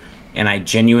time. And I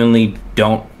genuinely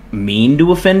don't mean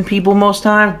to offend people most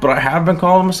times, but I have been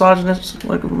called a misogynist,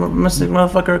 like a mystic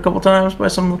motherfucker, a couple times by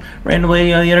some random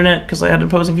lady on the internet because I had an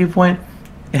opposing viewpoint.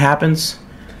 It happens.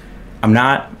 I'm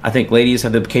not. I think ladies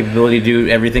have the capability to do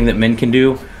everything that men can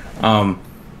do.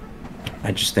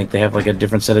 I just think they have like a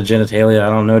different set of genitalia. I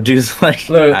don't know, dude. Like,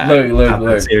 look.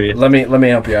 Let me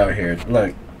help you out here.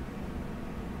 Look,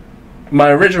 my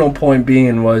original point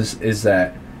is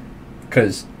that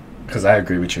because I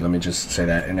agree with you. Let me just say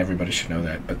that, and everybody should know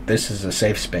that. But this is a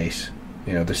safe space.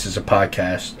 You know, this is a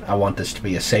podcast. I want this to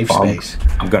be a safe space.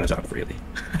 I'm gonna talk freely.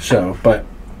 So, but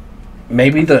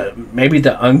maybe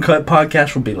the uncut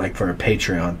podcast will be like for a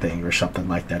Patreon thing or something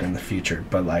like that in the future.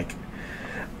 But like,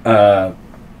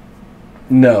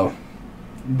 no,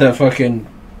 the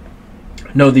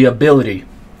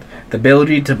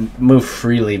ability to move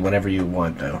freely whenever you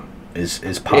want though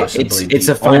is possibly it's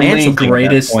the a financial only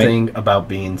greatest thing about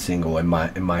being single in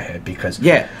my head, because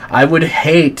yeah, I would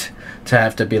hate to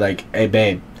have to be like, hey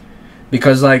babe,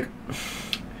 because like,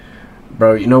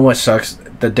 bro, you know what sucks?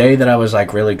 The day that I was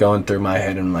like really going through my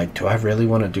head and like, do I really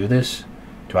want to do this?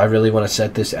 Do I really want to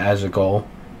set this as a goal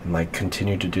and like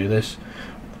continue to do this?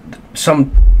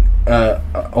 Some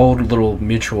old little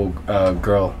mutual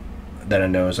girl that I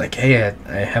know is like, hey,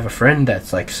 I have a friend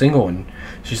that's like single and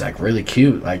she's like really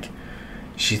cute. Like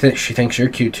she thinks you're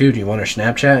cute too. Do you want her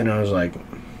Snapchat? And I was like,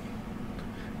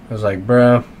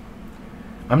 bruh,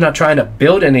 I'm not trying to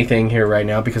build anything here right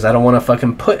now because I don't want to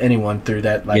fucking put anyone through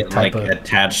that like type of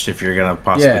attached if you're gonna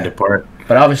possibly depart.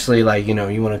 But obviously, like, you know,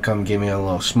 you want to come give me a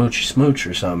little smooch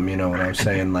or something. You know what I'm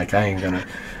saying? Like, I ain't gonna.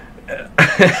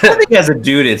 I think as a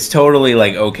dude, it's totally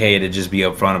like okay to just be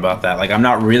upfront about that. Like, I'm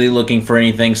not really looking for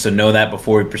anything, so know that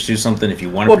before we pursue something. If you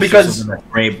want to pursue something, that's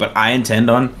great. But I intend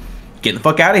on getting the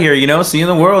fuck out of here. You know, seeing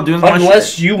the world, doing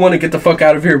unless you want to get the fuck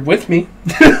out of here with me.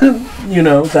 You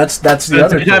know, that's the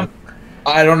other thing.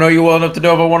 I don't know you well enough to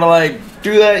know if I want to like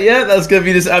do that yet. That's gonna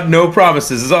be just. I have no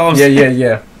promises. Is all I'm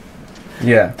saying.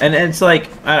 Yeah. And it's like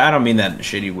I don't mean that in a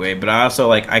shitty way, but I also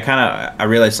like I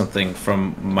realized something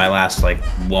from my last like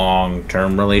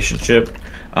long-term relationship.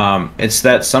 It's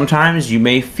that sometimes you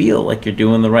may feel like you're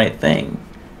doing the right thing.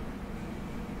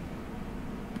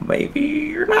 Maybe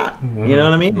you're not. You know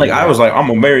what I mean? Like I was like, I'm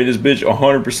gonna marry this bitch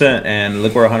 100%, and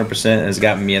look where 100% has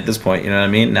gotten me at this point. You know what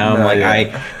I mean? Now I'm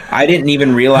like, I didn't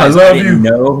even realize I didn't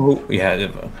know.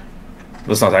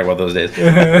 Let's not talk about those days.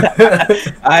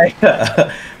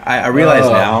 I realize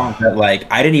now that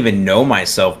like I didn't even know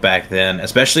myself back then,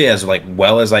 especially as like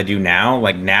well as I do now.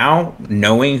 Like now,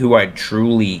 knowing who I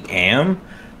truly am,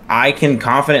 I can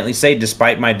confidently say,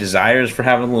 despite my desires for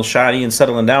having a little shawty and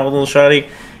settling down with a little shawty,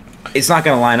 it's not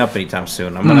going to line up anytime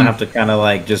soon. I'm going to have to kind of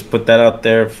like just put that out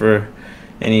there for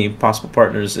any possible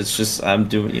partners. It's just I'm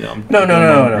doing, you know, I'm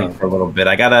no for a little bit.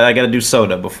 I gotta do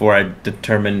soda before I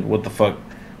determine what the fuck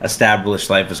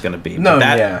established life is going to be.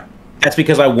 That's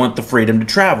because I want the freedom to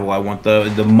travel. I want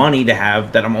the money to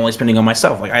have that I'm only spending on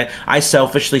myself. Like I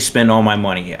selfishly spend all my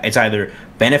money. It's either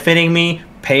benefiting me,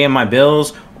 paying my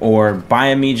bills, or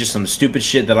buying me just some stupid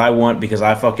shit that I want because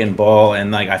I fucking ball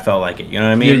and like I felt like it. You know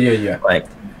what I mean? Yeah. Like,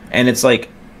 and it's like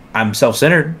I'm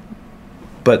self-centered,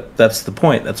 but that's the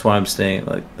point. That's why I'm staying.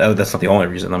 Like that's not the only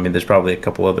reason. I mean, there's probably a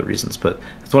couple other reasons, but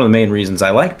it's one of the main reasons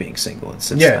I like being single.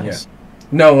 It's nice.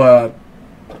 No,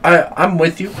 I'm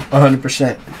with you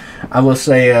 100%. I will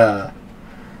say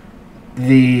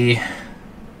the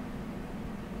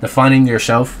finding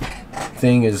yourself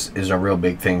thing is a real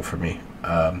big thing for me.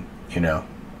 You know,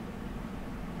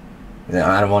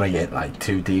 I don't want to get like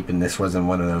too deep, and this wasn't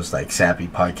one of those like sappy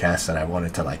podcasts that I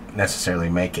wanted to like necessarily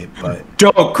make it, but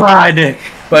don't cry, Nick.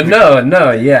 But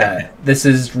no, yeah, this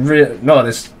is real. No,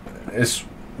 this is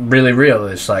really real.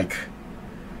 It's like,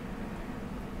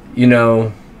 you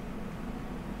know,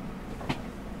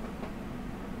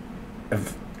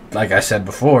 like I said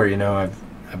before, you know,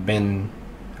 I've been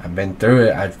through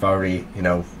it. I've already, you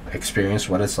know, experienced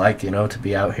what it's like, you know, to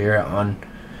be out here on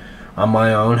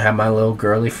my own, have my little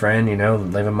girly friend, you know,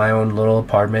 live in my own little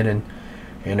apartment, and,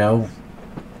 you know,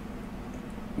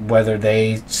 whether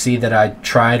they see that I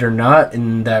tried or not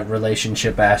in that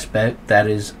relationship aspect, that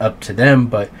is up to them,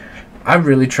 but I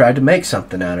really tried to make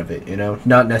something out of it, you know,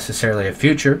 not necessarily a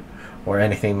future or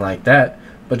anything like that,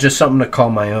 but just something to call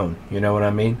my own, you know what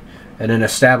I mean? And an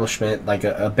establishment, like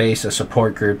a base, a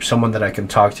support group, someone that I can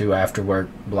talk to after work,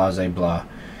 blah, blah, blah,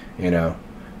 you know,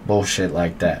 bullshit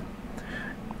like that.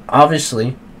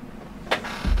 Obviously,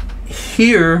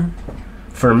 here,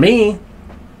 for me,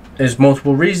 there's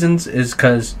multiple reasons, is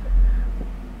because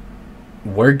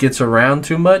word gets around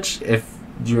too much.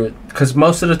 Because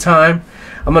most of the time,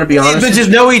 I'm going to be honest. These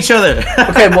bitches know each other.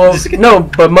 Okay, well, no,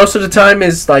 but most of the time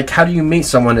is like, how do you meet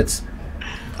someone? It's,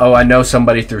 oh, I know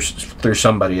somebody through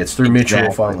somebody. It's through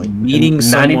mutual following. Meeting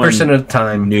 90% of the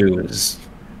time new is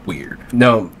weird.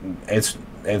 No, it's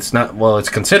not. Well, it's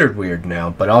considered weird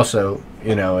now, but also,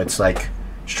 you know, it's like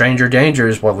stranger danger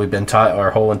is what we've been taught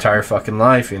our whole entire fucking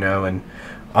life, you know. And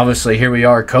obviously, here we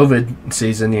are, COVID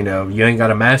season. You know, you ain't got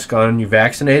a mask on, you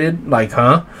vaccinated? Like,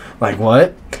 huh? Like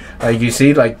what? Like, you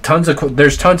see, like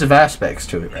there's tons of aspects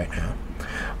to it right now,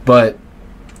 but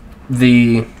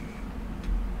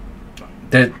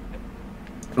that,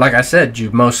 like I said,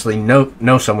 you mostly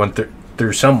know someone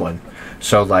through someone.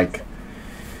 So, like,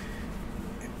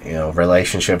 you know,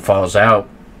 relationship falls out.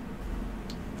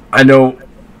 I know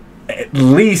at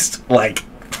least, like,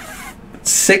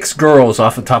 6 girls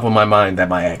off the top of my mind that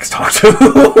my ex talked to.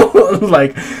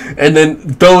 Like, and then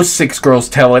those 6 girls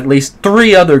tell at least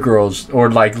 3 other girls,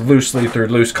 or, like, loosely through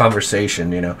loose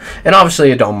conversation, you know. And obviously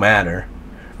it don't matter,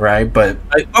 right? But...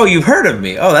 oh, you've heard of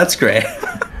me. Oh, that's great.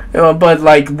 You know, but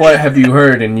like, what have you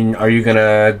heard? And are you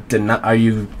gonna deny? Are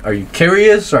you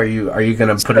curious? Are you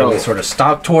gonna put any sort of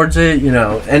stock towards it? You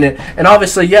know, and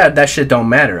obviously, yeah, that shit don't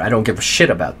matter. I don't give a shit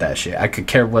about that shit. I could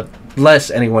care what less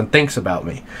anyone thinks about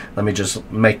me. Let me just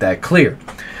make that clear.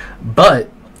 But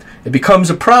it becomes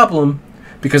a problem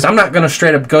because I'm not gonna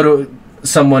straight up go to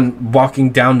someone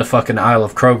walking down the fucking aisle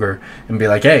of Kroger and be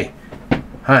like, "Hey,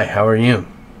 hi, how are you?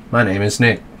 My name is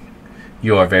Nick.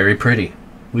 You are very pretty.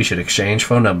 We should exchange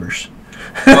phone numbers."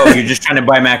 Oh, you're just trying to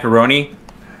buy macaroni?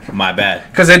 My bad.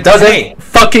 Because it doesn't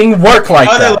fucking work like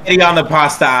that. Other lady on the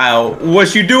pasta aisle,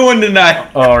 what you doing tonight?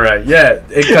 All right, yeah,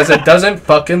 because it doesn't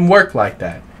fucking work like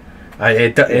that.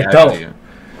 It don't.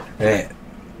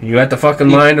 You at the fucking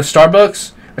line of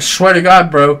Starbucks? I swear to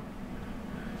God, bro.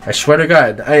 I swear to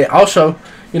God. Also,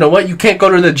 you know what? You can't go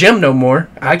to the gym no more.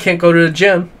 I can't go to the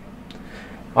gym.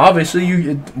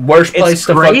 Obviously, worst place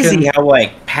to fucking... It's crazy how,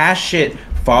 like, past shit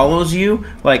follows you.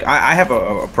 Like, I have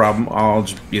a problem. I'll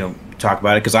just, you know, talk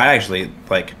about it because I actually,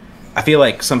 like, I feel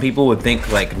like some people would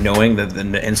think, like, knowing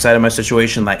the inside of my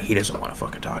situation, like, he doesn't want to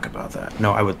fucking talk about that.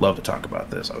 No, I would love to talk about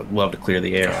this. I would love to clear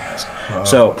the air on this.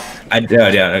 So,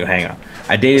 hang on.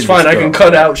 I dated. It's fine. I can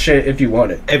cut out shit if you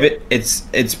want it. If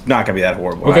it's not gonna be that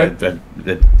horrible. Okay.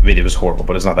 I mean, it was horrible,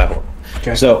 but it's not that horrible.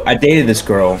 Okay. So I dated this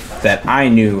girl that I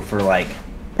knew for like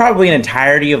probably an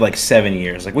entirety of like 7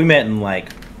 years. Like we met in like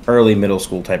early middle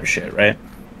school type of shit, right?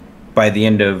 By the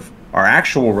end of our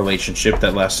actual relationship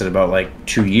that lasted about like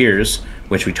 2 years,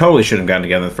 which we totally shouldn't have gotten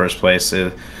together in the first place.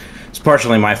 It's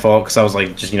partially my fault because I was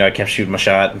like, just, you know, I kept shooting my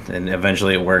shot and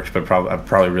eventually it worked, but I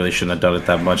probably really shouldn't have done it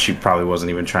that much. She probably wasn't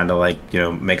even trying to, like, you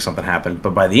know, make something happen.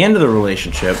 But by the end of the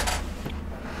relationship,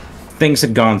 things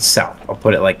had gone south. I'll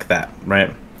put it like that,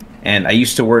 right? And I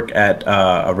used to work at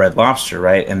a Red Lobster,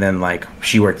 right? And then, like,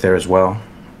 she worked there as well.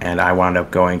 And I wound up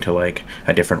going to, like,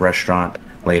 a different restaurant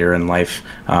later in life.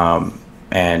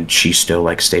 And she still,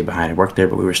 like, stayed behind and worked there,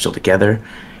 but we were still together.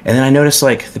 And then I noticed,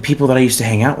 like, the people that I used to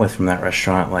hang out with from that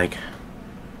restaurant, like,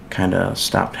 kind of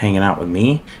stopped hanging out with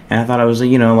me, and I thought it was a,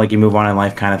 you know, like you move on in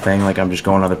life kind of thing, like I'm just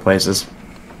going other places.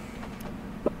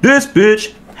 This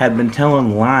bitch had been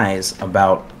telling lies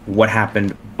about what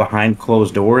happened behind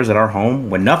closed doors at our home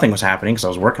when nothing was happening because I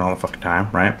was working all the fucking time,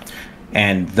 right?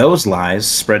 And those lies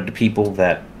spread to people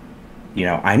that, you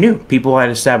know, I knew, people I'd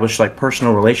established like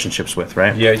personal relationships with,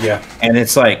 right? Yeah. And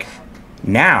it's like,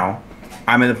 now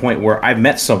I'm at the point where I've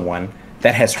met someone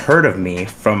that has heard of me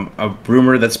from a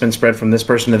rumor that's been spread from this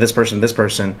person to this person to this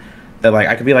person, that like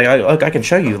I could be like, look, I can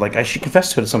show you, like I should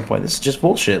confess to it at some point. This is just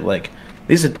bullshit. Like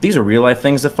these are real life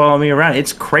things that follow me around.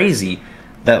 It's crazy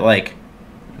that like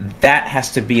that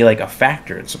has to be like a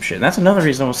factor in some shit. And that's another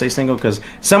reason I will stay single, because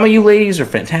some of you ladies are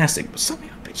fantastic, but some of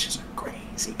you bitches are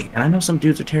crazy. And I know some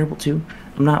dudes are terrible too.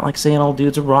 I'm not like saying all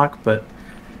dudes are rock, but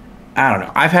I don't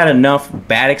know. I've had enough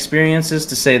bad experiences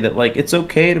to say that like it's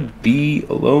okay to be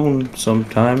alone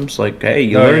sometimes. Like, hey,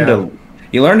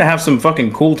 you learn to have some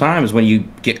fucking cool times when you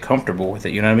get comfortable with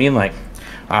it. You know what I mean? Like,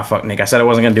 fuck, Nick, I said I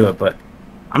wasn't gonna do it, but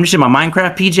I'm just in my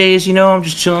Minecraft PJs. You know, I'm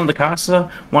just chilling in the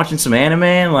casa, watching some anime.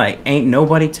 And, like, ain't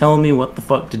nobody telling me what the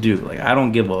fuck to do. Like, I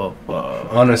don't give a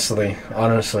fuck. Honestly,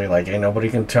 like, ain't nobody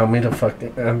can tell me to fuck.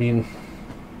 I mean,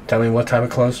 tell me what type of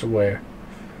clothes to wear.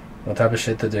 What type of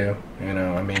shit to do, you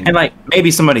know? I mean, and like maybe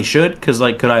somebody should, because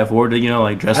like, could I afford to, you know,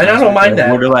 like dress? I don't mind that.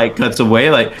 Afford to like cuts away,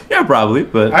 like yeah, probably,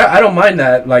 but I don't mind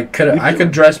that. Like, I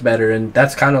could dress better, and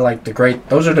that's kind of like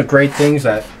those are the great things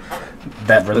that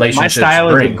relationships my style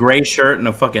bring. Is a gray shirt and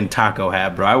a fucking taco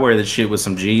hat, bro. I wear this shit with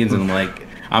some jeans and like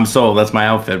I'm sold. That's my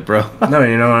outfit, bro. No,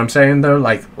 you know what I'm saying though.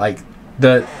 Like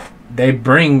they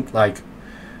bring like.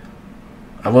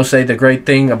 I will say the great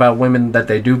thing about women that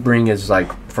they do bring is,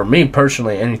 like, for me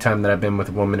personally, anytime that I've been with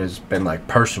a woman has been, like,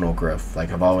 personal growth.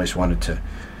 Like, I've always wanted to,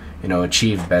 you know,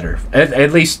 achieve better.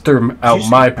 At least throughout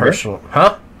my personal... Griff?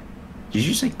 Huh? Did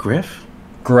you say griff?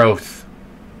 Growth.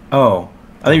 Oh.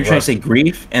 I thought you were trying to say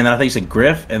grief, and then I thought you said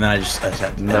griff, and then I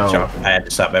had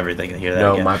to stop everything to hear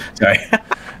that again. Sorry.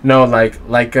 No,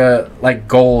 like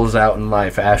goals out in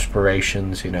life,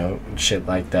 aspirations, you know, and shit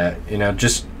like that. You know,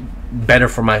 just... better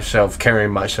for myself,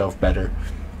 carrying myself better.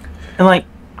 And like,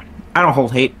 I don't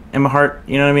hold hate in my heart,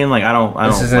 you know what I mean? Like I don't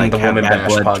like have bad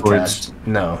blood towards.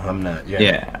 No, I'm not.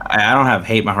 Yeah, I don't have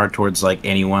hate in my heart towards like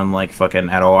anyone, like fucking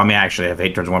at all. I mean, actually, I have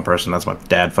hate towards one person. That's my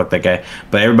dad. Fuck that guy.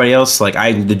 But everybody else, like,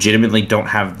 I legitimately don't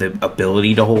have the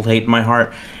ability to hold hate in my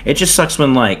heart. It just sucks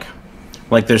when like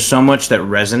there's so much that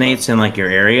resonates in like your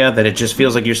area that it just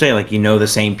feels like you're saying, like, you know, the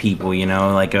same people, you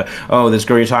know, like oh, this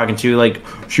girl you're talking to, like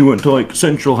she went to like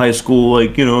Central High School,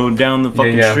 like, you know, down the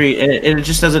fucking street, and it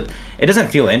just doesn't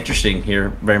feel interesting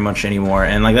here very much anymore.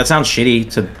 And like that sounds shitty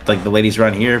to like the ladies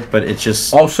around here, but it's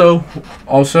just also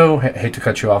hate to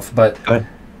cut you off, but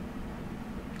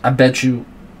I bet you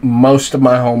most of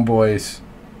my homeboys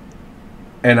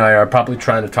and I are probably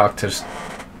trying to talk to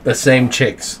the same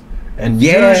chicks. And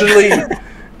usually,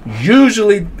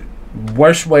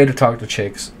 worst way to talk to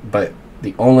chicks, but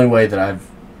the only way that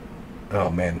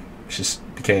it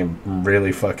just became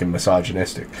really fucking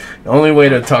misogynistic. The only way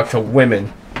to talk to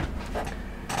women,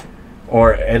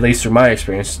 or at least through my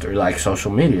experience, through like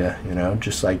social media, you know,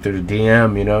 just like through the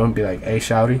DM, you know, and be like, hey,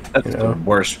 shouty. That's you know? The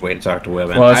worst way to talk to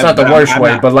women. Well, it's not the worst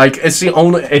way, but like, it's the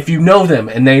only, if you know them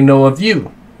and they know of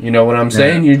you. You know what I'm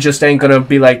saying? You just ain't gonna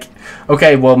be like,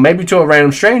 okay, well, maybe to a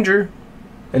random stranger,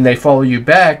 and they follow you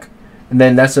back, and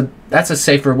then that's a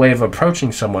safer way of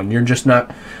approaching someone. You're just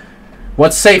not.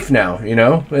 What's safe now? You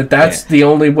know, that's the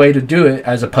only way to do it,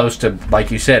 as opposed to,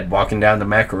 like you said, walking down the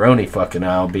macaroni fucking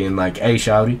aisle, being like, hey,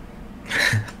 shawty,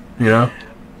 you know.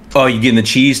 Oh, you getting the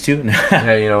cheese too?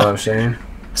 Yeah, you know what I'm saying.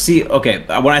 See, okay,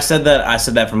 when I said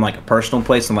that from like a personal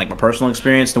place and like my personal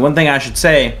experience. The one thing I should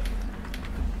say,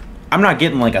 I'm not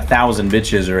getting like 1,000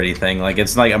 bitches or anything. Like,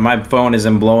 it's like my phone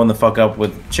isn't blowing the fuck up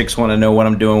with chicks want to know what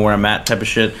I'm doing, where I'm at, type of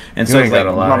shit. And so it's like,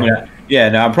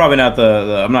 I'm probably not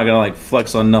I'm not gonna like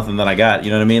flex on nothing that I got.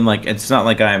 You know what I mean? Like, it's not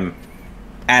like I'm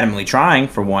adamantly trying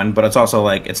for one, but it's also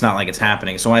like it's not like it's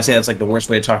happening. So when I say that's like the worst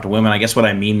way to talk to women, I guess what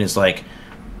I mean is like,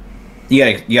 you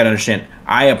gotta understand.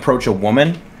 I approach a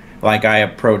woman like I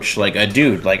approach like a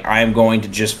dude. Like, I am going to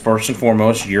just first and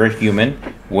foremost, you're a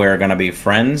human. We're gonna be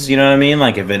friends. You know what I mean?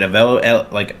 Like, if it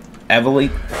escalates,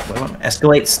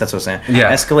 that's what I'm saying.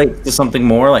 Yeah. Escalates to something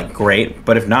more, like, great.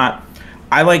 But if not,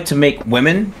 I like to make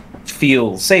women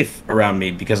feel safe around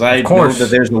me, because I know that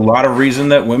there's a lot of reason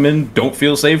that women don't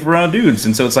feel safe around dudes.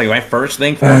 And so it's like my first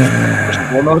thing first and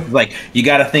foremost, like, you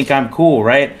gotta think I'm cool,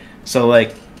 right? So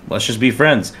like, let's just be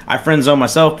friends. I friend zone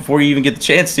myself before you even get the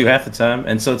chance to half the time.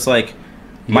 And so it's like,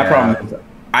 my problem is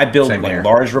I build like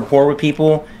large rapport with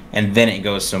people, and then it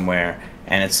goes somewhere.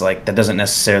 and it's like that doesn't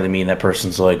necessarily mean that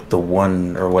person's like the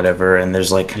one or whatever. And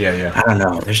there's like, I don't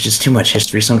know, there's just too much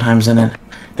history sometimes in it.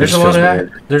 There's a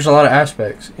lot of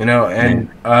aspects, you know, and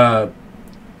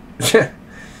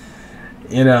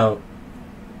you know,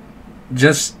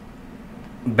 just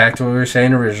back to what we were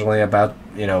saying originally about,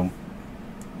 you know,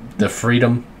 the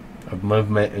freedom of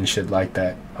movement and shit like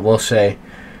that. I will say,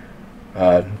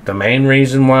 the main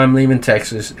reason why I'm leaving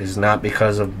Texas is not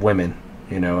because of women,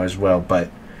 you know, as well, but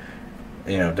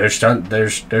you know, there's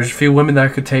a few women that I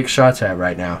could take shots at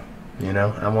right now. You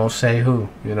know, I won't say who.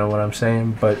 You know what I'm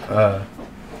saying? But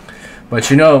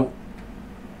you know,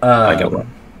 I get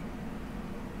one.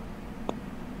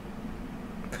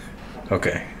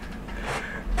 Okay.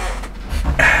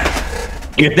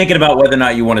 You're thinking about whether or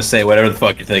not you want to say whatever the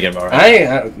fuck you're thinking about, right?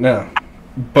 I no,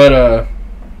 but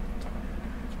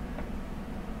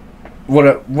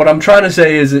what I'm trying to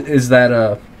say is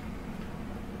that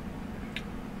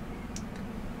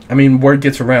I mean, word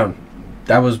gets around.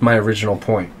 That was my original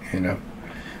point, you know.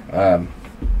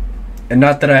 And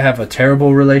not that I have a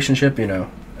terrible relationship, you know,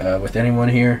 with anyone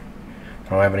here. I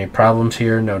don't have any problems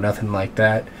here. No, nothing like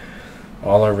that.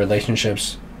 All our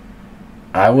relationships,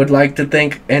 I would like to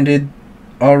think, ended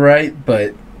all right,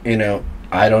 but you know,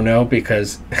 I don't know,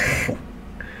 because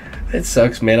it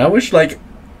sucks, man. I wish, like,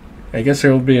 I guess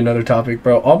there will be another topic,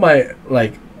 bro. All my,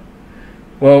 like,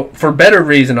 well, for better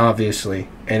reason, obviously,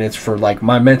 and it's for, like,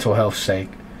 my mental health's sake.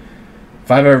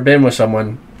 If I've ever been with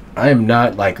someone, I am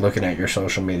not, like, looking at your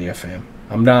social media, fam.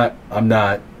 I'm not,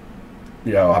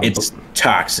 you know. It's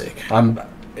toxic.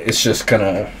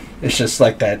 It's just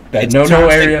like that it's no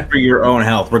area for your own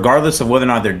health, regardless of whether or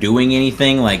not they're doing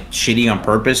anything like shitty on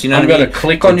purpose. You know, I'm gonna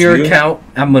click on your account.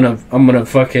 I'm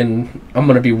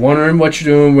gonna be wondering what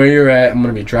you're doing, where you're at. I'm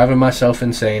gonna be driving myself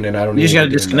insane, and I don't. You just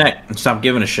gotta disconnect and stop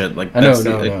giving a shit. Like, I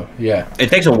know, yeah. It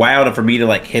takes a while for me to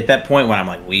like hit that point when I'm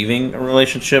like leaving a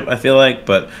relationship. I feel like,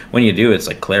 but when you do, it's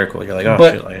like clerical. You're like,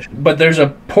 oh shit. But there's a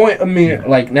point of me,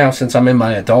 like, now, since I'm in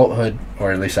my adulthood,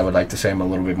 or at least I would like to say I'm a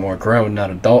little bit more grown, not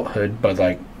adulthood, but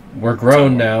like. We're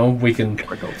grown now. We can.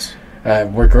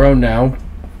 We're grown now.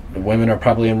 The women are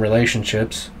probably in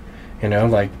relationships. You know,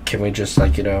 like, can we just,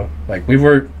 like, you know, like, we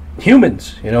were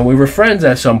humans. You know, we were friends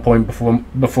at some point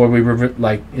before we were,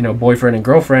 like, you know, boyfriend and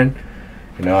girlfriend.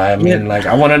 You know, I mean, like,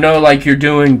 I want to know, like, you're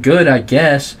doing good, I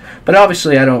guess. But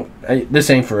obviously, this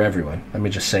ain't for everyone. Let me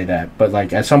just say that. But,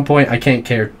 like, at some point, I can't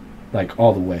care, like,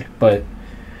 all the way. But,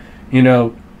 you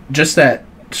know, just that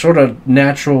sort of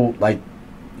natural, like,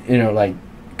 you know, like,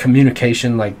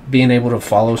 communication, like being able to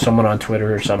follow someone on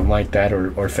Twitter or something like that, or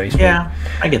Facebook. Yeah,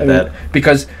 I get that.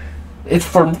 Because it's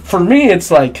for me, it's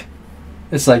like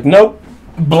nope,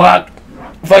 block,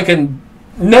 fucking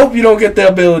nope. You don't get the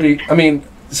ability. I mean,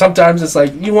 sometimes it's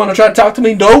like, you want to try to talk to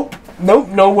me? Nope,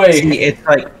 no way. See, it's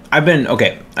like I've been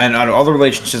okay, and out of all the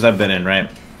relationships I've been in, right,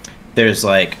 there's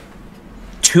like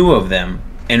 2 of them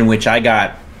in which I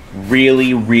got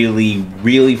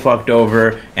really fucked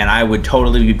over, and I would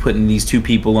totally be putting these 2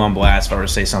 people on blast if I were to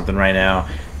say something right now.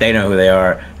 They know who they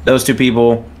are. Those 2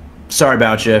 people, sorry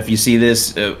about you. If you see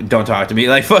this, don't talk to me.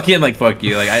 Like, fucking, like, fuck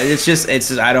you. Like, it's just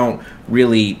I don't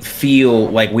really feel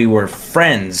like we were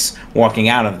friends walking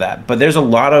out of that. But there's a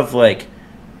lot of like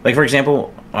for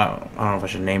example, I don't know if I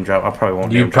should name drop. I probably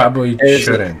won't. You probably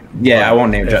shouldn't. Yeah, I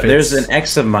won't name drop. There's an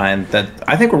ex of mine that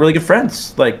I think we're really good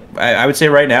friends. Like, I would say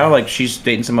right now, like, she's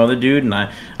dating some other dude, and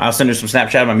I'll send her some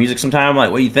Snapchat of my music sometime.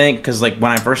 Like, what do you think? Because, like,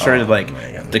 when I first started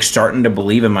like starting to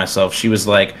believe in myself, she was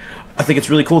like, I think it's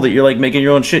really cool that you're like making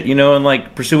your own shit, you know, and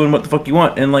like pursuing what the fuck you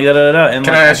want, and like da. And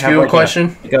can like, I ask you a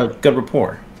question? Good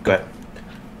rapport. Go ahead.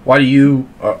 Why do you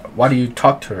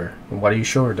talk to her, and why do you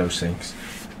show her those things?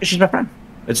 She's my friend.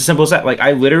 It's as simple as that. Like,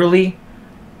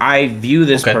 I view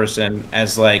this person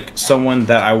as like someone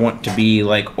that I want to be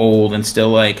like old and still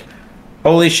like,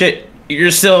 holy shit, you're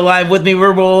still alive with me,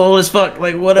 we're old as fuck.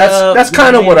 Like, what up? That's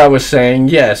kind of what I was saying.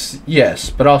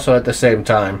 Yes, but also at the same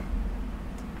time,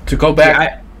 to go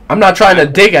back, I'm not trying to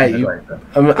dig at you.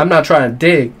 I'm not trying to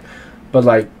dig, but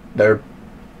like, there are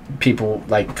people,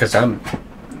 like, because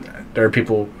there are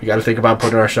people, you got to think about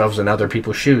putting ourselves in other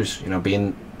people's shoes. You know,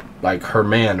 being like her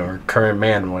man or current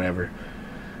man or whatever.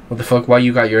 What the fuck? Why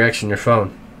you got your ex in your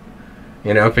phone?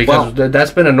 You know, because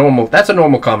that's a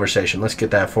normal conversation. Let's get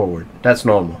that forward. That's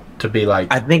normal to be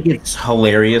like. I think it's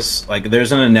hilarious. Like,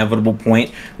 there's an inevitable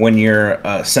point when you're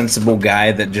a sensible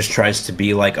guy that just tries to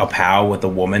be like a pal with a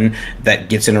woman that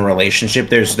gets in a relationship.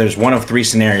 There's one of 3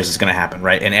 scenarios that's going to happen,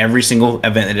 right? And every single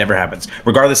event that ever happens,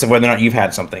 regardless of whether or not you've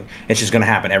had something, it's just going to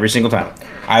happen every single time.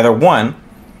 Either one,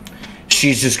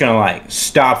 she's just gonna like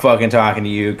stop fucking talking to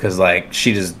you because like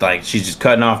she's just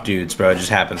cutting off dudes, bro. It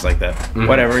just happens like that.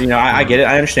 Whatever, you know, I get it,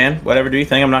 I understand. Whatever, do you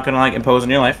think? I'm not gonna like impose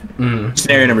on your life.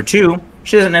 Scenario number 2,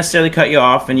 she doesn't necessarily cut you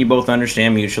off, and you both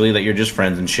understand mutually that you're just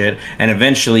friends and shit. And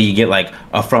eventually you get like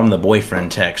a from the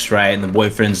boyfriend text, right? And the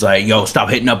boyfriend's like, yo, stop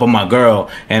hitting up on my girl.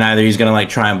 And either he's gonna like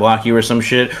try and block you or some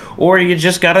shit, or you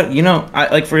just gotta, you know,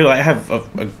 I have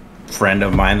a friend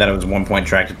of mine that I was at one point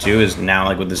attracted to is now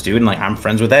like with this dude, and like I'm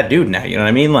friends with that dude now, you know what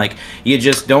I mean? Like, you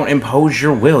just don't impose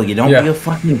your will. You don't be a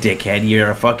fucking dickhead.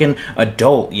 You're a fucking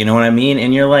adult, you know what I mean?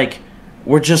 And you're like,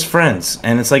 we're just friends.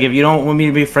 And it's like, if you don't want me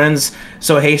to be friends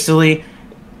so hastily,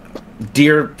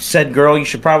 dear said girl, you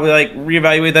should probably like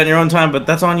reevaluate that in your own time, but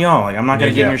that's on y'all. Like, I'm not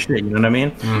gonna get in your shit, you know what I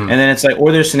mean? And then it's like,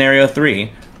 or there's scenario 3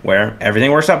 where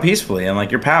everything works out peacefully and like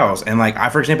you're pals. And like,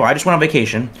 for example, I just went on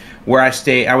vacation where I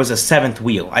was a 7th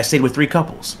wheel. I stayed with 3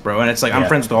 couples, bro. And it's like, I'm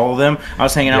friends with all of them. I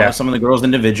was hanging out with some of the girls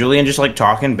individually and just like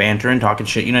talking banter and talking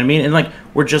shit, you know what I mean? And like,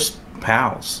 we're just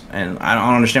pals. And I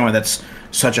don't understand why that's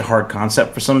such a hard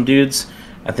concept for some dudes.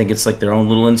 I think it's like their own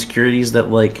little insecurities that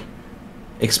like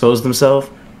expose themselves.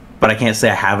 But I can't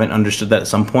say I haven't understood that at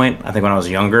some point. I think when I was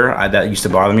younger, that used to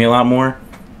bother me a lot more.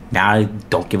 Now I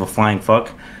don't give a flying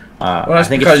fuck. Well, that's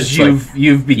because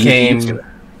you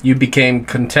became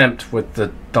content with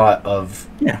the thought of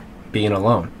being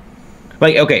alone.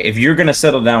 Like, okay, if you're gonna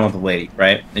settle down with a lady,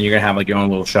 right, and you're gonna have like your own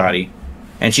little shoddy,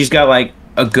 and she's got like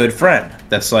a good friend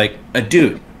that's like a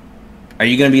dude, are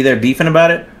you gonna be there beefing about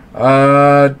it?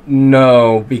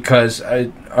 No, because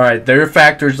all right, there are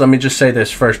factors. Let me just say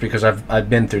this first because I've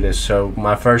been through this. So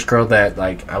my first girl that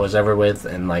like I was ever with,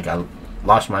 and like I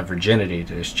lost my virginity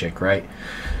to this chick, right?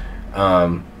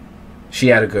 She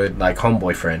had a good like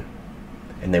homeboy friend,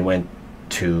 and they went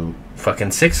to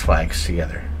fucking Six Flags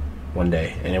together one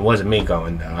day, and it wasn't me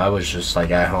going though. I was just like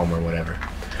at home or whatever.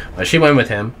 But she went with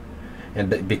him,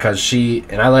 and because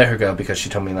I let her go because she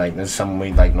told me like this is something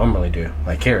we like normally do.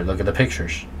 Like, here, look at the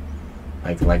pictures.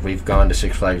 Like we've gone to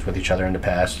Six Flags with each other in the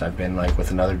past. I've been like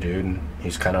with another dude, and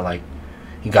he's kind of like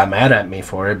he got mad at me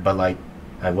for it, but like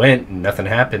I went and nothing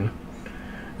happened,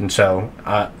 and so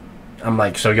I'm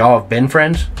like, so y'all have been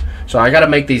friends? So I got to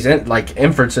make these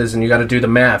inferences, and you got to do the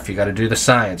math. You got to do the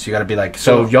science. You got to be like,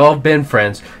 so if y'all have been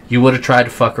friends, you would have tried to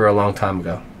fuck her a long time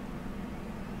ago.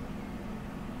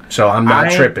 So I'm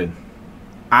not tripping.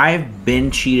 I've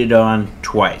been cheated on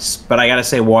twice, but I got to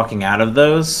say, walking out of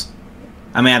those,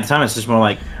 I mean, at the time, it's just more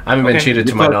like, I haven't been cheated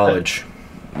to my knowledge.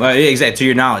 Well, exactly, to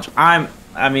your knowledge. I'm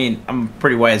a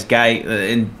pretty wise guy.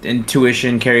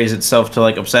 Intuition carries itself to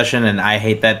like obsession, and I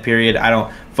hate that period. I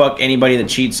don't fuck anybody that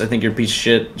cheats. I think you're a piece of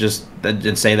shit. Just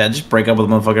say that. Just break up with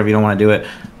a motherfucker if you don't want to do it.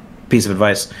 Piece of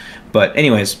advice. But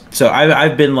anyways, so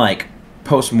I've been like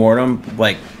post-mortem,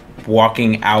 like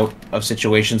walking out of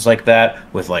situations like that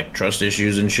with like trust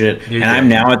issues and shit. And I'm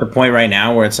now at the point right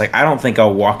now where it's like, I don't think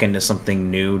I'll walk into something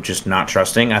new just not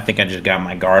trusting. I think I just got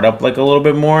my guard up like a little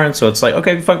bit more. And so it's like,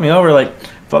 okay, if you fuck me over, like,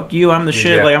 fuck you, I'm the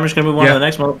shit. Like, I'm just gonna move on to the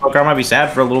next motherfucker. I might be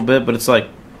sad for a little bit, but it's like,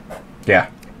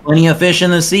 plenty of fish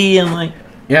in the sea, and like,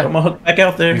 I'm gonna hook back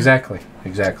out there. Exactly.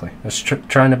 Just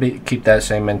trying to keep that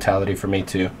same mentality for me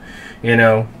too. You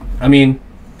know, I mean,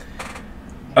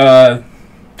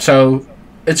 so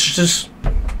it's just,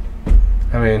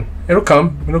 I mean, it'll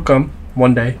come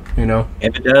one day, you know.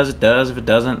 If it does, it does. If it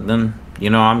doesn't, then, you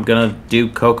know, I'm gonna do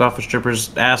coke off a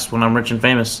stripper's ass when I'm rich and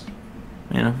famous.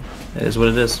 You know, it is what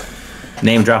it is.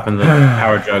 Name dropping the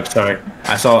power jug. Sorry,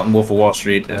 I saw it in Wolf of Wall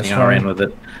Street. And, I ran with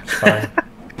it. Fine.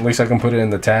 At least I can put it in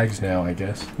the tags now, I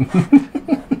guess.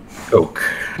 Coke,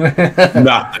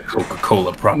 not the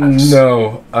Coca-Cola products.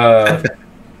 No,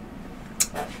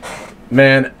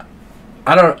 man,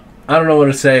 I don't know what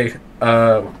to say.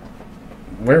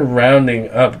 We're rounding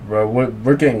up, bro.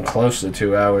 We're getting close to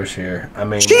 2 hours here. I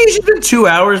mean, jeez, it's been 2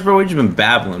 hours, bro. We've just been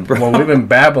babbling, bro. Well, we've been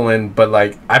babbling, but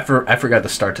like I forgot to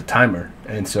start the timer,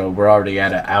 and so we're already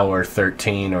at an hour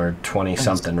 13 or 20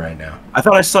 something right now. I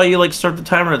thought I saw you like start the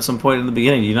timer at some point in the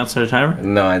beginning. Did you not start a timer?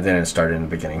 No, I didn't start it in the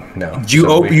beginning. No.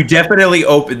 You definitely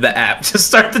opened the app to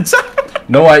start the timer.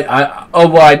 No,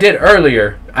 I did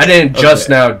earlier. I didn't just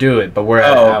now do it, but we're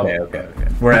at okay.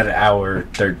 We're at an hour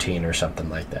 13 or something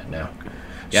like that now.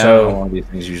 Yeah, so, I don't know how these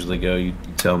things usually go. You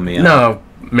tell me. No,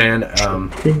 man.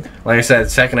 Like I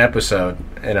said, second episode.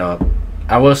 You know,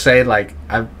 I will say, like,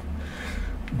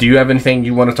 do you have anything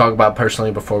you want to talk about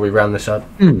personally before we round this up?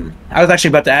 I was actually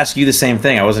about to ask you the same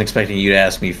thing. I wasn't expecting you to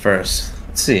ask me first.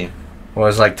 Let's see.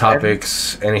 Was like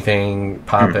topics, anything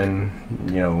popping,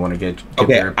 want to give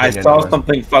Okay, your I opinion saw on.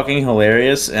 something fucking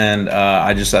hilarious, and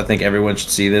I think everyone should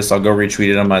see this. I'll go retweet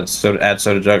it on my at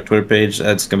SODAJOCK Twitter page.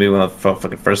 That's gonna be one of the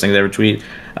fucking first things I ever tweet.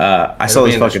 I saw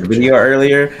this fucking video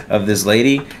earlier of this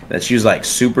lady that she was like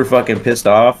super fucking pissed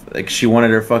off. Like she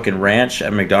wanted her fucking ranch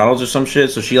at McDonald's or some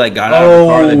shit, so she like got out of the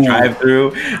car in the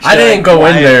drive-through. I didn't go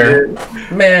in there,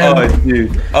 man.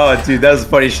 Oh dude, that was the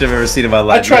funniest shit I've ever seen in my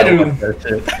life. I try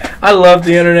to. I love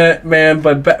the internet, man,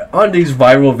 but on these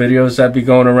viral videos that be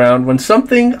going around, when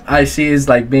something I see is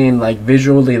like being like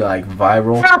visually like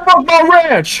viral. My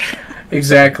ranch.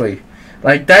 Exactly.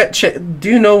 Like that. Do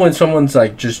you know when someone's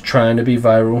like just trying to be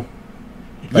viral?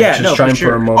 Like, yeah, just trying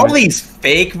for a moment. All these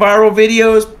fake viral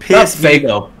videos piss me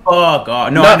the fuck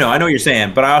off. No, I know what you're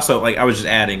saying, but I also I was just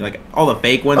adding all the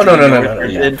fake ones. Oh no.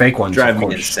 Yeah, fake ones drive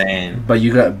me insane. But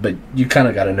you kind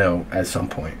of got to know at some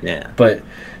point. Yeah. But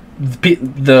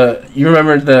you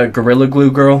remember the Gorilla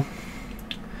Glue girl?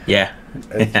 Yeah.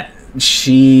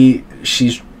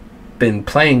 She's been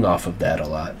playing off of that a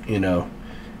lot,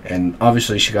 and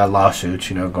obviously she got lawsuits,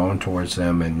 going towards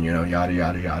them, and yada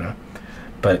yada yada.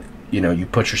 But you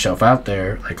put yourself out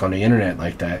there like on the internet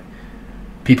like that,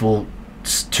 people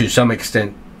to some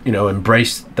extent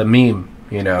embrace the meme.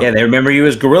 Yeah, they remember you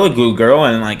as Gorilla Glue girl,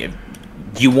 and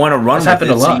if you want to run with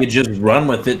it, so you just run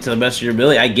with it to the best of your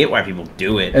ability. I get why people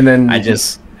do it, and then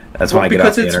that's why I get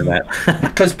off the internet.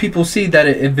 Because people see that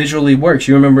it visually works.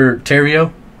 You remember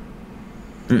Terrio?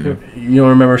 You don't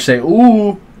remember say,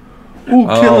 ooh,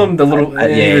 kill him, the little,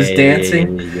 and he was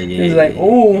dancing. He was like,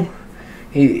 ooh.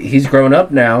 He's grown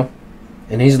up now,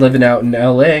 and he's living out in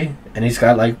LA, and he's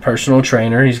got personal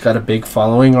trainer. He's got a big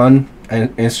following on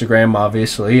Instagram,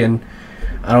 obviously, and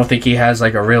I don't think he has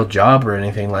a real job or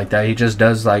anything like that. He just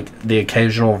does the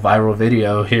occasional viral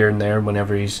video here and there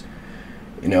whenever he's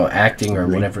acting or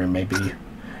whatever it may be.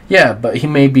 Yeah, but he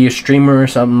may be a streamer or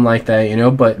something like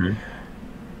that, but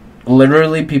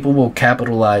literally people will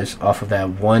capitalize off of that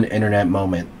one internet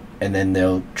moment, and then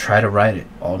they'll try to ride it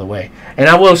all the way. And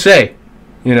I will say,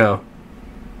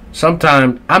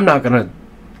 sometimes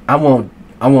I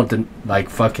won't to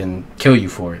fucking kill you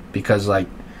for it, because if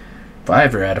I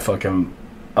ever had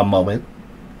a moment,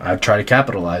 I'd try to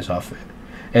capitalize off it,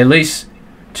 at least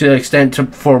to the extent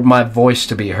for my voice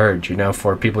to be heard,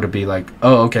 for people to be like,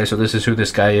 oh, okay, so this is who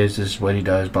this guy is, this is what he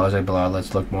does, blah blah blah,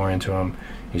 let's look more into him,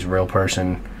 he's a real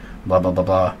person, blah blah blah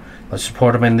blah, let's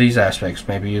support him in these aspects,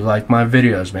 maybe you like my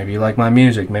videos, maybe you like my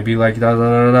music, maybe you like da da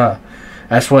da da.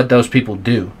 That's what those people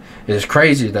do. It's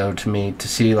crazy though to me to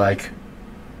see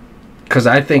because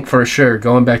I think for sure,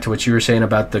 going back to what you were saying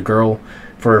about the girl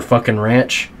for her fucking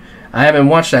ranch, I haven't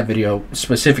watched that video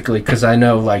specifically because I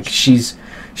know she's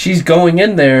going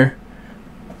in there,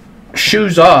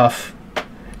 shoes off,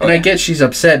 and I get she's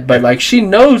upset, but she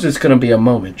knows it's gonna be a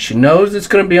moment. She knows it's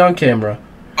gonna be on camera.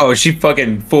 Oh, she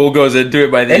fucking full goes into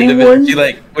it by the end of it. She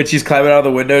when she's climbing out of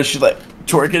the window, she's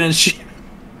twerking and shit.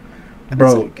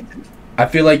 Bro, I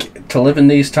feel like to live in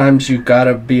these times, you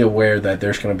gotta be aware that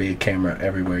there's gonna be a camera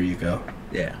everywhere you go.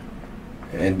 Yeah.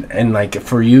 And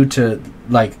for you to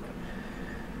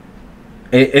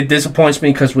it disappoints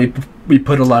me because we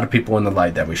put a lot of people in the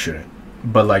light that we shouldn't.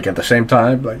 But at the same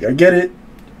time, I get it.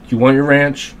 You want your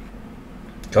ranch?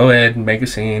 Go ahead and make a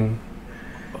scene.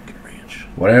 Fucking ranch.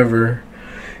 Whatever.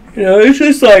 It's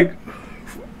just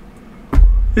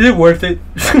is it worth it?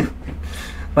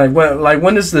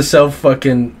 When does the self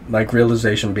fucking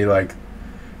realization be oh,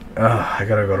 I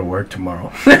gotta go to work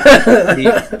tomorrow?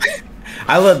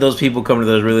 I let those people come to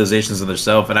those realizations of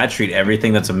themselves, and I treat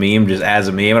everything that's a meme just as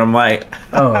a meme, and I'm like,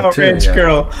 oh, rich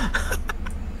girl.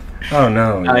 Oh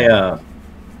no.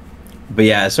 But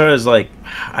yeah, as far as I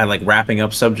wrapping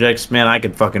up subjects, man, I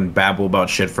could fucking babble about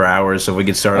shit for hours. So if we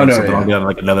could start on something, I'll be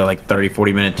on another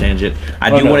 30-40 minute tangent.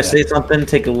 I do want to say something.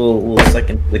 Take a little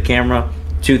second to the camera.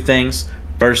 Two things.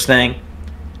 First thing,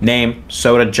 name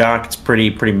SODAJOCK. It's pretty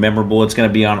memorable. It's going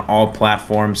to be on all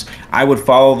platforms. I would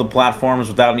follow the platforms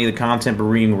without any of the content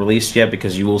being released yet,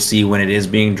 because you will see when it is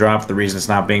being dropped. The reason it's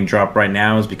not being dropped right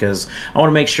now is because I want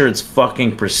to make sure it's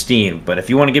fucking pristine. But if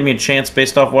you want to give me a chance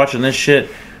based off watching this shit,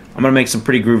 I'm going to make some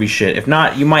pretty groovy shit. If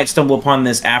not, you might stumble upon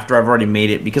this after I've already made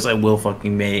it, because I will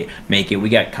fucking make it. We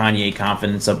got Kanye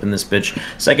confidence up in this bitch.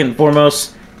 Second and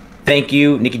foremost, thank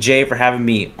you, NickyJ, for having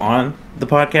me on the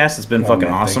podcast. It's been fucking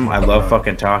awesome. I love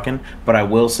fucking talking. But I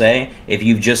will say, if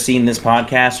you've just seen this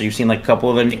podcast or you've seen a couple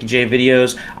of the NickyJ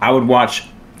videos, I would watch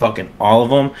fucking all of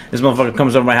them. This motherfucker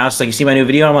comes over to my house, you see my new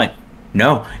video? I'm like,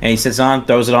 no. And he sits on,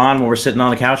 throws it on when we're sitting on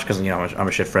the couch, because I'm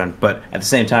a shit friend. But at the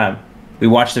same time, We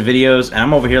watch the videos, and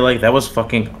I'm over here like, that was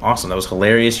fucking awesome. That was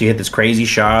hilarious. You hit this crazy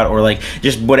shot, or like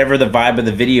just whatever the vibe of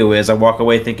the video is. I walk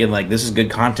away thinking like, this is good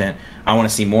content. I want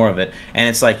to see more of it. And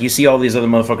it's like, you see all these other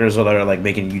motherfuckers that are like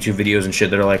making YouTube videos and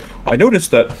shit that are like, I noticed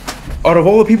that out of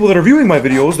all the people that are viewing my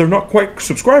videos, they're not quite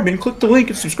subscribing. Click the link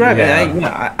and subscribe. Yeah. And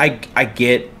I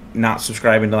get not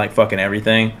subscribing to like fucking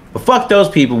everything, but fuck those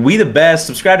people. We the best.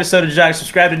 Subscribe to SODAJOCK.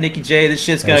 Subscribe to NickyJ. This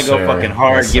shit's gonna go fucking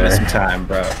hard. Give it some time,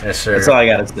 bro. Yes, sir. That's all I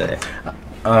gotta say.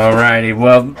 Alrighty,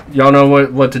 well, y'all know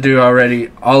what to do already.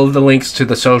 All of the links to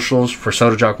the socials for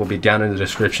SODAJOCK will be down in the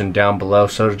description down below.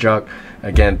 SODAJOCK,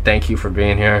 again, thank you for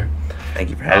being here. Thank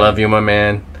you for having me. I love you, my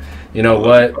man. You know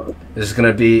what? This is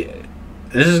gonna be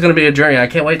a journey. I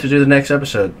can't wait to do the next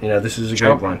episode. You know, this is a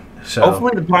great one. So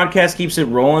hopefully the podcast keeps it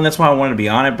rolling. That's why I wanted to be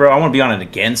on it, bro. I want to be on it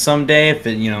again someday. If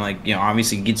it,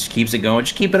 obviously keeps it going.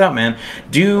 Just keep it up, man.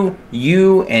 Do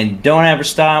you and don't ever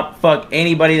stop. Fuck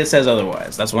anybody that says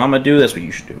otherwise. That's what I'm gonna do. That's what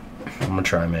you should do. I'm gonna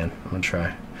try, man. I'm gonna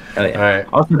try. Hell yeah. All right.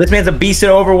 Also, this man's a beast at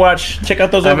Overwatch. Check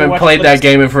out those. I haven't Overwatch played clips. that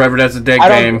game in forever. That's a dead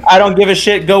game. I don't give a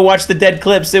shit. Go watch the dead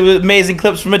clips. It was amazing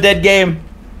clips from a dead game.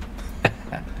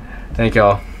 Thank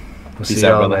y'all. We'll see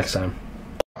y'all next time.